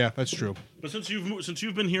 Yeah, that's true. But since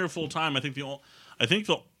you've been here full time, I think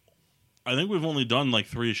we've only done like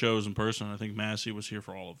 3 shows in person. I think Massey was here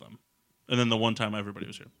for all of them, and then the one time everybody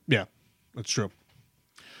was here. Yeah, that's true.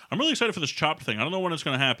 I'm really excited for this Chopped thing. I don't know when it's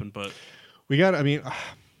going to happen, but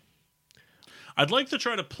I'd like to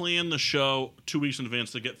try to plan the show 2 weeks in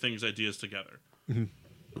advance to get ideas together.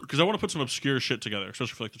 Because I want to put some obscure shit together,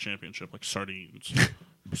 especially for like the championship, like sardines,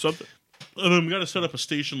 something. And then we got to set up a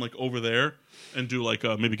station like over there and do like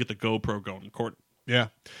maybe get the GoPro going, Yeah.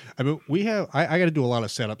 I mean, I got to do a lot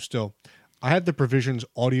of setup still. I have the provisions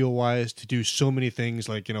audio wise to do so many things.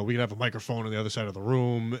 Like, we can have a microphone on the other side of the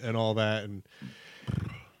room and all that. And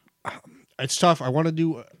it's tough. I want to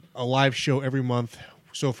do a live show every month.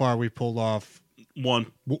 So far, we've pulled off one,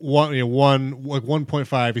 like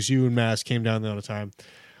 1.5 is you and Mass came down the other time.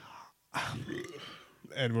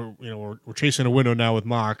 And we're chasing a window now with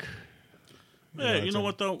Mock. Hey, you know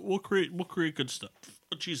what though? We'll create good stuff.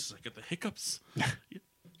 Oh, Jesus, I get the hiccups.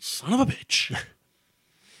 Son of a bitch.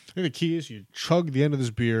 I think the key is you chug the end of this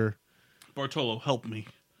beer. Bartolo, help me.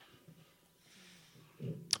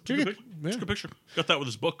 Took a picture. Got that with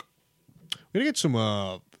his book. We gotta get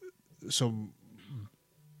some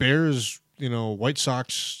Bears, White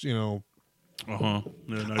Sox, Uh-huh.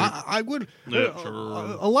 Yeah, I would. Yeah, sure.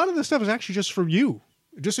 A lot of this stuff is actually just from you,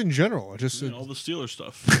 just in general. All the Steelers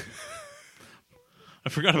stuff. I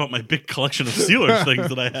forgot about my big collection of Steelers things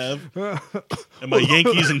that I have, and my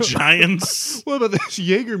Yankees and Giants. What about this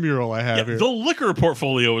Jaeger mural I have here? The liquor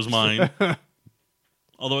portfolio is mine.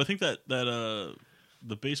 Although I think that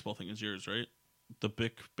the baseball thing is yours, right? The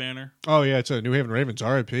Bic banner. Oh yeah, it's a New Haven Ravens.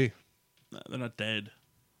 R.I.P. Nah, they're not dead.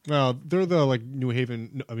 Well, they're the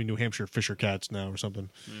New Hampshire Fisher Cats now or something.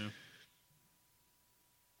 Yeah.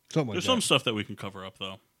 Something like There's that. some stuff that we can cover up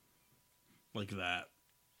though, like that.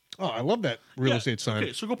 Oh, I love that real estate sign.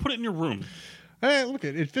 Okay, so go put it in your room. Hey, look,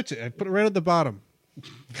 it fits it. I put it right at the bottom.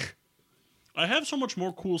 I have so much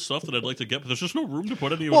more cool stuff that I'd like to get, but there's just no room to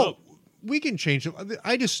put any of it Well, up. we can change it.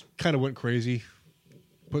 I just kind of went crazy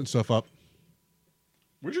putting stuff up.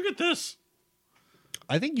 Where'd you get this?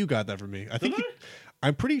 I think you got that from me. Did I?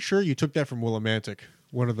 I'm pretty sure you took that from Willimantic,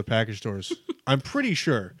 one of the package stores. I'm pretty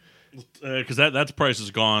sure. Because that price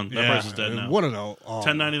is gone. That price is dead now. Want to know? Oh,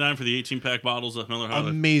 $10.99 for the 18-pack bottles of Miller High Life.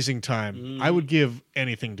 amazing time. I would give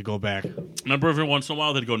anything to go back. Remember every once in a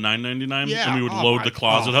while they'd go $9.99 Yeah. and we would Oh load my- the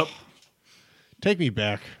closet up? Take me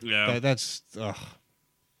back. Yeah. That's. I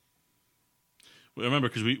remember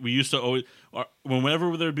because we used to always,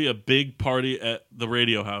 whenever there'd be a big party at the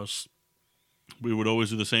radio house, we would always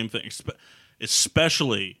do the same thing,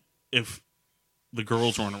 especially if the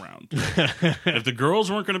girls weren't around. If the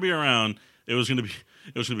girls weren't going to be around, it was going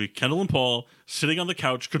to be Kendall and Paul sitting on the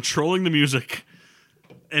couch controlling the music,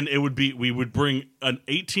 and we would bring an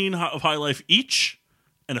 18 of High Life each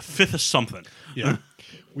and a fifth of something. Yeah.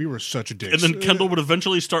 We were such a dick. And then Kendall would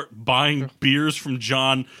eventually start buying beers from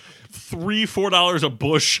John, $3-4 a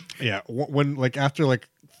bush. Yeah. When after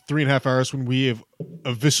 3.5 hours, when we have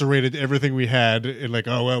eviscerated everything we had, and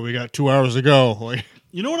we got 2 hours to go.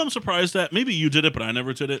 You know what I'm surprised at? Maybe you did it, but I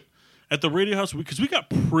never did it. At the radio house, because we got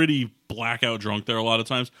pretty blackout drunk there a lot of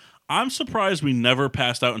times. I'm surprised we never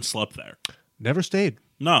passed out and slept there. Never stayed.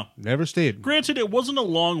 No. Never stayed. Granted, it wasn't a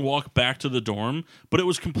long walk back to the dorm, but it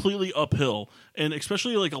was completely uphill. And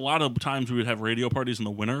especially a lot of times we would have radio parties in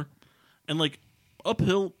the winter. And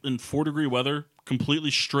uphill in 4-degree weather,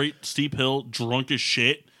 completely straight, steep hill, drunk as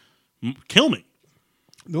shit. Kill me.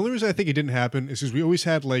 The only reason I think it didn't happen is because we always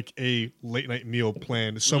had a late night meal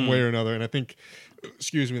planned some way or another, and I think,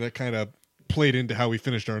 that kind of played into how we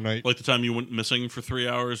finished our night. Like the time you went missing for 3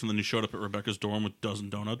 hours, and then you showed up at Rebecca's dorm with a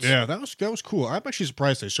dozen donuts. Yeah, that was cool. I'm actually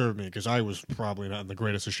surprised they served me because I was probably not in the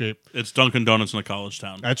greatest of shape. It's Dunkin' Donuts in a college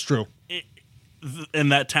town. That's true.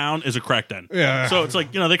 And that town is a crack den. Yeah. So it's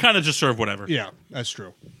they kind of just serve whatever. Yeah, that's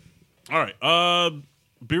true. All right.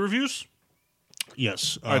 Beer reviews.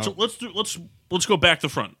 Yes. All right. So let's go back to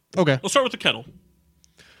front. Okay. Let's start with the kettle.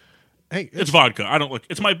 Hey, It's vodka. I don't like.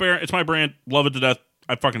 It's my brand. It's my brand. Love it to death.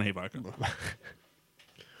 I fucking hate vodka.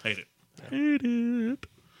 Hate it. Hate it.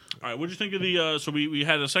 All right. What did you think of the? So we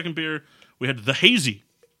had a second beer. We had the Hazy,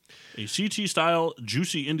 a CT style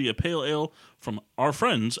juicy India pale ale from our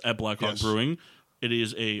friends at Black Hawk Yes. Brewing. It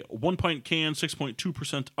is a 1-pint can,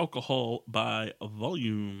 6.2% alcohol by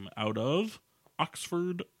volume, out of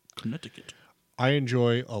Oxford, Connecticut. I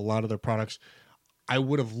enjoy a lot of their products. I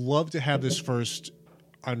would have loved to have this first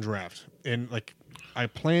on draft. And I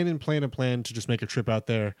plan to just make a trip out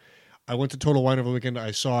there. I went to Total Wine over the weekend.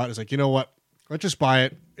 I saw it. It's you know what? Let's just buy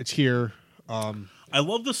it. It's here. I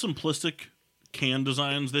love the simplistic can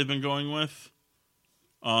designs they've been going with.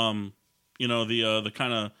 The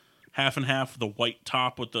kind of half and half, the white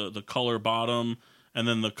top with the color bottom, and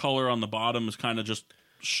then the color on the bottom is kind of just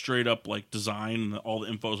straight up design, and all the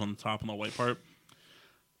info's on the top and the white part.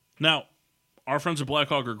 Now, our friends at Black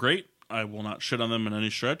Hawk are great. I will not shit on them in any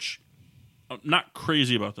stretch. I'm not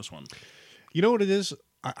crazy about this one. You know what it is?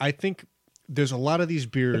 I think there's a lot of these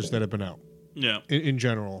beers that have been out. Yeah. In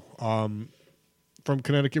general. From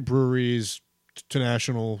Connecticut breweries to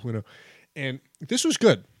national, and this was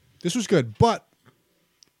good. But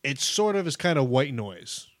it sort of is kind of white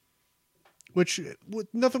noise, which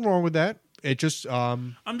nothing wrong with that. It just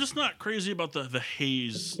I'm just not crazy about the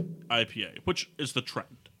haze IPA, which is the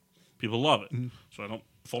trend. People love it, so I don't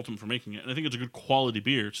fault them for making it. And I think it's a good quality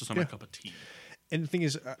beer. It's just not my cup of tea. And the thing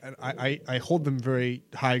is, I hold them very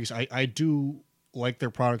high because I do like their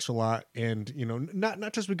products a lot, and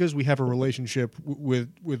not just because we have a relationship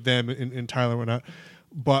with them in Tyler or not,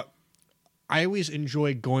 but I always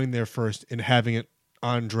enjoy going there first and having it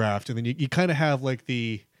on draft, and then you kind of have like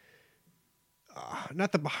the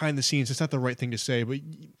not the behind the scenes. It's not the right thing to say, but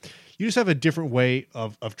you just have a different way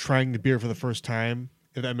of trying the beer for the first time,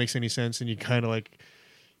 if that makes any sense, and you kind of like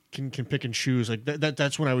can pick and choose. Like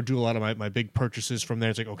that's when I would do a lot of my big purchases from there.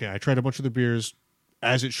 It's like, okay, I tried a bunch of the beers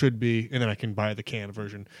as it should be, and then I can buy the canned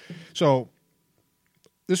version. So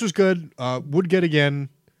this was good. Would get again.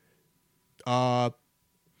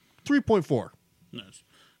 3.4. Nice.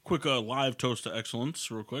 Quick live toast to excellence,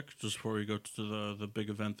 real quick, just before we go to the big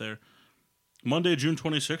event there. Monday, June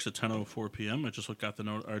 26th at 10:04 p.m. I just looked at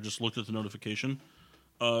the notification.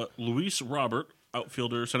 Luis Robert,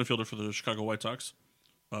 center fielder for the Chicago White Sox,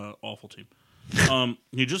 awful team.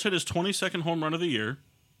 He just hit his 22nd home run of the year,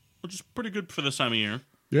 which is pretty good for this time of year.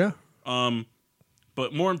 Yeah.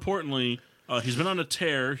 But more importantly, he's been on a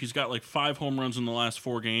tear. He's got like 5 home runs in the last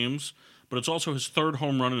 4 games, but it's also his 3rd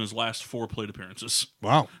home run in his last 4 plate appearances.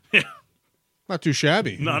 Wow. Yeah. Not too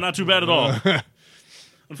shabby. No, not too bad at all.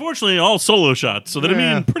 Unfortunately, all solo shots, so that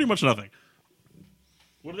mean pretty much nothing.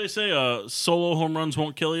 What do they say? Solo home runs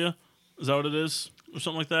won't kill you? Is that what it is? Or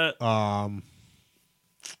something like that? I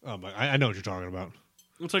know what you're talking about.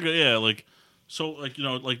 It's like they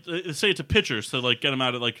say it to pitchers to like get them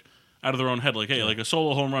out of their own head. Like, hey, like a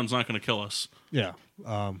solo home run's not going to kill us. Yeah.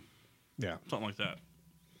 Yeah. Something like that.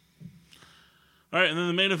 All right, and then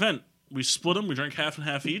the main event. We split them. We drank half and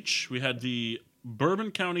half each. We had the Bourbon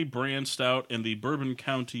County Brand Stout and the Bourbon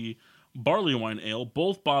County Barley Wine Ale,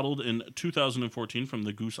 both bottled in 2014 from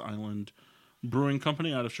the Goose Island Brewing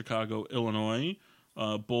Company out of Chicago, Illinois.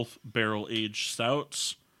 Both barrel-aged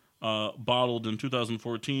stouts. Bottled in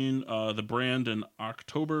 2014, the brand in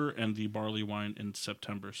October, and the barley wine in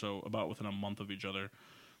September. So about within a month of each other,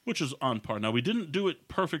 which is on par. Now, we didn't do it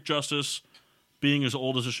perfect justice, being as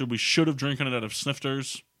old as it should. We should have drinking it out of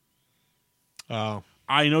snifters. Oh.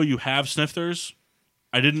 I know you have snifters.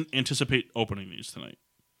 I didn't anticipate opening these tonight.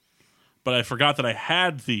 But I forgot that I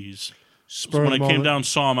had these. So when I came down,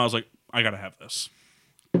 saw them, I was like, I got to have this.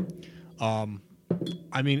 I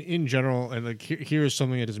mean, in general, and like here's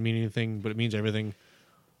something that doesn't mean anything, but it means everything.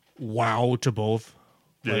 Wow to both.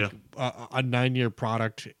 Like, a 9-year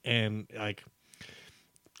product, and like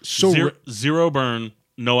zero burn,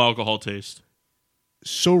 no alcohol taste.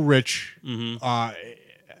 So rich. Mm-hmm.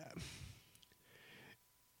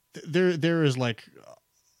 There is like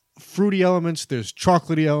fruity elements. There's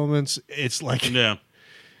chocolatey elements. It's like the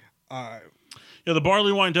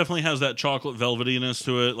barley wine definitely has that chocolate velvetyness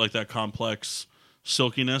to it, like that complex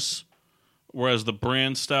silkiness. Whereas the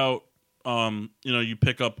brand stout, you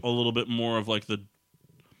pick up a little bit more of like the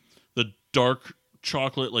dark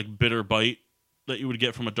chocolate, like bitter bite that you would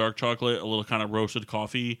get from a dark chocolate, a little kind of roasted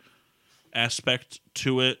coffee aspect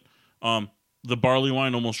to it. The barley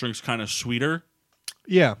wine almost drinks kind of sweeter.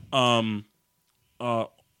 Yeah. And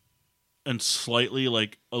slightly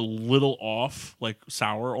like a little off, like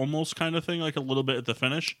sour almost kind of thing, like a little bit at the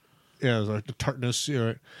finish. Yeah, it was like the tartness.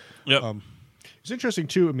 Right? Yep. It's interesting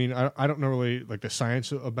too. I mean, I don't know really like the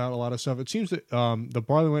science about a lot of stuff. It seems that the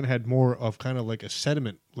barley wine had more of kind of like a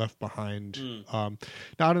sediment left behind. Now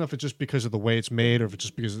I don't know if it's just because of the way it's made, or if it's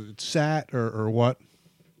just because it's sat, or what.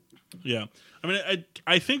 Yeah, I mean,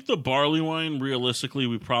 I think the barley wine, realistically,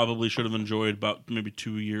 we probably should have enjoyed about maybe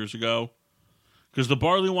 2 years ago, because the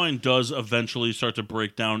barley wine does eventually start to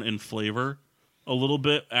break down in flavor a little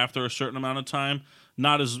bit after a certain amount of time.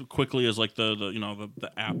 Not as quickly as like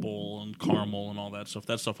the apple and caramel and all that stuff.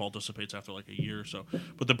 That stuff all dissipates after like a year or so.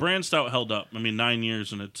 But the brand stout held up. I mean, 9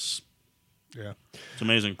 years, and it's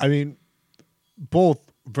amazing. I mean, both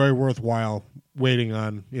very worthwhile waiting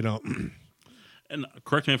on. And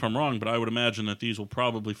correct me if I'm wrong, but I would imagine that these will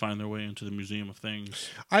probably find their way into the Museum of Things.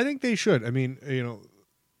 I think they should. I mean,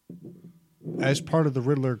 as part of the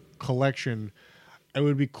Riddler collection, it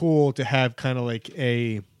would be cool to have kind of like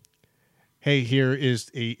hey, here is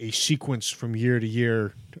a sequence from year to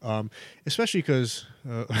year, especially because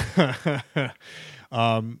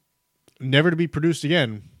never to be produced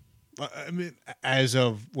again. I mean, as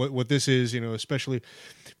of what this is, especially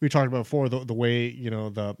we talked about before, the way,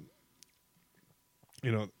 the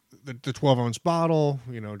 12-ounce bottle,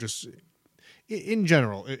 just in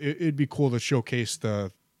general, it'd be cool to showcase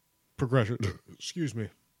the progression. Excuse me.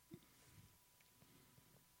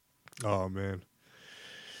 Oh man.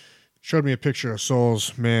 Showed me a picture of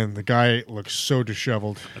Souls. Man, the guy looks so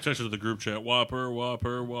disheveled. I texted to the group chat, Whopper,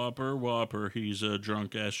 Whopper, Whopper, Whopper. He's a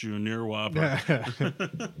drunk-ass junior Whopper.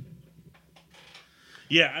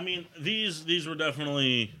 Yeah, I mean, these were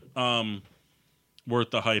definitely worth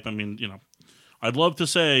the hype. I mean, I'd love to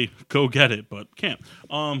say go get it, but can't.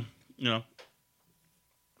 And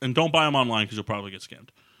don't buy them online because you'll probably get scammed.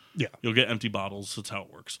 Yeah. You'll get empty bottles. That's how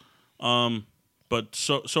it works. But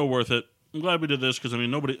so worth it. I'm glad we did this because,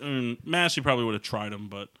 Massey probably would have tried them,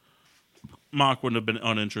 but Mock wouldn't have been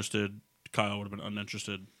uninterested. Kyle would have been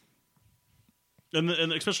uninterested. And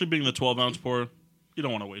especially being the 12-ounce pour, you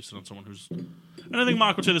don't want to waste it on someone who's... And I think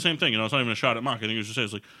Mock would say the same thing. It's not even a shot at Mock. I think he was just saying,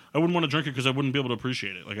 it's like, I wouldn't want to drink it because I wouldn't be able to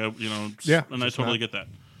appreciate it. Yeah, and I totally get that.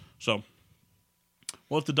 So,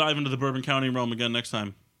 we'll have to dive into the Bourbon County realm again next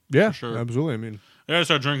time. Yeah, for sure. Absolutely. I mean... I gotta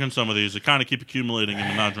start drinking some of these. I kind of keep accumulating them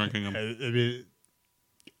and not drinking them. I mean...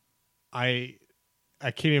 I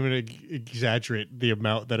can't even exaggerate the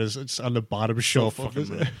amount that is it's on the bottom shelf of this.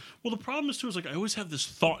 Well, the problem is too is I always have this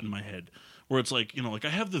thought in my head where it's like I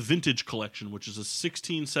have the vintage collection, which is a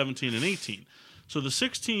 16, 17, and 18. So the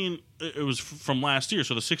 16 it was from last year,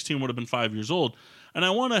 so the 16 would have been 5 years old, and I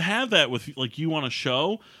want to have that with you on a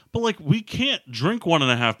show, but we can't drink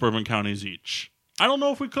 1.5 Bourbon Counties each. I don't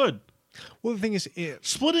know if we could. Well, the thing is,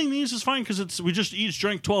 splitting these is fine because we just each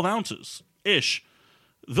drank 12 ounces ish.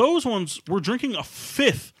 Those ones, we're drinking a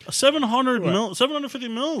fifth, 750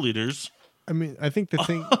 milliliters. I mean, I think the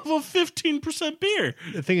thing of a 15% beer.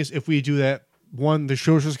 The thing is, if we do that, one, the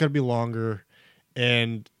show's just got to be longer,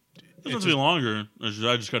 and it doesn't have to be longer.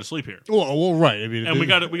 I just got to sleep here. Well, right. I mean, and we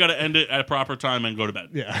got to end it at a proper time and go to bed.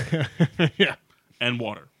 Yeah, yeah, and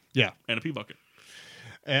water. Yeah, and a pee bucket.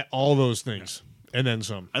 All those things, and then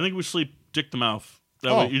some. I think we sleep dick to mouth.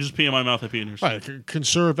 That way you just pee in my mouth, I pee in yours. Right,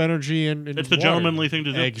 conserve energy and it's the gentlemanly thing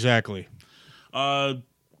to do. Exactly. Where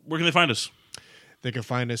can they find us? They can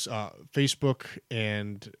find us Facebook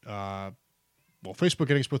and Facebook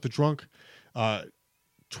Getting Split the Drunk,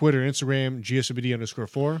 Twitter, Instagram,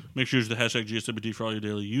 GSWD_4. Make sure you use the hashtag GSWD for all your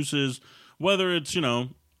daily uses. Whether it's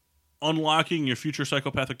unlocking your future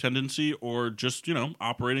psychopathic tendency or just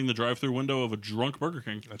operating the drive-through window of a drunk Burger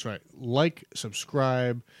King. That's right. Like,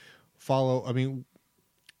 subscribe, follow. I mean,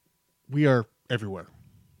 we are everywhere.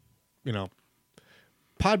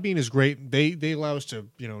 Podbean is great. They allow us to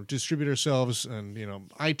distribute ourselves and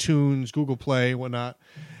iTunes, Google Play, whatnot.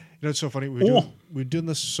 It's so funny. We've done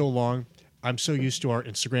this so long. I'm so used to our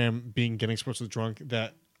Instagram being Getting Sports with Drunk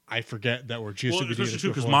that I forget that we're GSWD. Well, especially too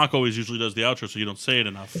because Mock always usually does the outro, so you don't say it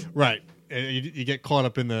enough. Right. You get caught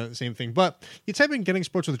up in the same thing. But you type in Getting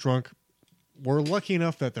Sports with Drunk. We're lucky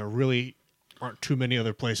enough that there really aren't too many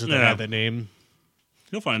other places that have that name.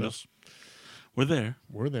 You'll find us. We're there.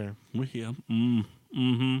 We're there. We're here.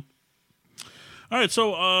 Mm-hmm. All right,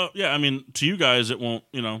 so, I mean, to you guys, it won't,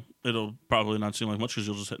 it'll probably not seem like much because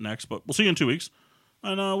you'll just hit next, but we'll see you in 2 weeks,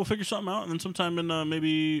 and we'll figure something out, and then sometime in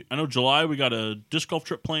maybe, I know July, we got a disc golf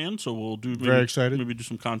trip planned, so we'll do, very excited. Maybe do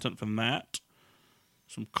some content from that,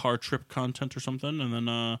 some car trip content or something, and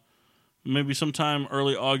then maybe sometime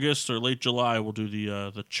early August or late July, we'll do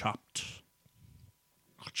the Chopped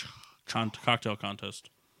cocktail contest.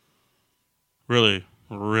 Really,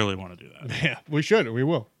 really want to do that. Yeah, we should. We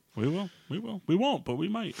will. We will. We will. We won't, but we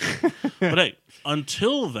might. But hey,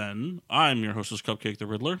 until then, I'm your hostess, Cupcake the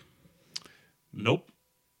Riddler. Nope.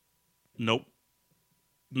 Nope.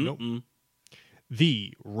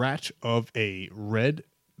 The Rat of a Red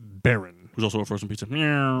Baron. Who's also a frozen pizza.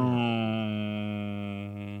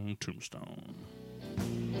 Tombstone.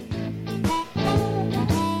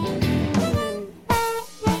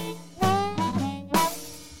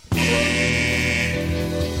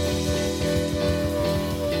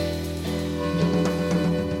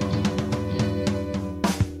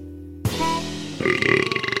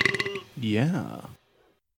 Yeah.